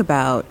talk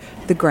about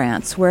the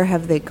grants. Where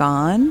have they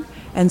gone?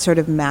 And sort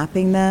of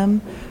mapping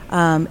them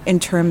in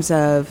terms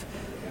of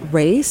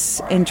race,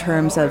 in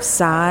terms of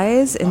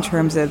size, in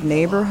terms of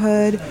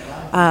neighborhood,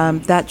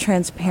 that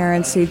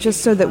transparency,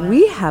 just so that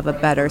we have a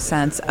better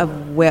sense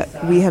of what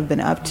we have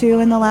been up to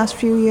in the last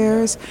few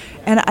years.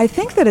 And I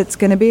think that it's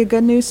going to be a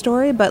good news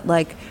story, but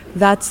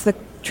that's the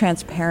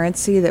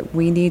transparency that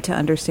we need to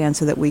understand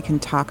so that we can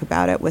talk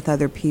about it with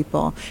other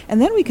people.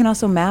 And then we can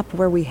also map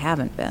where we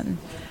haven't been.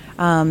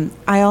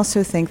 I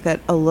also think that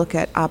a look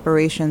at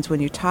operations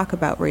when you talk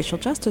about racial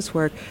justice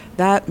work,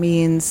 that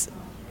means,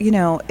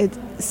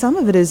 some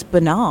of it is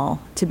banal,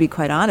 to be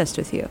quite honest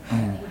with you.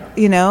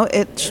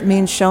 It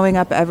means showing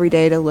up every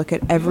day to look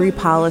at every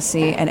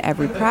policy and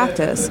every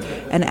practice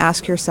and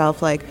ask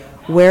yourself,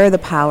 where are the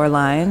power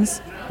lines?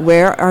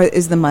 Where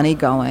is the money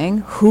going?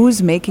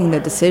 Who's making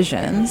the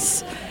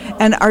decisions?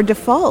 And our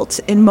default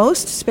in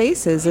most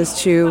spaces is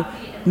to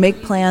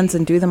make plans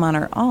and do them on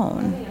our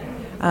own.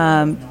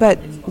 But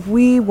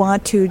we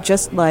want to,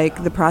 just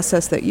like the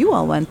process that you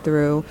all went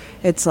through,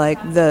 it's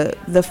like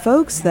the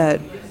folks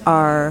that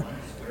are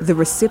the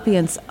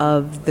recipients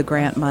of the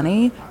grant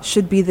money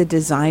should be the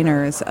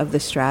designers of the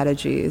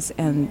strategies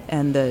and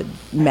the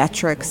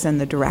metrics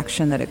and the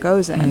direction that it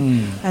goes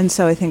in. And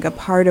so I think a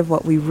part of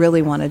what we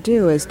really want to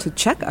do is to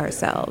check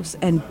ourselves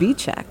and be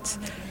checked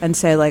and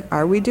say,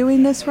 are we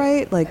doing this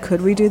right?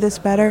 Could we do this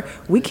better?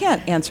 We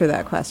can't answer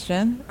that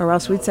question, or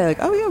else we'd say,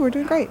 oh yeah, we're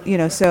doing great.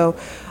 So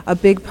a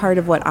big part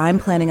of what I'm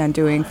planning on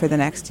doing for the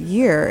next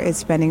year is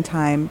spending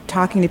time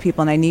talking to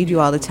people, and I need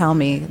you all to tell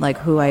me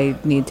who I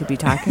need to be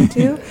talking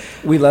to.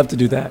 We love to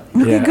do that.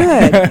 Okay,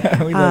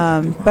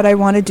 good. But I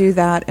want to do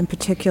that in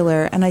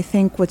particular, and I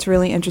think what's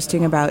really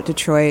interesting about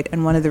Detroit,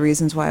 and one of the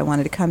reasons why I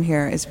wanted to come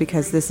here, is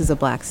because this is a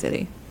black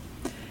city.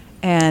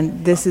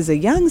 And this is a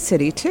young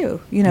city,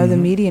 too. The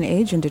median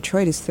age in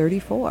Detroit is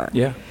 34.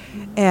 Yeah.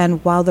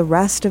 And while the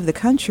rest of the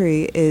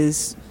country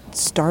is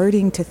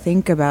starting to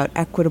think about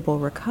equitable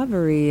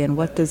recovery and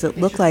what does it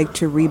look like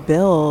to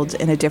rebuild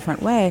in a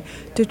different way,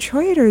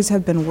 Detroiters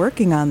have been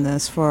working on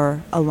this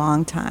for a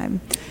long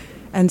time.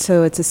 And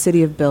so it's a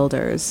city of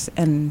builders.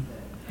 And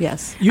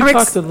yes. You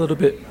talked a little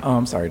bit,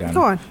 I'm sorry, Donna.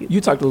 Go on.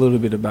 You talked a little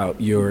bit about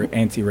your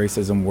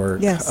anti-racism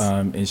work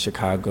in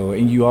Chicago,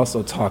 and you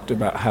also talked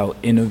about how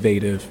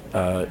innovative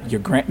your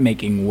grant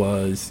making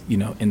was,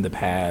 in the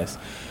past,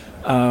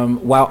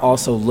 while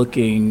also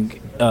looking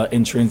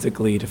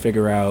intrinsically to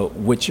figure out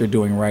what you're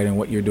doing right and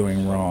what you're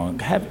doing wrong.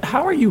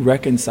 How are you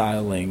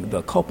reconciling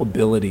the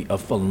culpability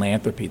of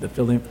philanthropy, the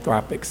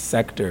philanthropic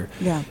sector,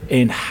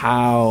 in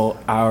how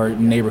our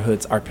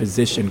neighborhoods are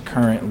positioned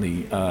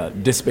currently,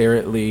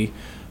 disparately,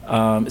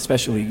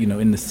 especially,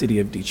 in the city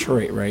of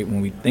Detroit, right?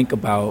 When we think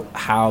about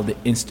how the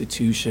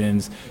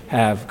institutions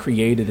have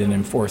created and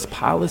enforced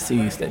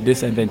policies that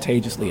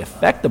disadvantageously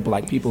affect the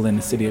black people in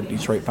the city of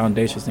Detroit,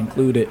 foundations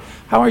included,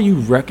 how are you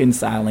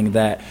reconciling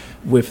that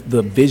with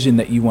the vision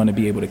that you want to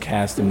be able to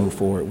cast and move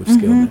forward with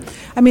Skillman?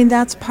 I mean,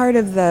 that's part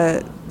of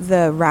the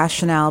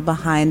rationale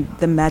behind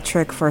the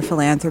metric for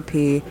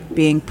philanthropy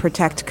being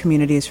protect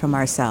communities from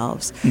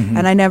ourselves.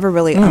 And I never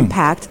really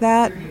unpacked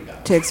that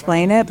to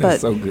explain it, but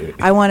so good.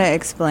 I want to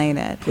explain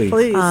it.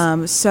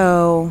 Please.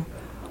 So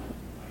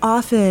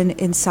often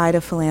inside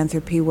of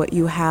philanthropy, what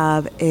you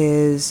have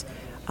is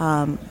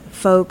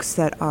folks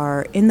that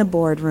are in the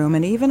boardroom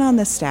and even on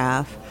the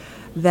staff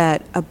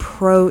that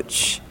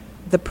approach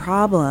the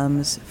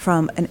problems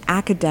from an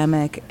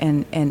academic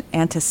and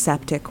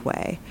antiseptic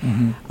way.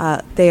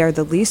 They are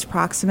the least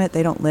proximate.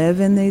 They don't live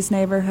in these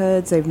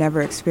neighborhoods. They've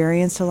never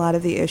experienced a lot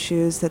of the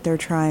issues that they're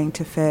trying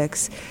to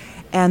fix.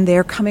 And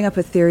they're coming up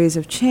with theories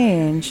of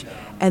change,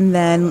 and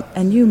then,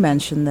 and you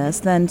mentioned this,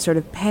 then sort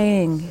of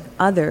paying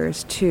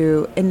others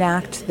to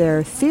enact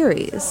their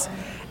theories.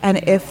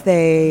 And if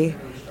the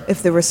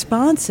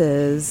response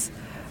is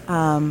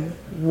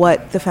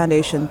what the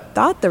foundation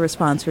thought the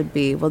response would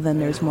be, well, then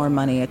there's more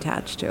money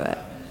attached to it.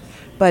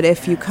 But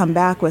if you come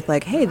back with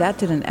hey, that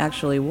didn't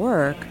actually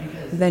work,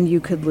 then you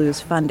could lose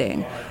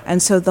funding.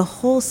 And so the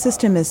whole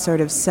system is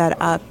sort of set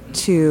up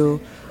to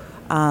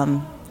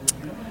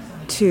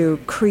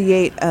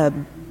create a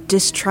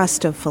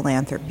distrust of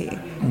philanthropy.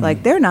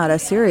 They're not a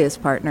serious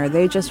partner.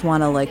 They just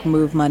want to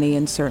move money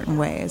in certain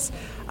ways.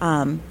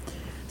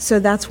 So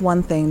that's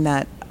one thing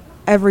that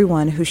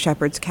everyone who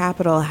shepherds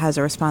capital has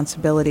a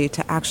responsibility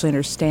to actually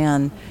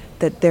understand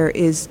that there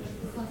is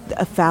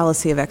a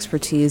fallacy of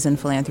expertise in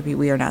philanthropy.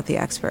 We are not the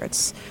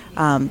experts.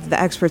 The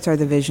experts are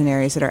the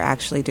visionaries that are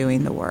actually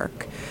doing the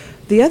work.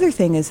 The other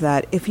thing is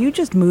that if you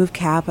just move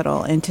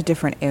capital into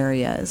different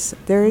areas,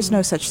 there is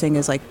no such thing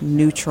as like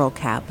neutral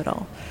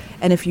capital.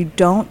 And if you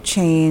don't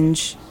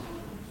change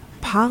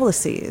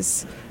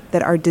policies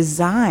that are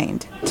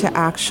designed to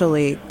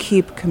actually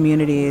keep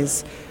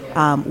communities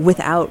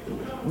without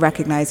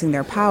recognizing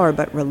their power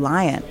but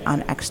reliant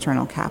on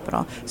external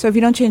capital. So if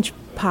you don't change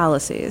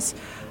policies,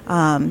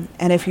 and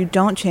if you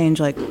don't change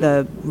like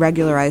the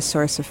regularized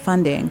source of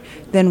funding,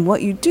 then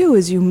what you do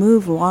is you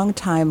move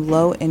long-time,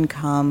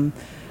 low-income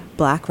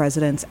Black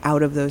residents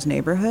out of those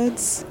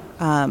neighborhoods,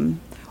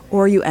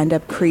 or you end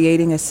up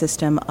creating a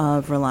system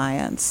of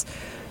reliance.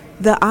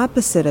 The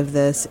opposite of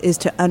this is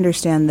to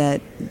understand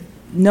that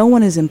no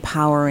one is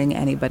empowering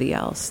anybody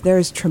else. There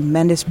is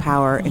tremendous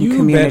power in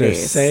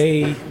communities. You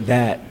better say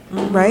that.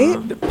 Right?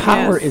 The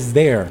power is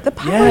there. The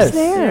power is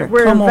there.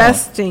 We're Come on.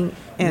 investing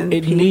in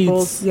It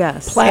people's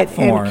needs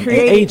platform and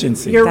creating-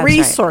 agency. You're That's right.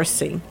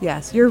 resourcing.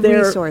 Yes, you're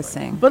There-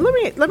 resourcing. But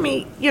let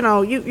me,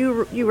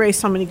 you raised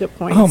so many good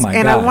points. Oh, my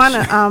and I gosh.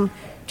 want to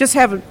just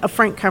have a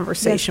frank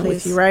conversation Yes,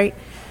 with you, please.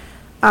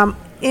 right?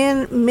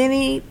 In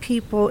many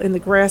people in the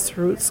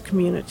grassroots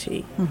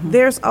community, Mm-hmm.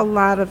 there's a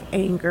lot of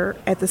anger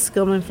at the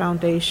Skillman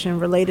Foundation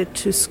related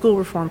to school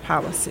reform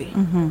policy.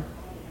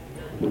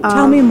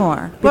 Tell me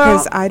more,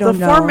 because I don't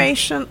know. The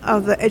formation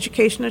of the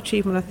Education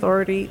Achievement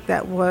Authority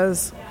that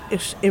was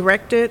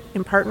erected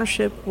in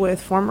partnership with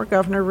former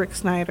Governor Rick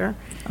Snyder,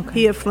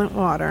 he of Flint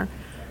Water,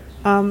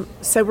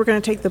 said we're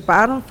going to take the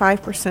bottom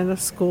 5% of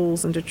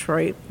schools in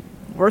Detroit,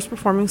 worst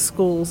performing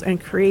schools,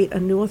 and create a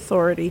new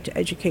authority to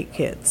educate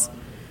kids.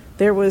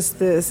 There was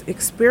this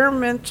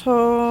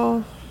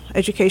experimental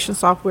education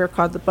software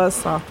called the Buzz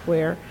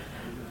software.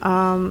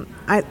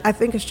 I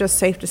think it's just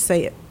safe to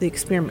say the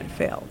experiment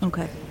failed.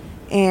 Okay.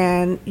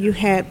 And you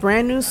had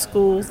brand new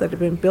schools that had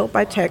been built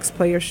by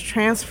taxpayers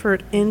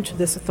transferred into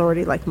this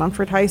authority, like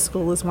Mumford High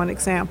School is one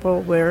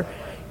example where,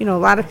 a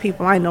lot of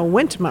people I know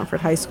went to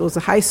Mumford High School. It was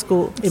a high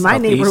school in my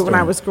neighborhood when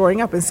I was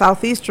growing up, and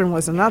Southeastern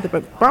was another,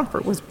 but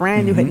Mumford was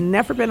brand new, had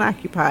never been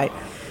occupied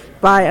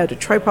by a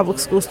Detroit public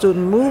school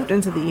student, moved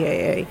into the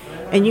EAA,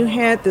 and you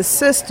had this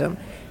system,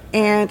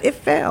 and it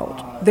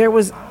failed. There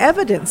was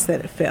evidence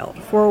that it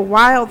failed. For a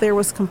while, there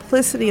was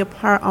complicity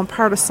on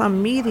part of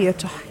some media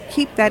to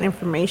keep that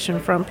information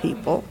from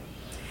people.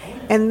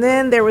 And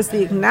then there was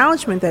the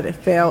acknowledgement that it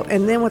failed,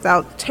 and then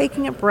without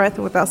taking a breath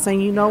and without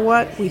saying, you know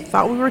what, we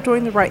thought we were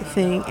doing the right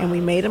thing and we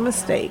made a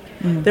mistake,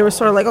 they were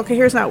sort of like, okay,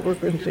 here's not what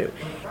we're going to do.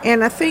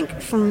 And I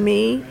think for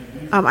me,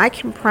 I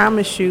can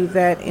promise you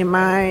that in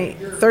my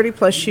 30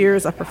 plus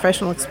years of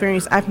professional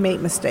experience, I've made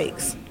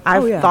mistakes.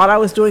 I've thought I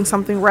was doing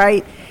something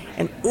right,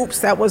 and oops,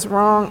 that was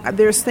wrong.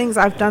 There's things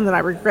I've done that I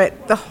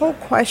regret. The whole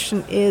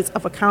question is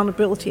of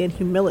accountability and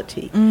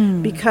humility,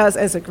 because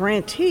as a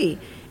grantee,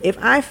 if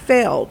I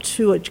failed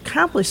to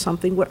accomplish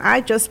something, would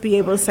I just be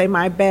able to say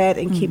my bad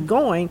and keep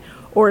going?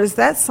 Or is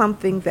that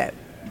something that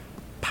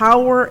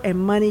power and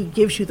money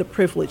gives you the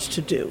privilege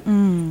to do?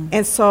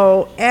 And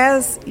so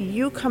as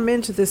you come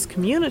into this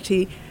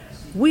community,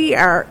 we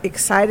are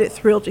excited,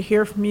 thrilled to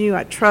hear from you.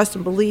 I trust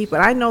and believe, but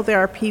I know there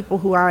are people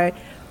who I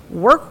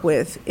work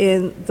with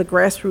in the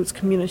grassroots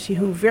community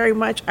who very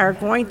much are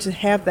going to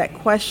have that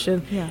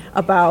question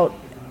about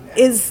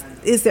is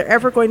there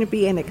ever going to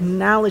be an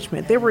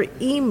acknowledgement? There were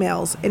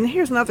emails, and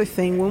here's another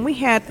thing. When we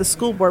had the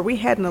school board, we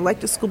had an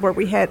elected school board,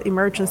 we had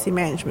emergency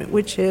management,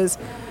 which is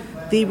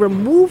the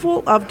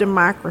removal of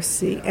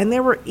democracy. And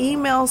there were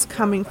emails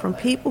coming from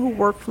people who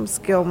work from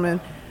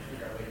Skillman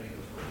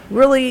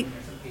really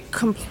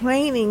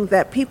complaining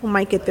that people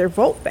might get their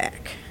vote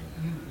back.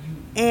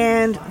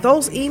 And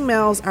those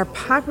emails are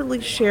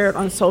popularly shared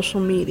on social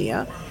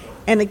media.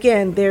 And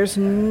again, there's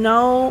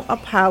no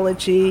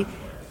apology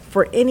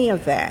for any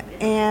of that.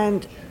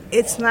 And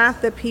it's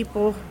not that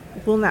people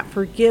will not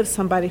forgive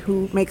somebody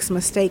who makes a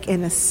mistake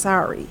and is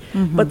sorry.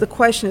 But the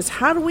question is,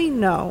 how do we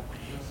know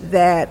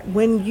that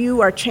when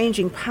you are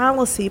changing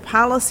policy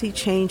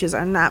changes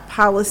are not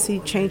policy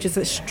changes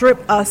that strip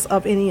us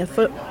of any of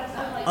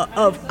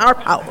our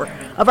power,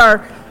 of our,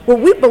 what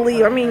we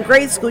believe. I mean,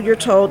 grade school, you're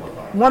told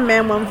one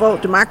man, one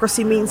vote,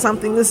 democracy means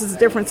something, this is the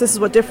difference, this is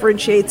what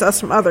differentiates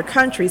us from other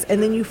countries,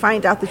 and then you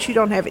find out that you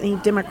don't have any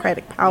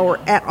democratic power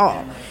at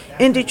all.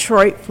 In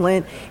Detroit,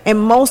 Flint, and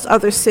most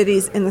other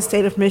cities in the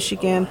state of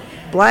Michigan,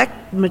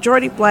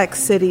 majority black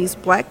cities,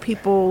 black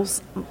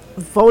people's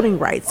voting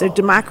rights, their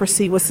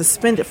democracy was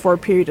suspended for a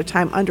period of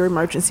time under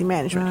emergency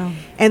management. Wow.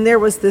 And there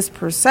was this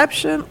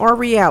perception or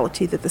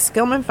reality that the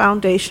Skillman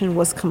Foundation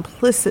was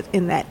complicit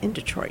in that in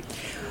Detroit.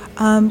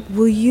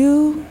 Will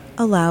you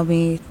allow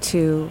me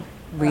to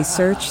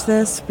research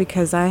this,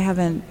 because I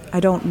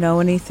don't know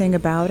anything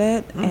about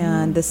it,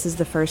 and this is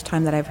the first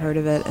time that I've heard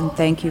of it, and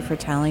thank you for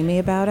telling me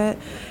about it.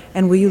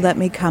 And will you let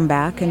me come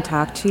back and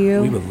talk to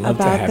you We would love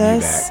about to have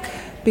this? you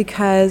back.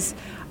 Because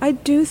I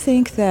do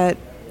think that,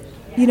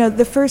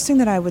 the first thing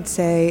that I would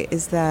say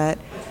is that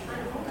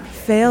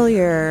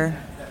failure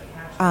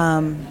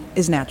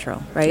is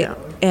natural, right? Yeah.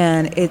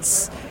 And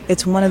it's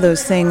one of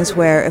those things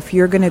where if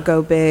you're going to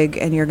go big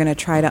and you're going to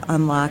try to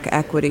unlock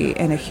equity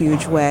in a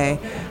huge way,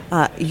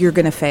 you're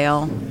going to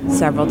fail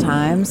several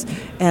times.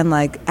 And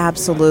like,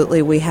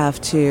 absolutely, we have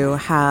to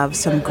have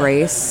some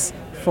grace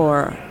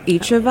for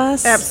each of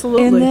us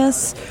Absolutely. in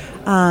this.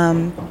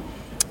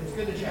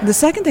 The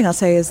second thing I'll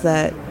say is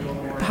that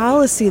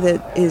policy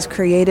that is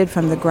created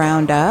from the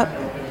ground up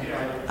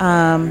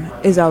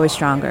is always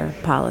stronger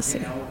policy.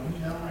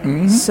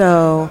 Mm-hmm.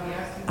 So,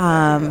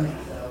 and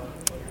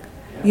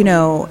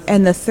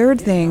the third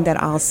thing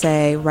that I'll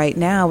say right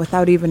now,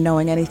 without even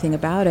knowing anything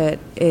about it,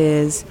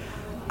 is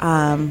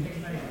on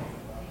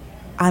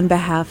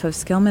behalf of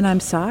Skillman, I'm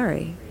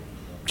sorry.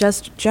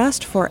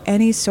 Just for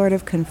any sort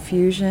of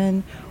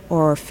confusion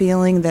or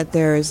feeling that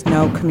there is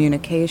no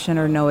communication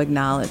or no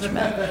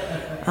acknowledgement.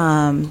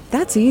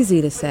 That's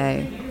easy to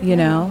say,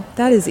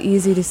 That is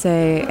easy to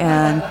say,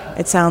 and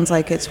it sounds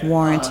like it's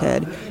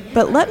warranted.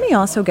 But let me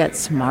also get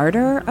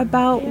smarter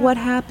about what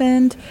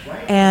happened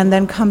and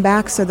then come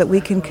back so that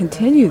we can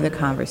continue the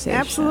conversation.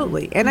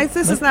 Absolutely. And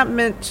this is not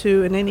meant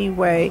to in any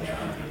way,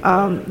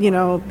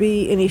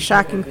 be any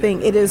shocking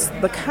thing. It is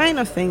the kind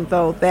of thing,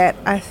 though, that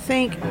I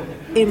think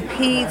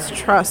impedes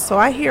trust. So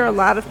I hear a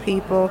lot of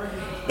people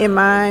in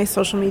my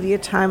social media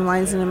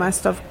timelines and in my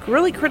stuff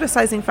really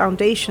criticizing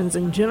foundations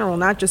in general,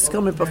 not just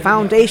Skillman, but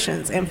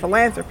foundations and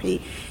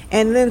philanthropy.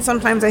 And then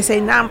sometimes I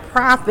say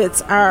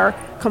nonprofits are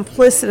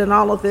complicit in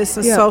all of this.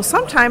 And so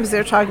sometimes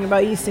they're talking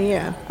about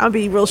ECN. I'll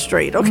be real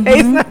straight, okay? Mm-hmm.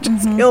 It's not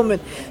just Skillman.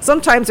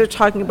 Sometimes they're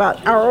talking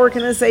about our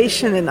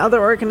organization and other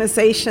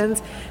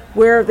organizations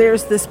where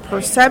there's this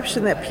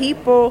perception that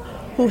people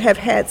who have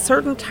had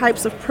certain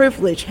types of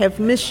privilege have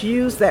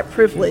misused that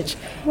privilege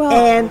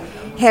and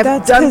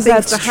have done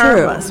things to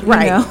harm us.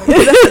 Right.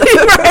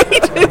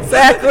 Right,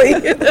 exactly.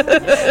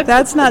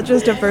 That's not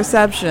just a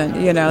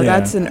perception,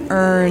 that's an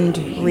earned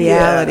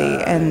reality.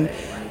 Yeah.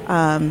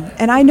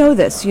 And I know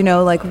this,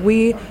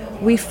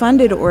 we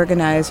funded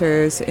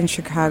organizers in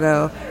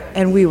Chicago,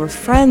 and we were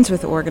friends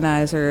with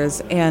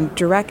organizers, and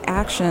direct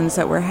actions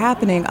that were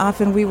happening,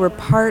 often we were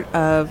part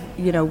of,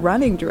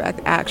 running direct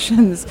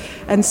actions.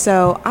 And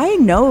so I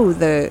know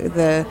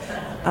the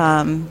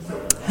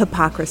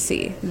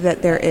hypocrisy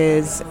that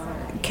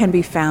can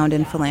be found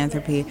in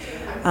philanthropy.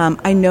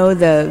 I know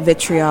the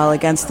vitriol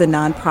against the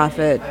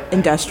nonprofit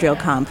industrial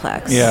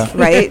complex. Yeah.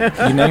 Right?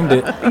 You named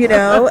it.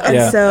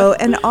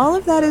 And all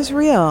of that is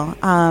real.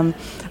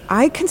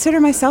 I consider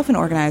myself an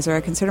organizer.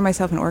 I consider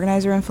myself an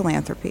organizer in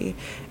philanthropy.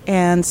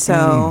 And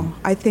so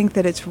I think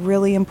that it's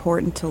really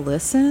important to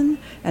listen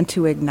and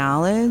to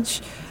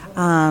acknowledge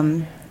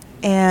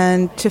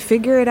and to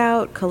figure it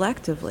out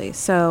collectively.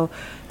 So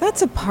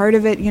that's a part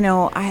of it.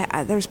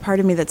 There's part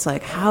of me that's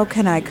like, how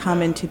can I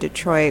come into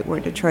Detroit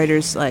where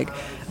Detroiters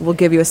will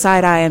give you a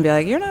side eye and be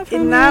like, you're not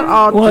from not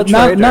all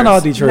Detroiters. Not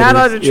all Detroiters. Not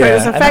all Detroiters.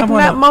 Yeah. In fact,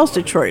 not most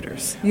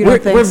Detroiters. You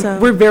don't think so?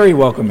 We're very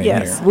welcoming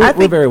yes. here.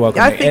 We're very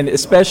welcoming, and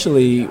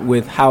especially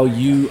with how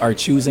you are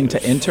choosing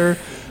to enter.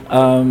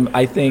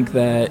 I think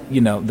that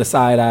the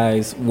side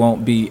eyes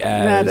won't be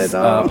as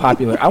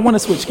popular. I want to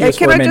switch gears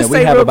for a minute. Can I just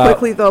say real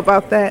quickly though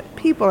about that?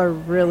 People are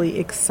really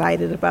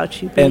excited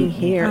about you being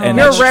here. And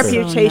your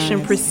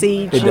reputation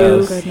precedes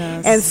you,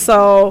 and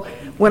so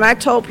when I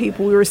told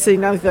people we were sitting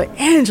down, they're like,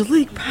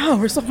 Angelique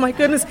Powers, oh my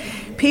goodness.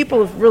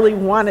 People have really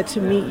wanted to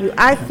meet you.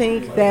 I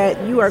think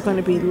that you are going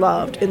to be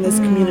loved in this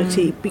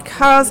community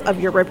because of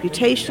your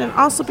reputation,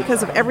 also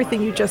because of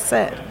everything you just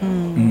said.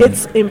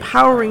 It's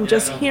empowering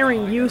just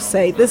hearing you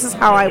say, this is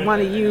how I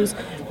want to use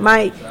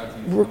my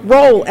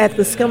role at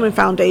the Skillman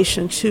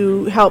Foundation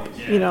to help,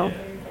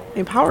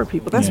 empower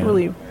people. That's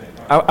really...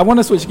 I want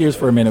to switch gears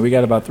for a minute. We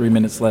got about 3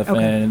 minutes left,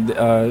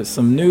 and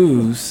some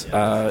news.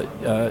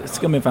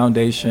 Skillman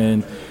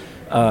Foundation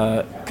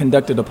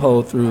conducted a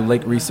poll through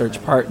Lake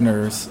Research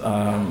Partners.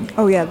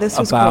 This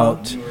was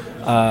about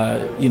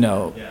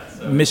cool.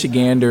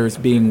 Michiganders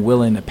being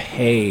willing to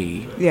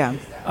pay.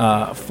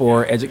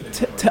 For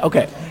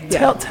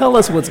Tell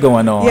us what's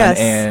going on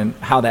and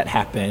how that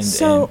happened.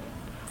 So.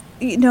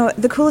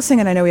 The coolest thing,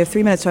 and I know we have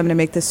 3 minutes, so I'm going to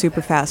make this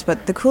super fast,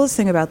 but the coolest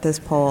thing about this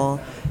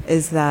poll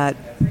is that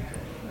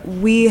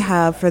we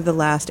have, for the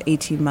last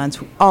 18 months,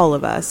 all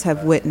of us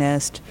have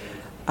witnessed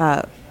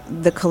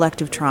the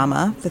collective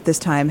trauma that this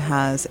time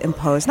has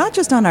imposed, not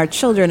just on our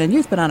children and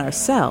youth, but on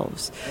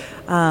ourselves.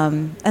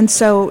 And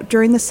so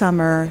during the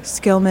summer,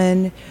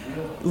 Skillman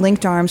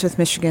linked arms with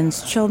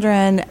Michigan's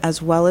Children,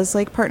 as well as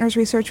Lake Partners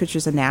Research, which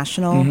is a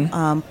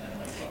national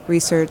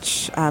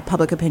research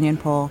public opinion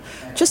poll,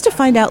 just to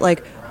find out,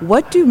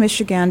 what do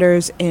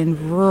Michiganders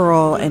in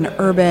rural and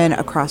urban,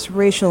 across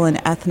racial and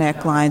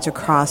ethnic lines,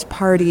 across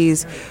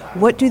parties,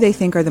 what do they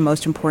think are the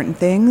most important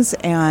things?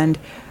 And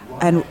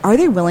and are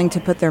they willing to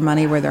put their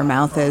money where their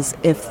mouth is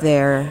if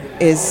there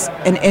is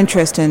an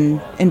interest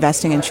in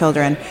investing in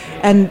children?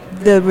 And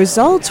the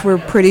results were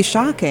pretty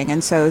shocking.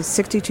 And so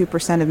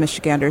 62% of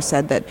Michiganders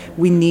said that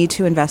we need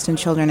to invest in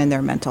children in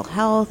their mental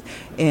health,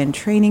 in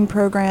training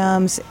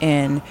programs,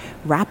 in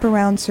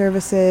wraparound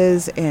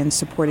services, in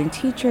supporting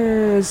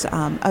teachers,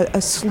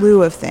 a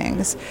slew of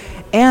things.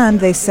 And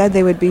they said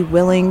they would be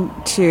willing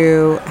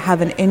to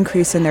have an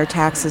increase in their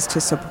taxes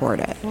to support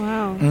it.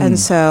 Wow. And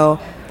so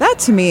that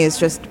to me is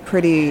just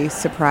pretty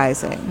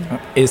surprising.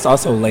 It's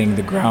also laying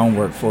the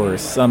groundwork for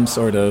some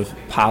sort of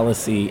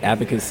policy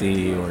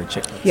advocacy or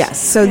Yes,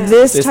 so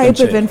this System type of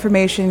change.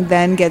 information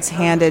then gets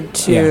handed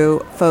to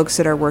folks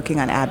that are working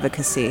on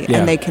advocacy, Yeah.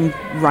 and they can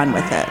run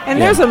with it.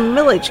 And there's a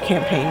millage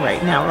campaign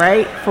right now,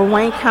 right? For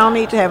Wayne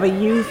County to have a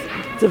youth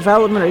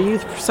development or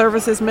youth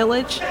services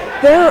millage.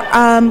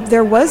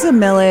 There was a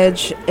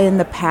millage in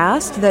the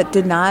past that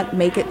did not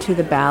make it to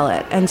the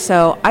ballot. And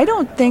so I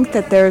don't think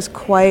that there's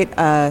quite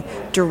a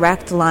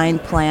direct line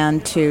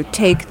plan to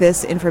take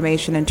this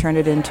information and turn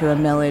it into a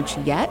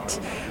millage yet.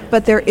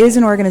 But there is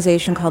an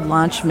organization called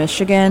Launch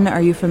Michigan.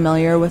 Are you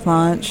familiar with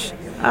Launch?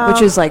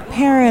 Which is like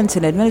parents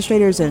and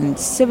administrators and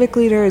civic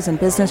leaders and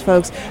business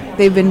folks.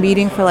 They've been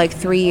meeting for like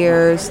 3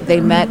 years.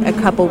 They met a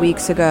couple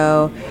weeks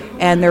ago,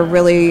 and they're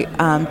really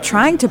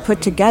trying to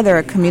put together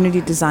a community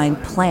design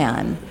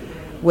plan,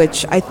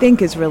 which I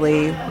think is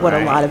really what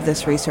a lot of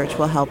this research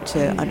will help to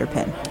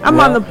underpin. I'm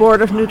on the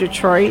board of New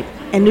Detroit,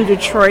 and New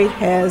Detroit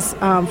has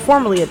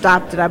formally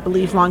adopted, I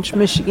believe, Launch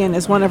Michigan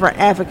as one of our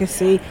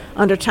advocacy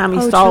under Tommy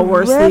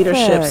Stallworth's terrific.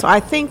 leadership. So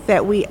I think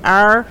that we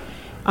are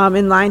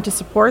in line to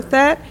support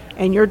that,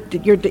 and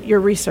your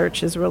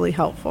research is really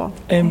helpful.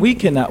 And we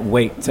cannot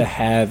wait to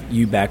have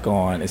you back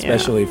on,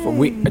 especially for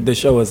the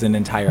show is an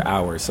entire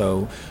hour.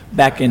 So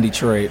back in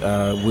Detroit,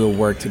 we'll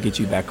work to get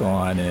you back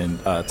on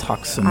and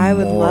talk some more. I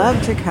would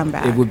love to come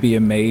back. It would be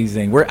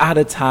amazing. We're out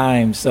of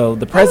time. So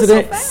the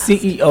president,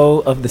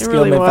 CEO of the It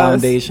really Skillman was.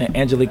 Foundation,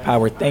 Angelique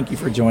Power, thank you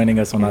for joining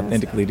us on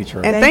Authentically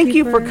Detroit. And thank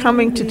you for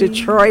coming to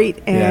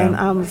Detroit and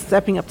Yeah.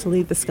 stepping up to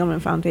lead the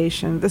Skillman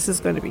Foundation. This is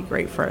going to be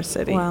great for our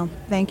city. Well,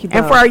 thank you both.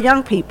 And for our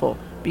young people,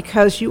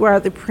 because you are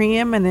the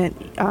preeminent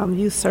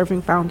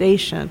youth-serving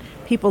foundation,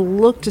 people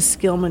look to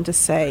Skillman to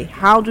say,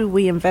 how do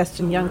we invest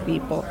in young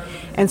people?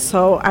 And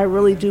so I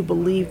really do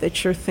believe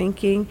that your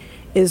thinking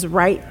is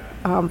right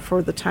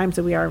for the times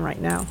that we are in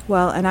right now.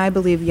 Well, and I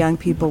believe young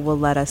people will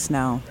let us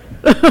know.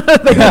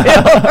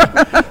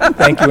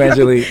 Thank you,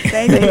 Angelique.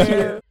 Thank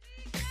you.